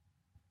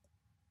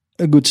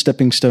a good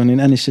stepping stone in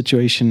any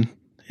situation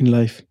in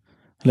life.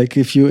 Like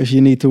if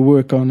you need to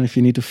work on, if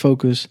you need to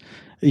focus,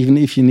 even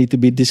if you need to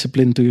be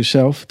disciplined to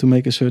yourself to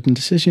make a certain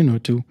decision, or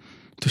to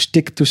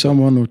stick to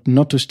someone, or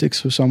not to stick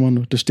to someone,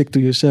 or to stick to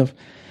yourself,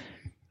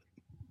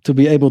 to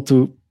be able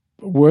to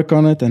work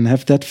on it and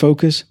have that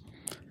focus,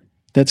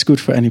 that's good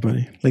for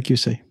anybody, like you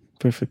say.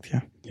 Perfect,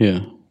 yeah.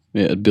 Yeah,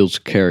 it builds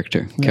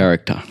character.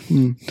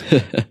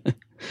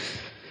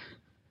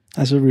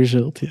 As a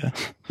result, yeah.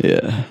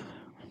 Yeah.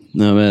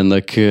 No, man,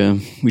 like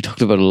we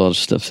talked about a lot of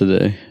stuff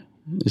today.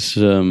 It's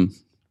I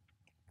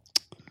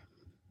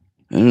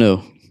don't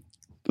know.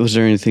 Was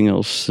there anything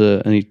else?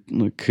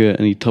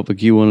 Any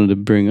topic you wanted to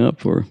bring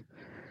up, or?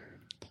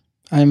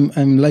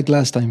 I'm like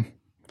last time.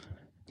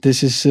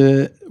 This is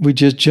we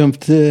just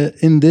jumped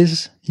in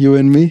this, you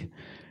and me,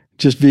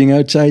 just being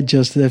outside,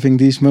 just having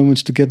these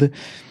moments together.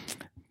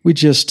 We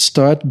just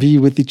be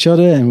with each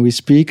other, and we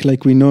speak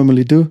like we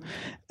normally do,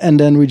 and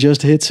then we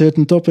just hit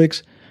certain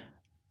topics,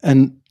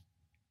 and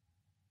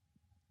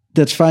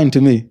that's fine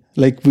to me.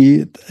 Like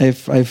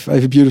I've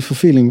a beautiful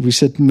feeling. We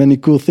said many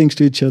cool things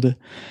to each other,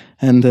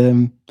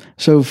 and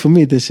so for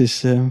me, this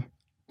is a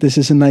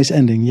nice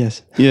ending.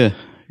 Yes. Yeah.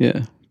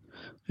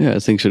 I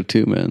think so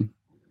too, man.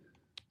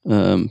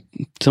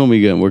 Tell me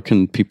again, where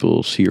can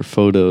people see your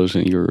photos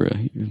and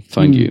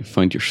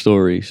find your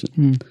stories?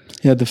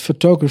 Yeah, the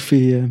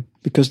photography,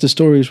 because the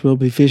stories will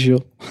be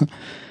visual.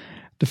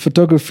 The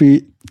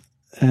photography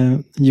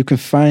you can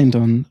find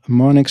on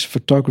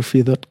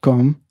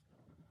marnixphotography.com,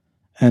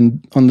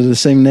 and under the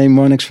same name,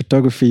 Marnix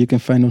Photography, you can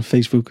find on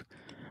Facebook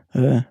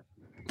the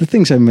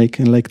things I make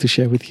and like to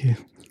share with you.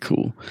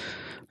 Cool.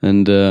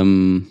 And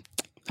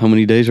how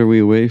many days are we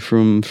away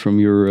from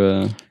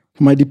your?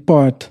 My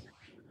depart.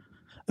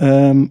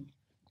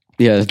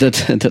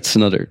 That's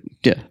another.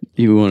 Yeah,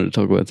 you wanted to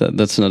talk about that.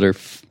 That's another.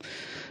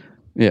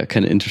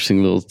 Kind of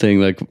interesting little thing.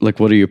 Like,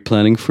 what are you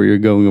planning for your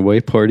going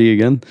away party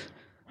again?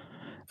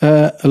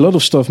 A lot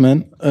of stuff,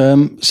 man.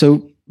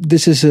 So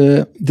this is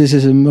a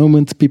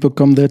moment people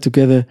come there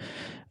together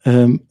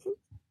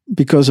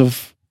because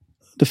of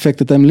the fact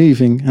that I'm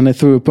leaving, and I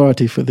threw a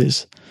party for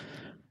this,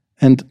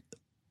 and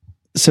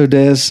so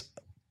that's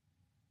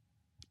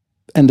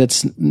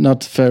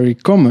not very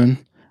common.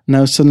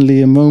 Now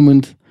suddenly a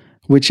moment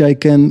which I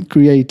can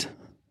create.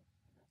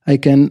 I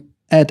can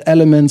add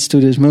elements to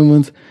this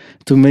moment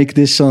to make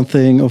this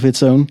something of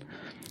its own.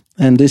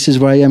 And this is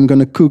why I'm going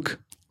to cook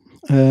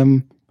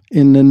in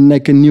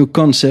a new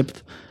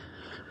concept.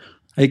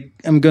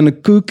 I'm going to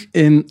cook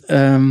in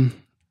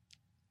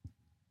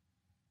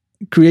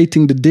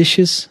creating the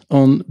dishes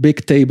on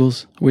big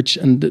tables, which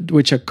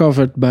are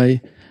covered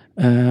by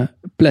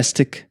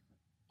plastic,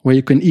 where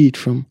you can eat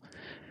from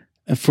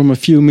a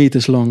few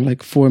meters long,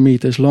 like 4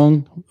 meters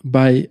long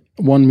by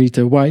 1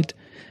 meter wide.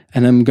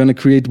 And I'm going to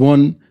create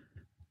one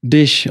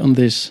dish on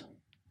this.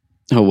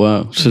 Oh,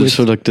 wow.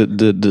 So like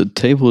the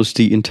table is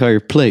the entire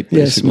plate,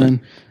 basically. Yes,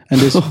 man.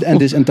 And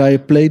this entire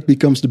plate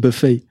becomes the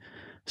buffet.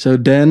 So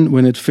then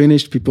when it's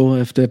finished, people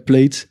have their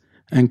plates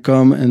and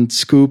come and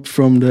scoop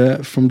from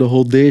the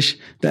whole dish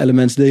the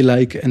elements they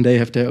like, and they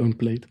have their own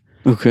plate.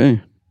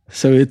 Okay.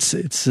 So it's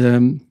a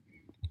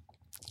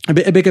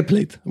bigger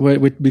plate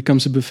where it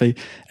becomes a buffet.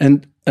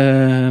 And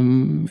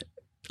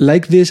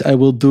like this, I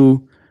will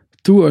do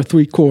 2 or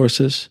 3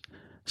 courses.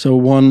 So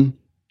one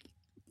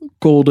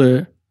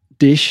colder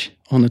dish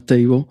on a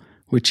table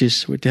which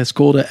has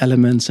colder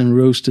elements and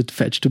roasted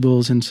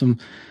vegetables and some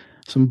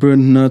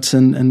burnt nuts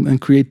and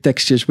create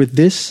textures with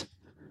this.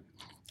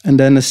 And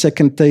then a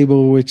second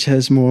table which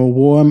has more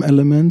warm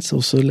elements,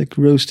 also like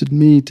roasted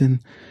meat and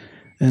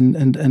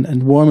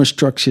warmer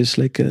structures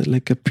like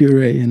a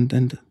puree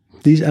and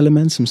these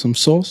elements and some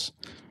sauce.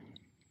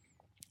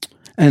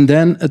 And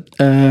then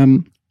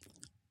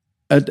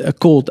a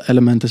cold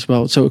element as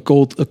well. So a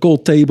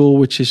cold table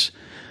which is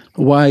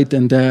white,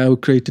 and there I will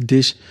create a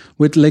dish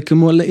with like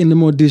in the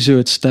more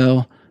dessert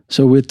style.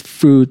 So with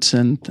fruits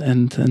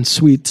and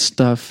sweet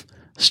stuff,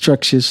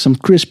 structures, some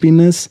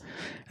crispiness,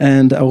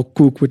 and I'll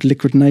cook with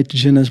liquid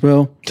nitrogen as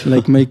well.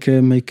 Like make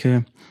a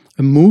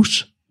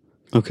mousse.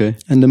 Okay.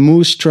 And the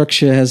mousse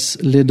structure has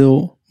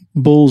little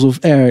balls of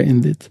air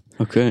in it.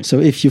 Okay. So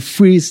if you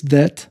freeze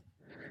that,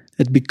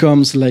 it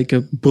becomes like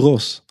a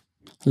bros,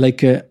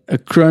 like a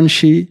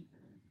crunchy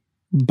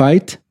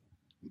bite,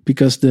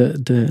 because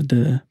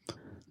the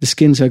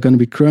skins are going to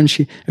be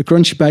crunchy. A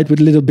crunchy bite with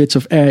little bits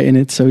of air in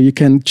it, so you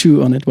can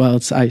chew on it while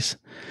it's ice.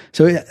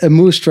 So a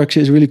mousse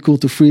structure is really cool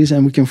to freeze,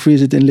 and we can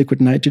freeze it in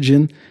liquid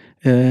nitrogen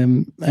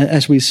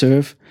as we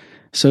serve.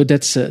 So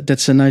that's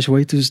a nice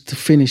way to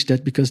finish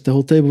that, because the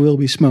whole table will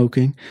be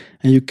smoking,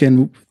 and you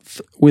can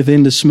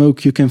within the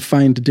smoke you can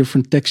find the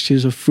different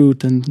textures of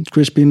fruit and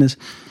crispiness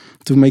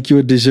to make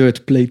your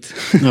dessert plate.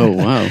 Oh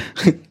wow!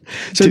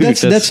 So Dude,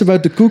 that's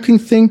about the cooking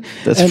thing.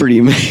 That's pretty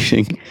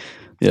amazing.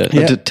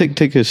 Yeah.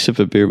 Take a sip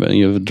of beer, man.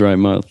 You have a dry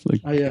mouth.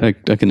 Like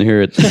I can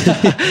hear it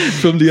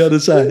from the other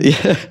side.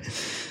 Yeah.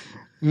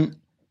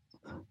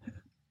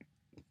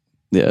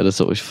 Yeah,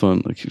 that's always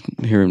fun. Like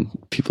hearing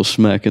people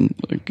smacking.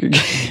 Like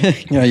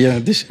yeah.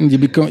 This you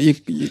become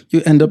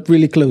you end up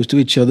really close to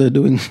each other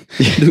doing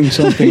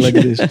something like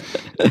this.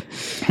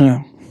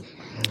 Yeah.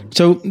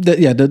 So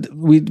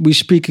we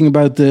speaking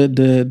about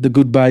the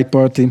goodbye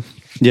party.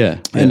 Yeah.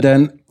 And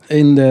then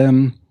in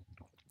the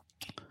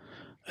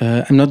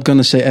I'm not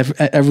gonna say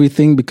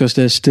everything, because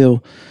there's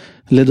still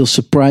little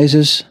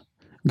surprises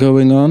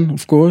going on,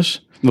 of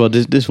course. Well,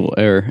 this will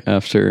air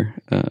after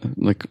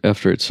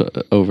after it's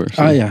over.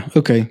 So.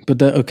 Okay, but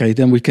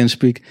then we can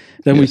speak.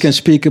 Then we can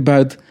speak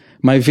about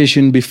my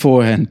vision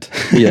beforehand.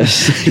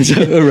 Yes,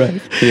 all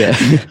right.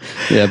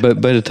 Yeah.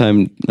 But by the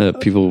time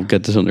people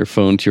get this on their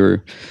phones,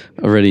 you're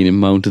already in a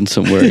mountain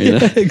somewhere. You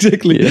know?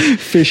 Exactly. Yeah.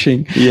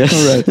 Fishing. Yes.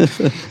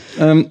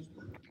 All right.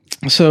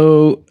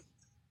 So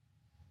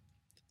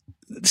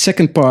the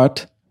second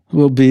part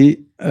will be.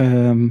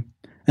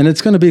 And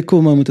it's going to be a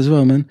cool moment as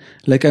well, man.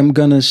 Like, I'm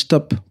going to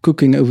stop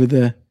cooking over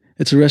there.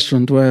 It's a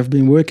restaurant where I've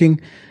been working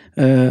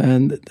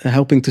and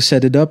helping to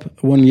set it up.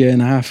 1.5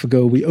 years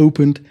ago, we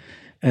opened,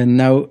 and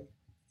now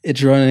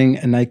it's running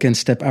and I can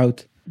step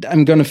out.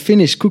 I'm going to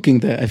finish cooking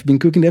there. I've been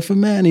cooking there for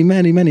many,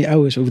 many, many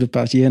hours over the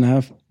past 1.5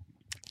 years.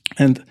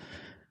 And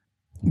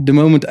the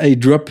moment I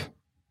drop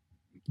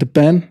the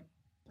pan,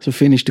 so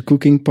finish the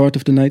cooking part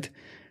of the night,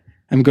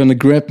 I'm going to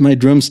grab my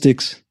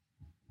drumsticks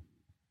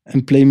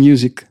and play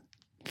music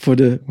for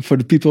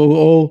the people who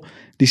all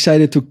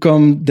decided to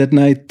come that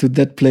night to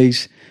that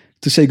place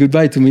to say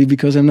goodbye to me,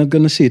 because I'm not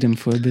going to see them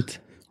for a bit.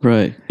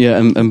 Right. Yeah.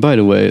 And by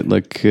the way,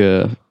 like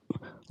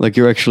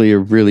you're actually a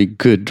really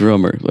good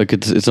drummer. Like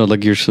it's not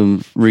like you're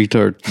some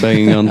retard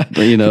banging on,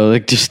 you know,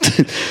 like just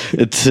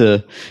it's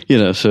you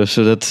know. So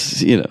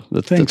that's, you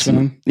know. Thanks,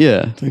 man.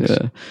 Yeah. Thanks.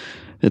 Yeah.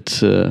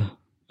 It's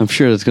I'm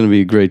sure that's going to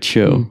be a great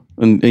show.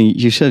 And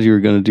you said you were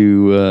going to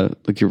do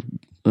like your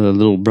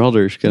little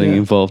brother's getting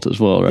involved as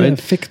well, right? Yeah,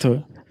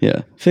 Victor.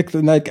 Yeah,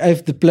 Victor. Like, I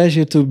have the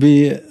pleasure to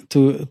be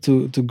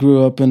to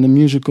grow up in a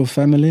musical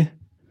family,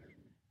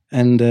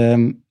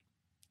 and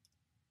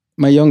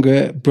my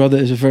younger brother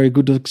is a very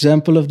good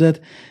example of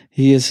that.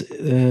 He has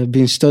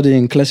been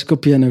studying classical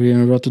piano here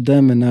in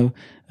Rotterdam, and now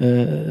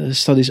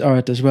studies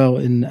art as well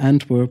in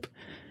Antwerp.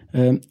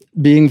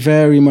 Being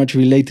very much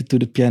related to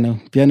the piano.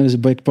 Piano is a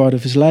big part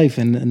of his life,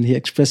 and he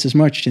expresses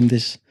much in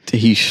this.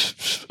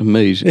 He's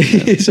amazing.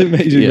 He's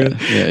amazing. Yeah, man.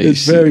 yeah,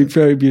 It's very,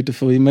 very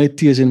beautiful. He made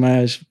tears in my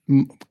eyes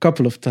a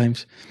couple of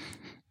times.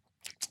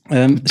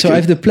 So I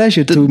have the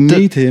pleasure to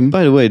meet him.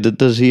 By the way,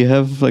 does he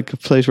have like a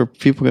place where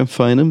people can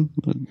find him?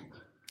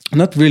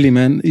 Not really,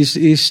 man.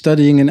 He's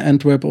studying in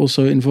Antwerp,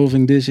 also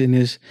involving this in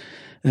his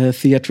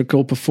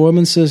theatrical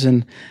performances,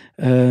 and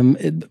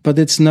but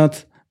it's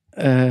not.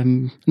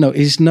 No,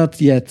 he's not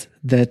yet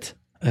that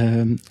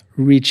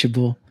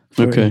reachable.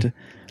 Okay.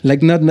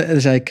 Like, not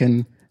as I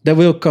can. There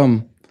will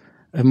come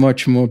a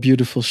much more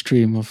beautiful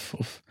stream of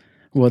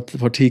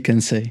what he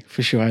can say,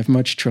 for sure. I have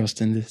much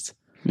trust in this.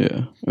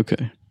 Yeah.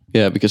 Okay.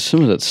 Yeah, because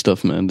some of that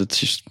stuff, man, that's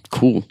just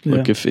cool. Yeah.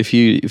 Like if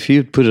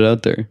you put it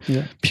out there,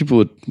 Yeah. people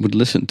would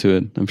listen to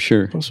it. I'm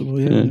sure. Possible,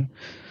 yeah.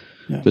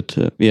 But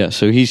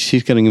so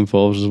he's getting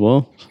involved as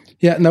well.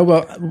 Yeah. No,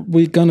 well,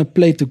 we're gonna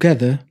play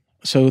together.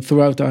 So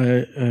throughout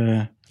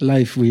our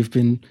life, we've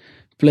been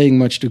playing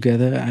much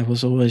together. I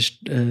was always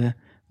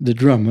the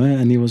drummer,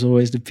 and he was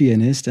always the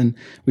pianist, and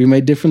we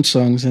made different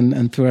songs,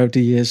 and throughout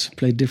the years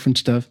played different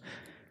stuff.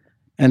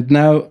 And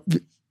now,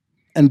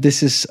 and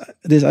this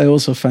I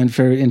also find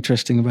very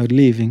interesting about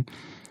leaving.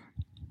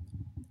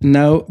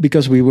 now,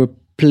 because we were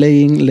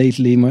playing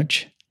lately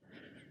much,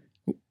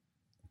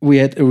 we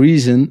had a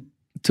reason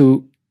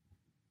to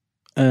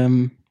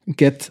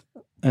get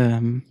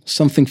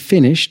something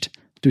finished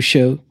to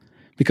show,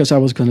 because I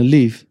was going to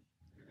leave.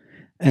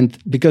 And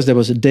because there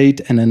was a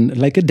date and then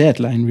like a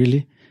deadline,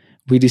 really,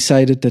 we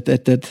decided that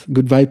at that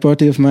goodbye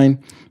party of mine,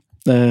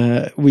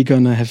 we're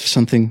going to have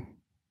something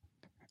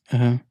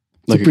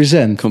Like to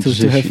present.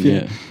 composition, to have,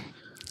 yeah.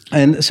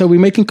 And so we're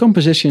making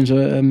compositions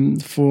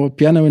for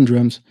piano and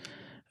drums,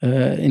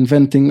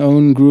 inventing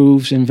own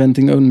grooves,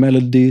 inventing own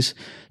melodies,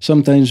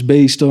 sometimes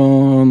based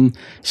on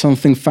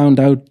something found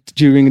out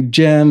during a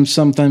jam,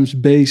 sometimes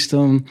based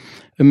on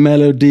a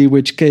melody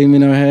which came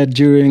in our head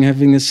during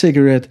having a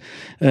cigarette.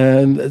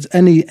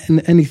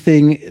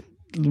 Anything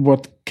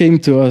what came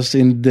to us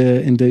in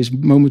those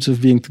moments of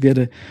being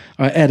together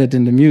are added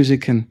in the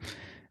music, and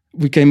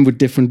we came with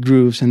different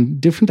grooves and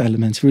different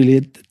elements. Really,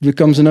 it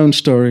becomes an own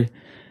story.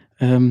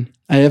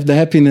 I have the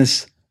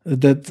happiness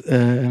that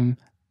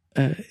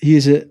he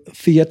is a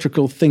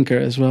theatrical thinker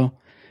as well.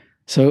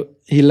 So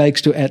he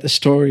likes to add a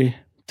story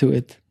to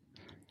it.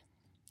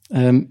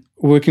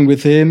 Working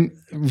with him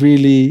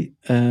really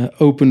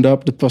opened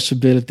up the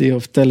possibility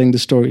of telling the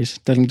stories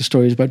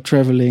about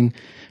traveling,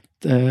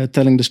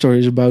 telling the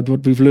stories about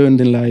what we've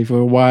learned in life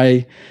or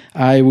why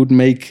I would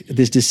make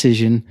this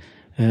decision.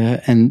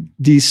 And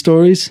these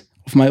stories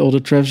of my older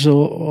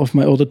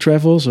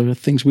travels or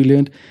things we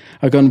learned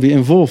are going to be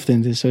involved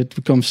in this. So it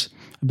becomes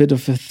a bit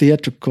of a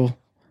theatrical,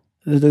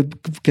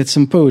 get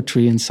some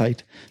poetry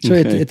inside. So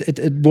Okay.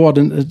 it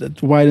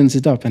widens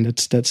it up, and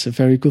that's a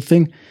very good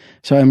thing.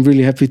 So I'm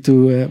really happy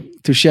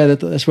to share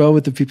that as well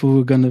with the people who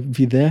are going to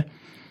be there.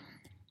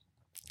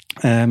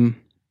 And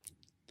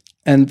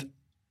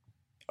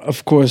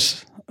of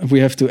course, we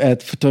have to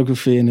add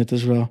photography in it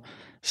as well.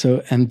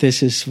 So, and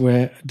this is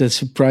where the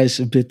surprise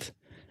a bit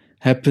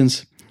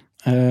happens,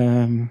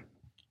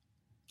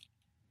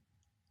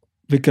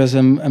 because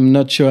I'm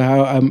not sure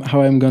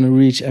how I'm going to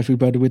reach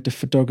everybody with the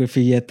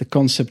photography yet. The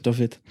concept of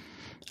it,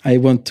 I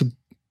want to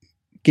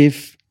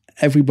give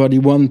everybody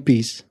one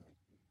piece,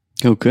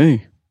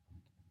 Okay.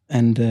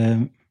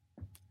 and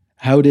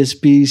how this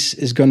piece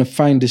is going to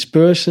find this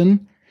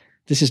person.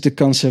 This is the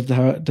concept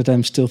that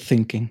I'm still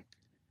thinking.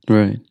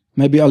 Right.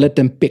 Maybe I'll let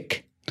them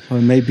pick,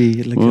 or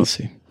maybe Well, let's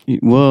see.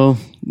 Well,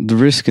 the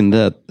risk in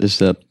that is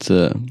that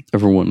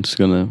everyone's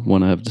gonna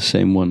want to have the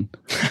same one.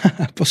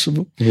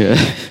 Possible. Yeah.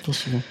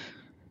 Possible.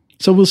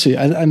 So we'll see.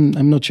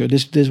 I'm not sure.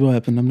 This will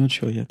happen. I'm not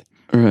sure yet.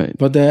 Right.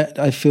 But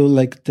I feel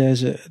like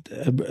there's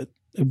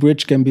a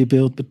bridge can be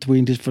built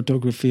between this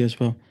photography as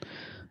well.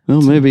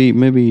 Well,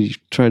 maybe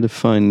try to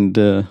find.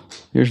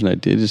 Here's an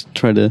idea. Just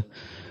try to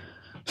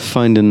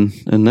find an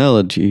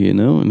analogy. You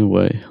know, in a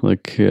way.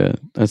 Like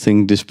I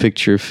think this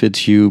picture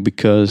fits you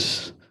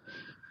because,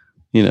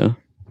 you know.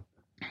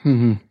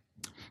 Mm-hmm.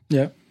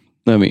 Yeah.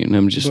 I mean,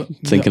 I'm just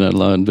thinking out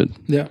loud, but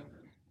Yeah,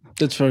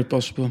 that's very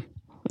possible.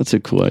 that's a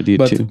cool idea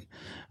But too.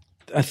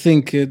 I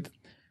think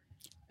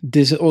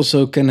this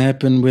also can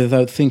happen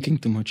without thinking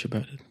too much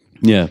about it.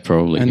 Yeah,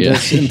 probably. And, Yeah.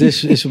 and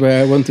this is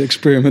where I want to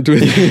experiment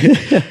with.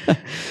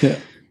 Yeah.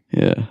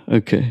 Yeah.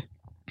 Okay.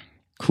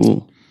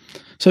 Cool.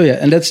 So yeah,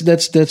 and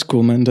that's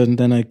cool, man.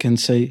 Then I can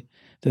say,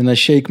 then I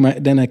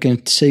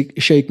can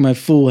shake my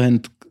full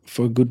hand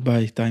for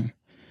goodbye time.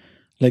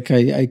 Like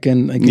I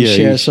can Yeah,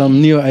 share you- some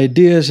new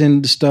ideas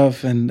in the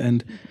stuff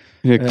and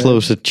Yeah,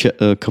 close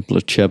a couple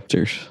of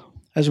chapters.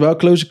 as well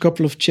close a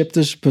couple of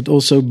chapters, but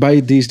also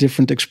by these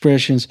different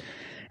expressions,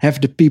 have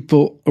the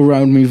people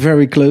around me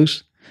very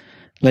close,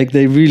 like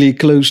they really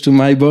close to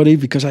my body,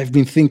 because I've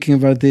been thinking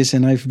about this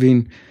and I've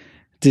been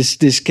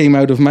this came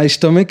out of my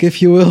stomach,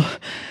 if you will,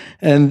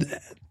 and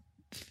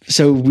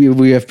so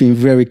we have been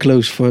very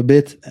close for a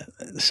bit,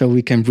 so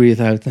we can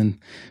breathe out and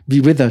be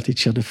without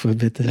each other for a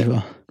bit as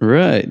well,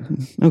 Right.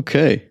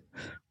 Okay.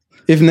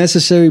 if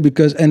necessary,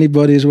 because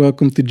anybody is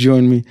welcome to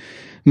join me.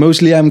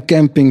 Mostly I'm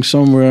camping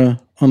somewhere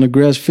on a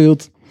grass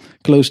field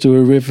close to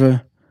a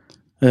river,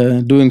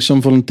 doing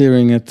some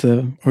volunteering at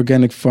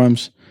organic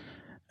farms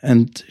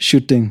and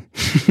shooting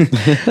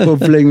or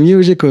playing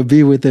music or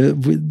be with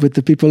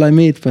the people I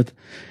meet. But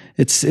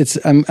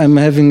I'm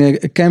having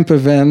a camper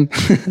van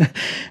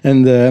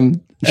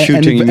and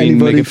Shooting, you mean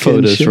making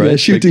photos, right? Yeah,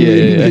 shooting,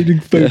 Like, yeah. making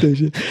photos.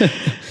 Yeah.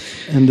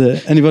 And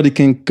anybody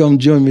can come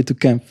join me to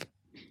camp.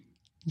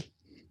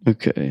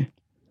 Okay.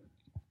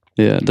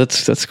 Yeah,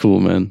 that's cool,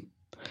 man.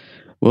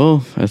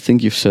 Well, I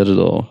think you've said it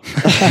all.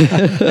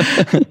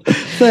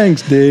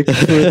 Thanks, Dick,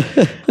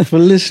 for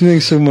listening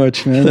so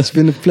much, man. It's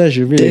been a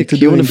pleasure, really. Dick, to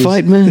you want doing to this.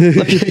 fight, man?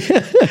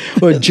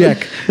 Or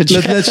Jack.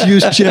 Let's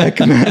use Jack,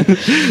 man.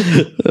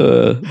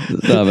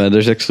 Nah, man.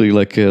 There's actually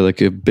like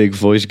a big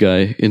voice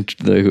guy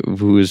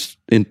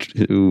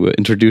who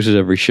introduces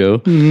every show.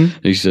 Mm-hmm.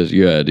 He says,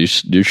 "Yeah,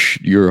 this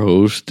your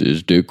host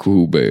is Dick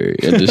Hube,"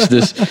 and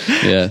this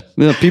yeah.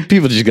 No,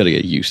 people just gotta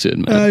get used to it,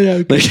 man. Oh,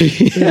 yeah, okay.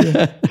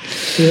 Like,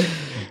 Yeah.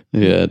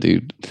 yeah,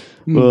 dude.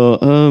 Well,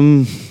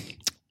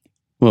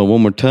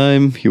 one more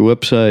time, your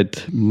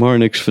website,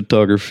 Marnix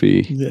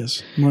Photography.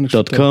 Yes.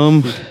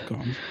 .com.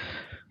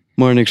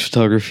 Marnix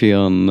Photography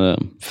on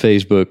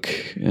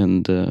Facebook,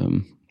 and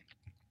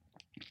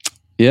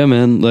yeah,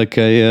 man, like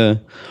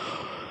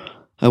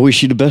I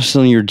wish you the best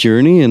on your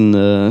journey, and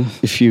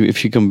if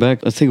you come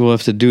back, I think we'll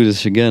have to do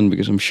this again,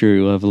 because I'm sure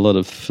you'll have a lot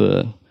of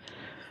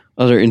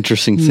other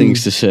interesting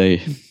things to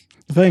say.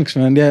 Thanks,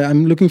 man. Yeah,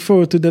 I'm looking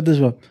forward to that as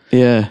well.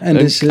 Yeah, and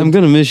I'm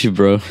gonna miss you,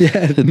 bro.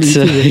 Yeah, me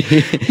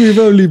too. We've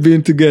only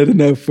been together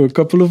now for a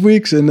couple of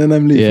weeks, and then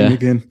I'm leaving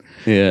again.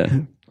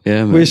 Yeah,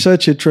 man. We're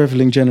such a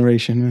traveling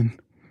generation, man.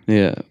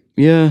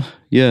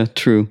 Yeah,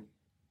 true.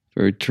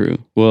 Very true.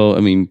 Well, I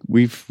mean,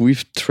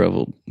 we've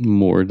traveled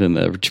more than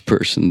the average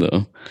person,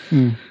 though.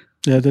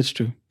 Yeah, that's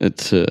true.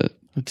 It's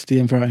the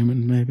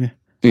environment, maybe.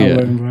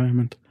 Our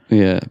environment.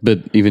 Yeah, but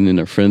even in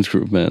our friends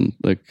group, man,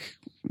 like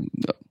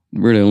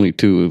we're the only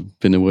two who've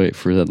been away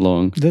for that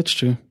long. That's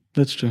true.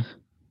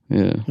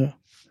 Yeah.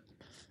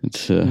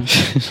 It's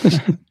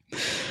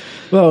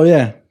well,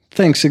 yeah.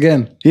 Thanks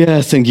again.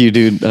 Yeah, thank you,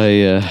 dude.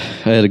 I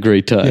had a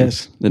great time.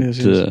 Yes.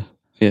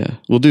 Yeah,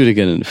 we'll do it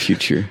again in the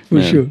future. For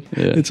sure.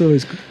 Yeah. It's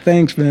always good.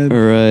 Thanks, man.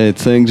 All right.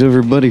 Thanks,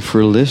 everybody,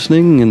 for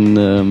listening.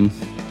 And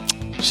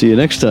see you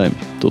next time.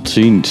 Tot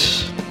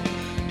ziens.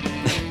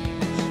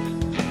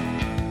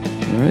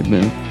 All right,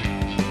 man.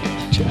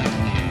 Ciao.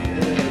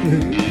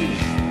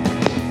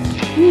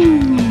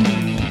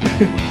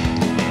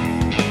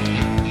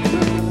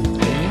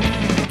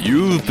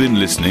 You've been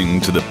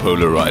listening to the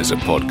Polarizer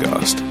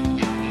Podcast.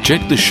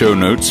 Check the show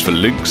notes for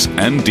links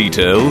and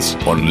details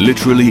on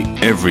literally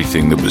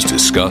everything that was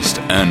discussed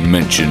and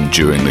mentioned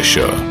during the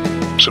show.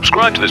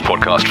 Subscribe to this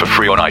podcast for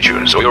free on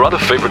iTunes or your other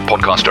favorite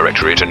podcast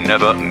directory to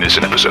never miss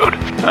an episode.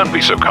 And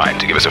be so kind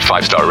to give us a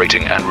 5-star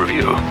rating and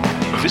review.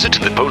 Visit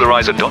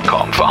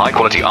thepolarizer.com for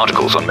high-quality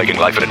articles on making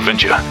life an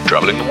adventure,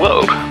 traveling the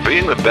world,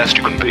 being the best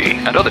you can be,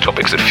 and other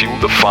topics that fuel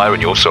the fire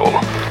in your soul.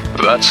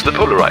 That's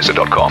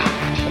thepolarizer.com.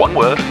 One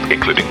word,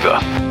 including the.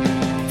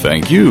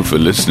 Thank you for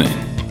listening.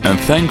 And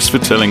thanks for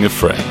telling a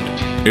friend.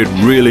 It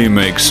really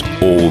makes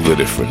all the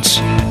difference.